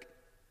week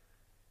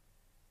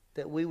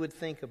that we would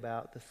think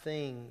about the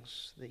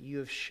things that you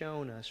have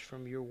shown us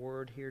from your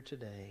word here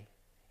today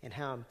and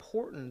how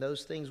important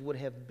those things would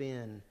have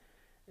been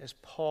as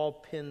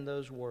Paul penned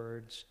those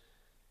words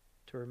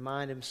to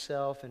remind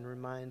himself and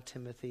remind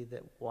Timothy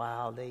that,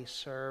 wow, they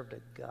served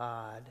a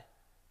God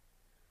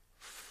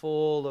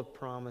full of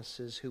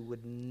promises, who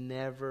would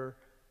never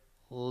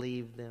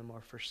leave them or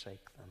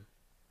forsake them.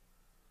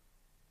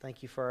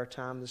 Thank you for our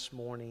time this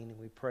morning, and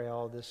we pray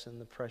all this in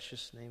the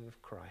precious name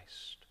of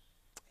Christ.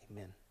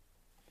 Amen.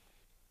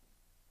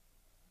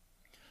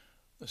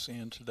 Let's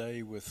end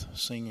today with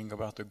singing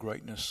about the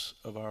greatness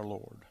of our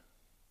Lord.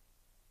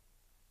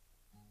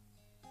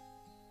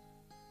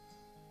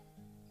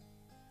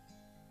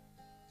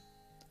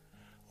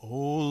 O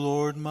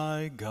Lord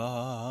my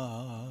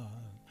God,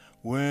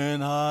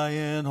 when I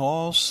in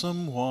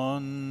awesome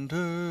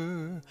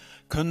wonder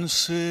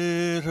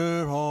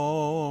consider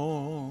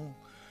all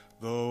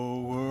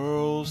the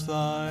worlds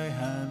thy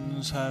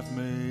hands have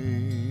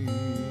made,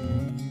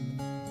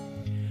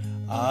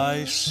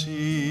 I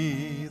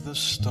see the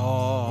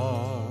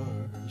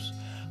stars,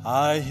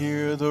 I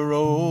hear the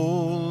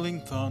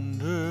rolling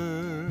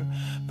thunder,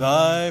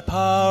 thy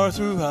power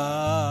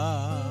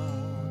throughout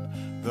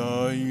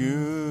the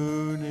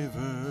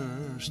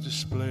universe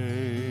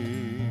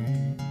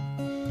displayed.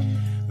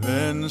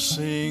 Then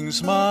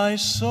sings my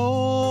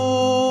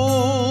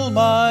soul,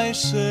 my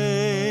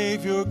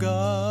Savior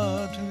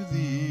God, to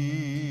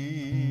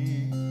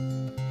thee.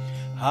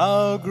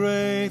 How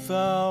great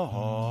thou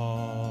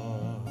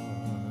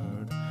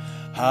art,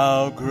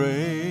 how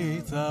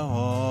great thou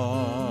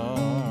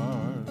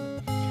art.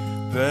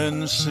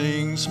 Then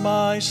sings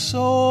my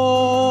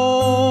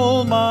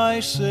soul, my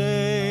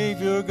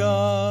Savior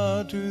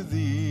God, to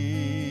thee.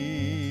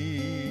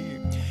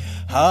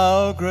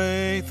 How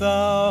great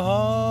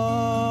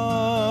thou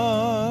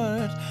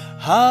art,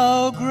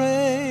 how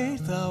great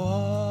thou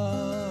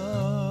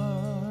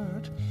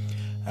art.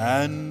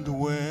 And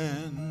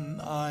when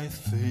I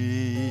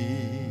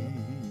think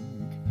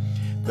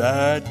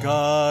that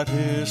God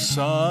his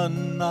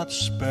Son, not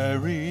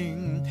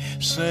sparing,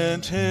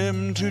 sent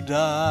him to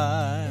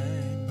die,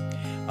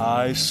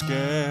 I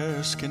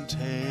scarce can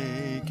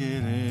take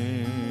it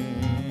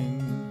in,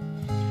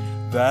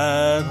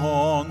 that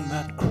on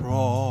that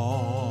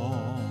cross,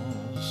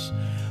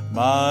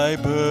 my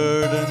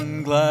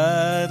burden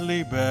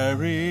gladly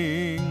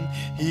bearing,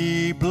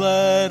 he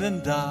bled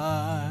and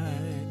died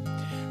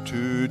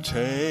to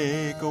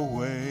take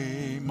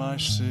away my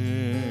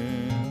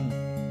sin.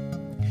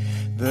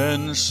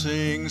 Then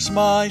sings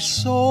my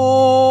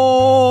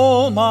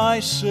soul, my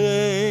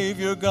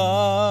Savior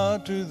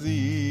God, to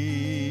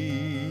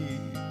thee.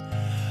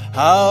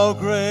 How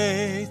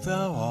great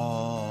thou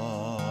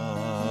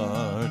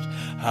art,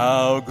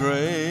 how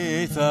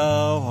great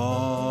thou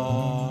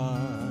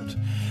art.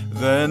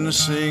 Then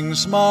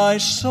sings my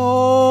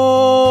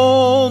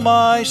soul,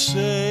 my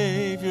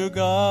Savior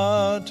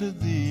God, to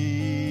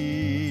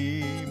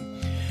thee.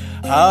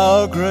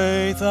 How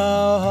great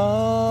thou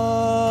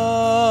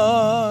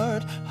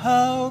art,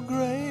 how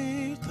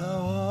great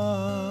thou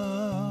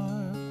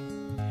art.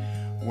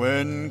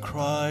 When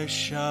Christ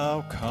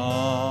shall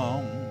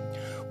come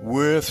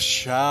with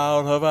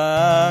shout of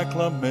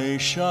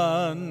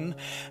acclamation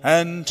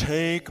and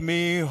take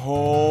me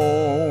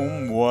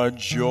home, what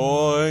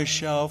joy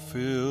shall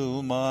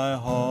fill my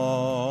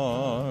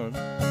heart.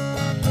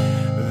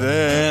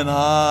 Then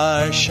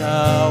I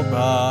shall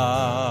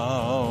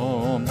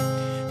bow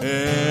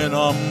in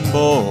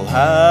humble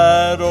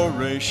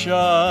adoration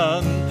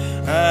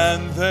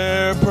and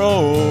there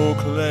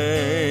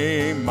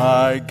proclaim,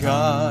 my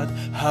God,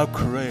 how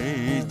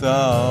great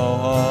thou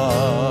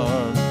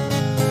art.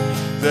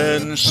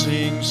 Then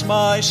sings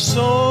my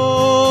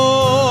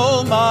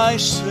soul, my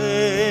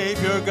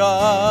Savior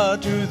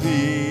God, to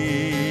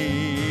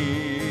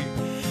thee.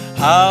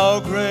 How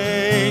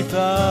great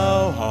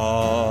thou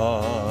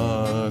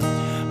art,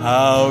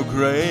 how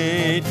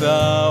great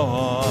thou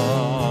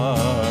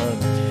art.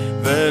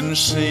 Then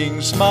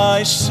sings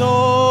my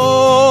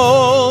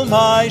soul,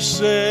 my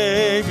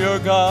Savior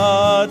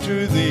God,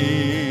 to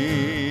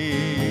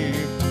thee.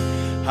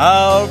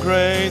 How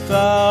great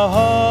thou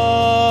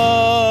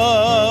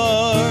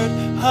art,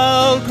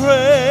 how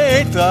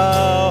great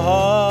thou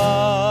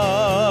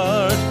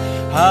art,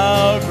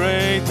 how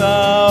great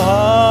thou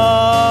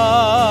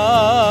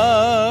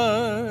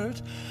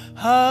art,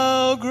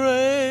 how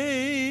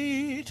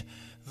great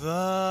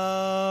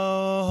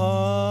thou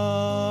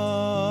art.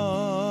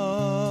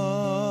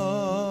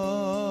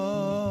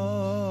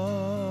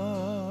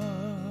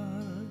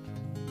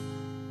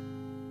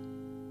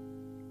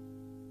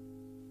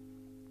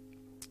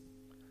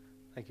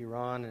 Thank you,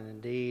 Ron, and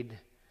indeed,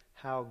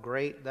 how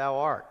great thou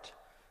art.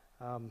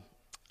 I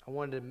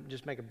wanted to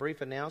just make a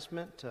brief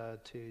announcement to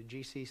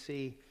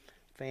GCC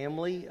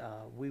family.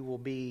 We will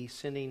be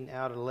sending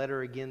out a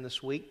letter again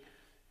this week,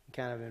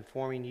 kind of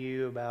informing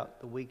you about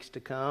the weeks to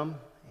come,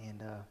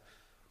 and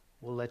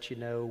we'll let you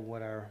know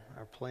what our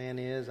plan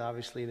is.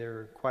 Obviously, there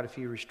are quite a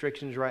few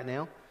restrictions right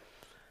now,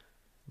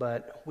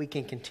 but we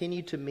can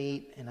continue to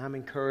meet, and I'm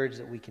encouraged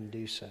that we can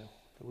do so.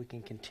 That we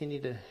can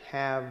continue to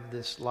have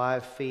this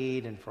live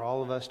feed, and for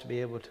all of us to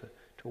be able to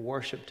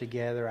worship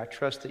together. I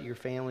trust that your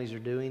families are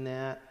doing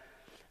that,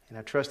 and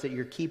I trust that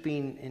you're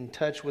keeping in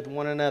touch with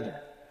one another,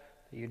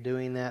 You're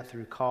doing that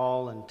through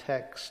call and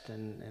text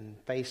and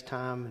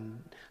FaceTime.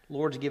 And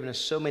Lord's given us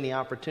so many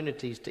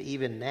opportunities to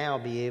even now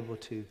be able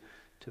to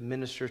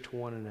minister to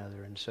one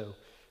another. And so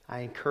I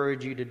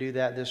encourage you to do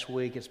that this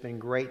week. It's been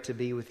great to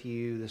be with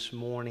you this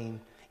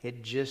morning.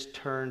 It just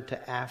turned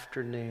to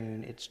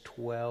afternoon. It's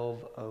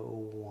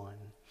 12:01.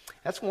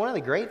 That's one of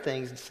the great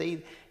things.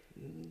 See,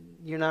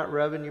 you're not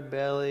rubbing your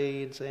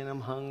belly and saying,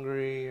 I'm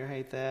hungry, or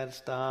hey, Thad,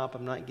 stop.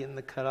 I'm not getting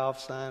the cutoff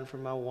sign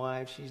from my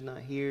wife. She's not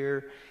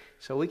here.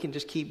 So we can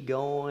just keep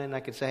going.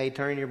 I could say, hey,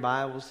 turn your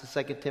Bibles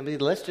to 2 Timothy.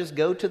 Let's just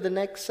go to the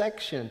next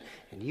section.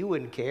 And you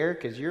wouldn't care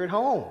because you're at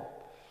home.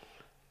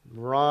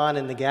 Ron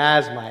and the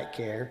guys might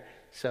care.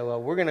 So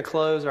we're going to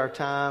close our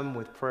time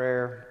with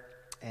prayer,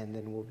 and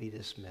then we'll be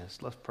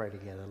dismissed. Let's pray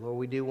together. Lord,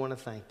 we do want to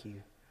thank you.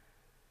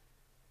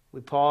 We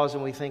pause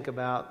and we think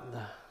about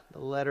the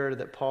letter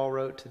that Paul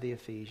wrote to the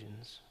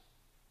Ephesians.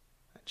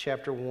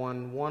 Chapter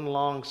 1, one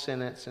long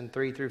sentence in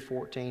 3 through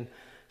 14.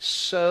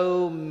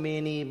 So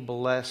many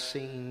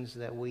blessings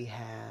that we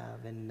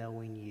have in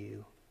knowing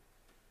you.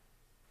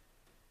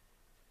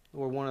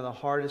 Lord, one of the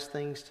hardest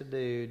things to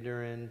do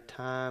during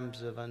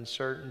times of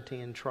uncertainty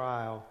and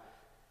trial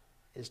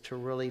is to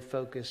really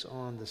focus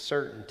on the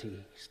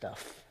certainty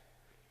stuff.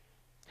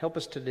 Help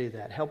us to do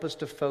that. Help us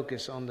to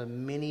focus on the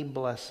many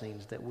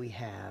blessings that we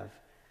have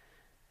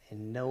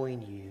in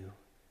knowing you.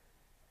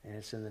 And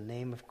it's in the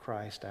name of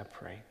Christ I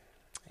pray.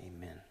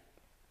 Amen.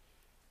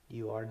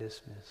 You are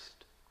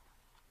dismissed.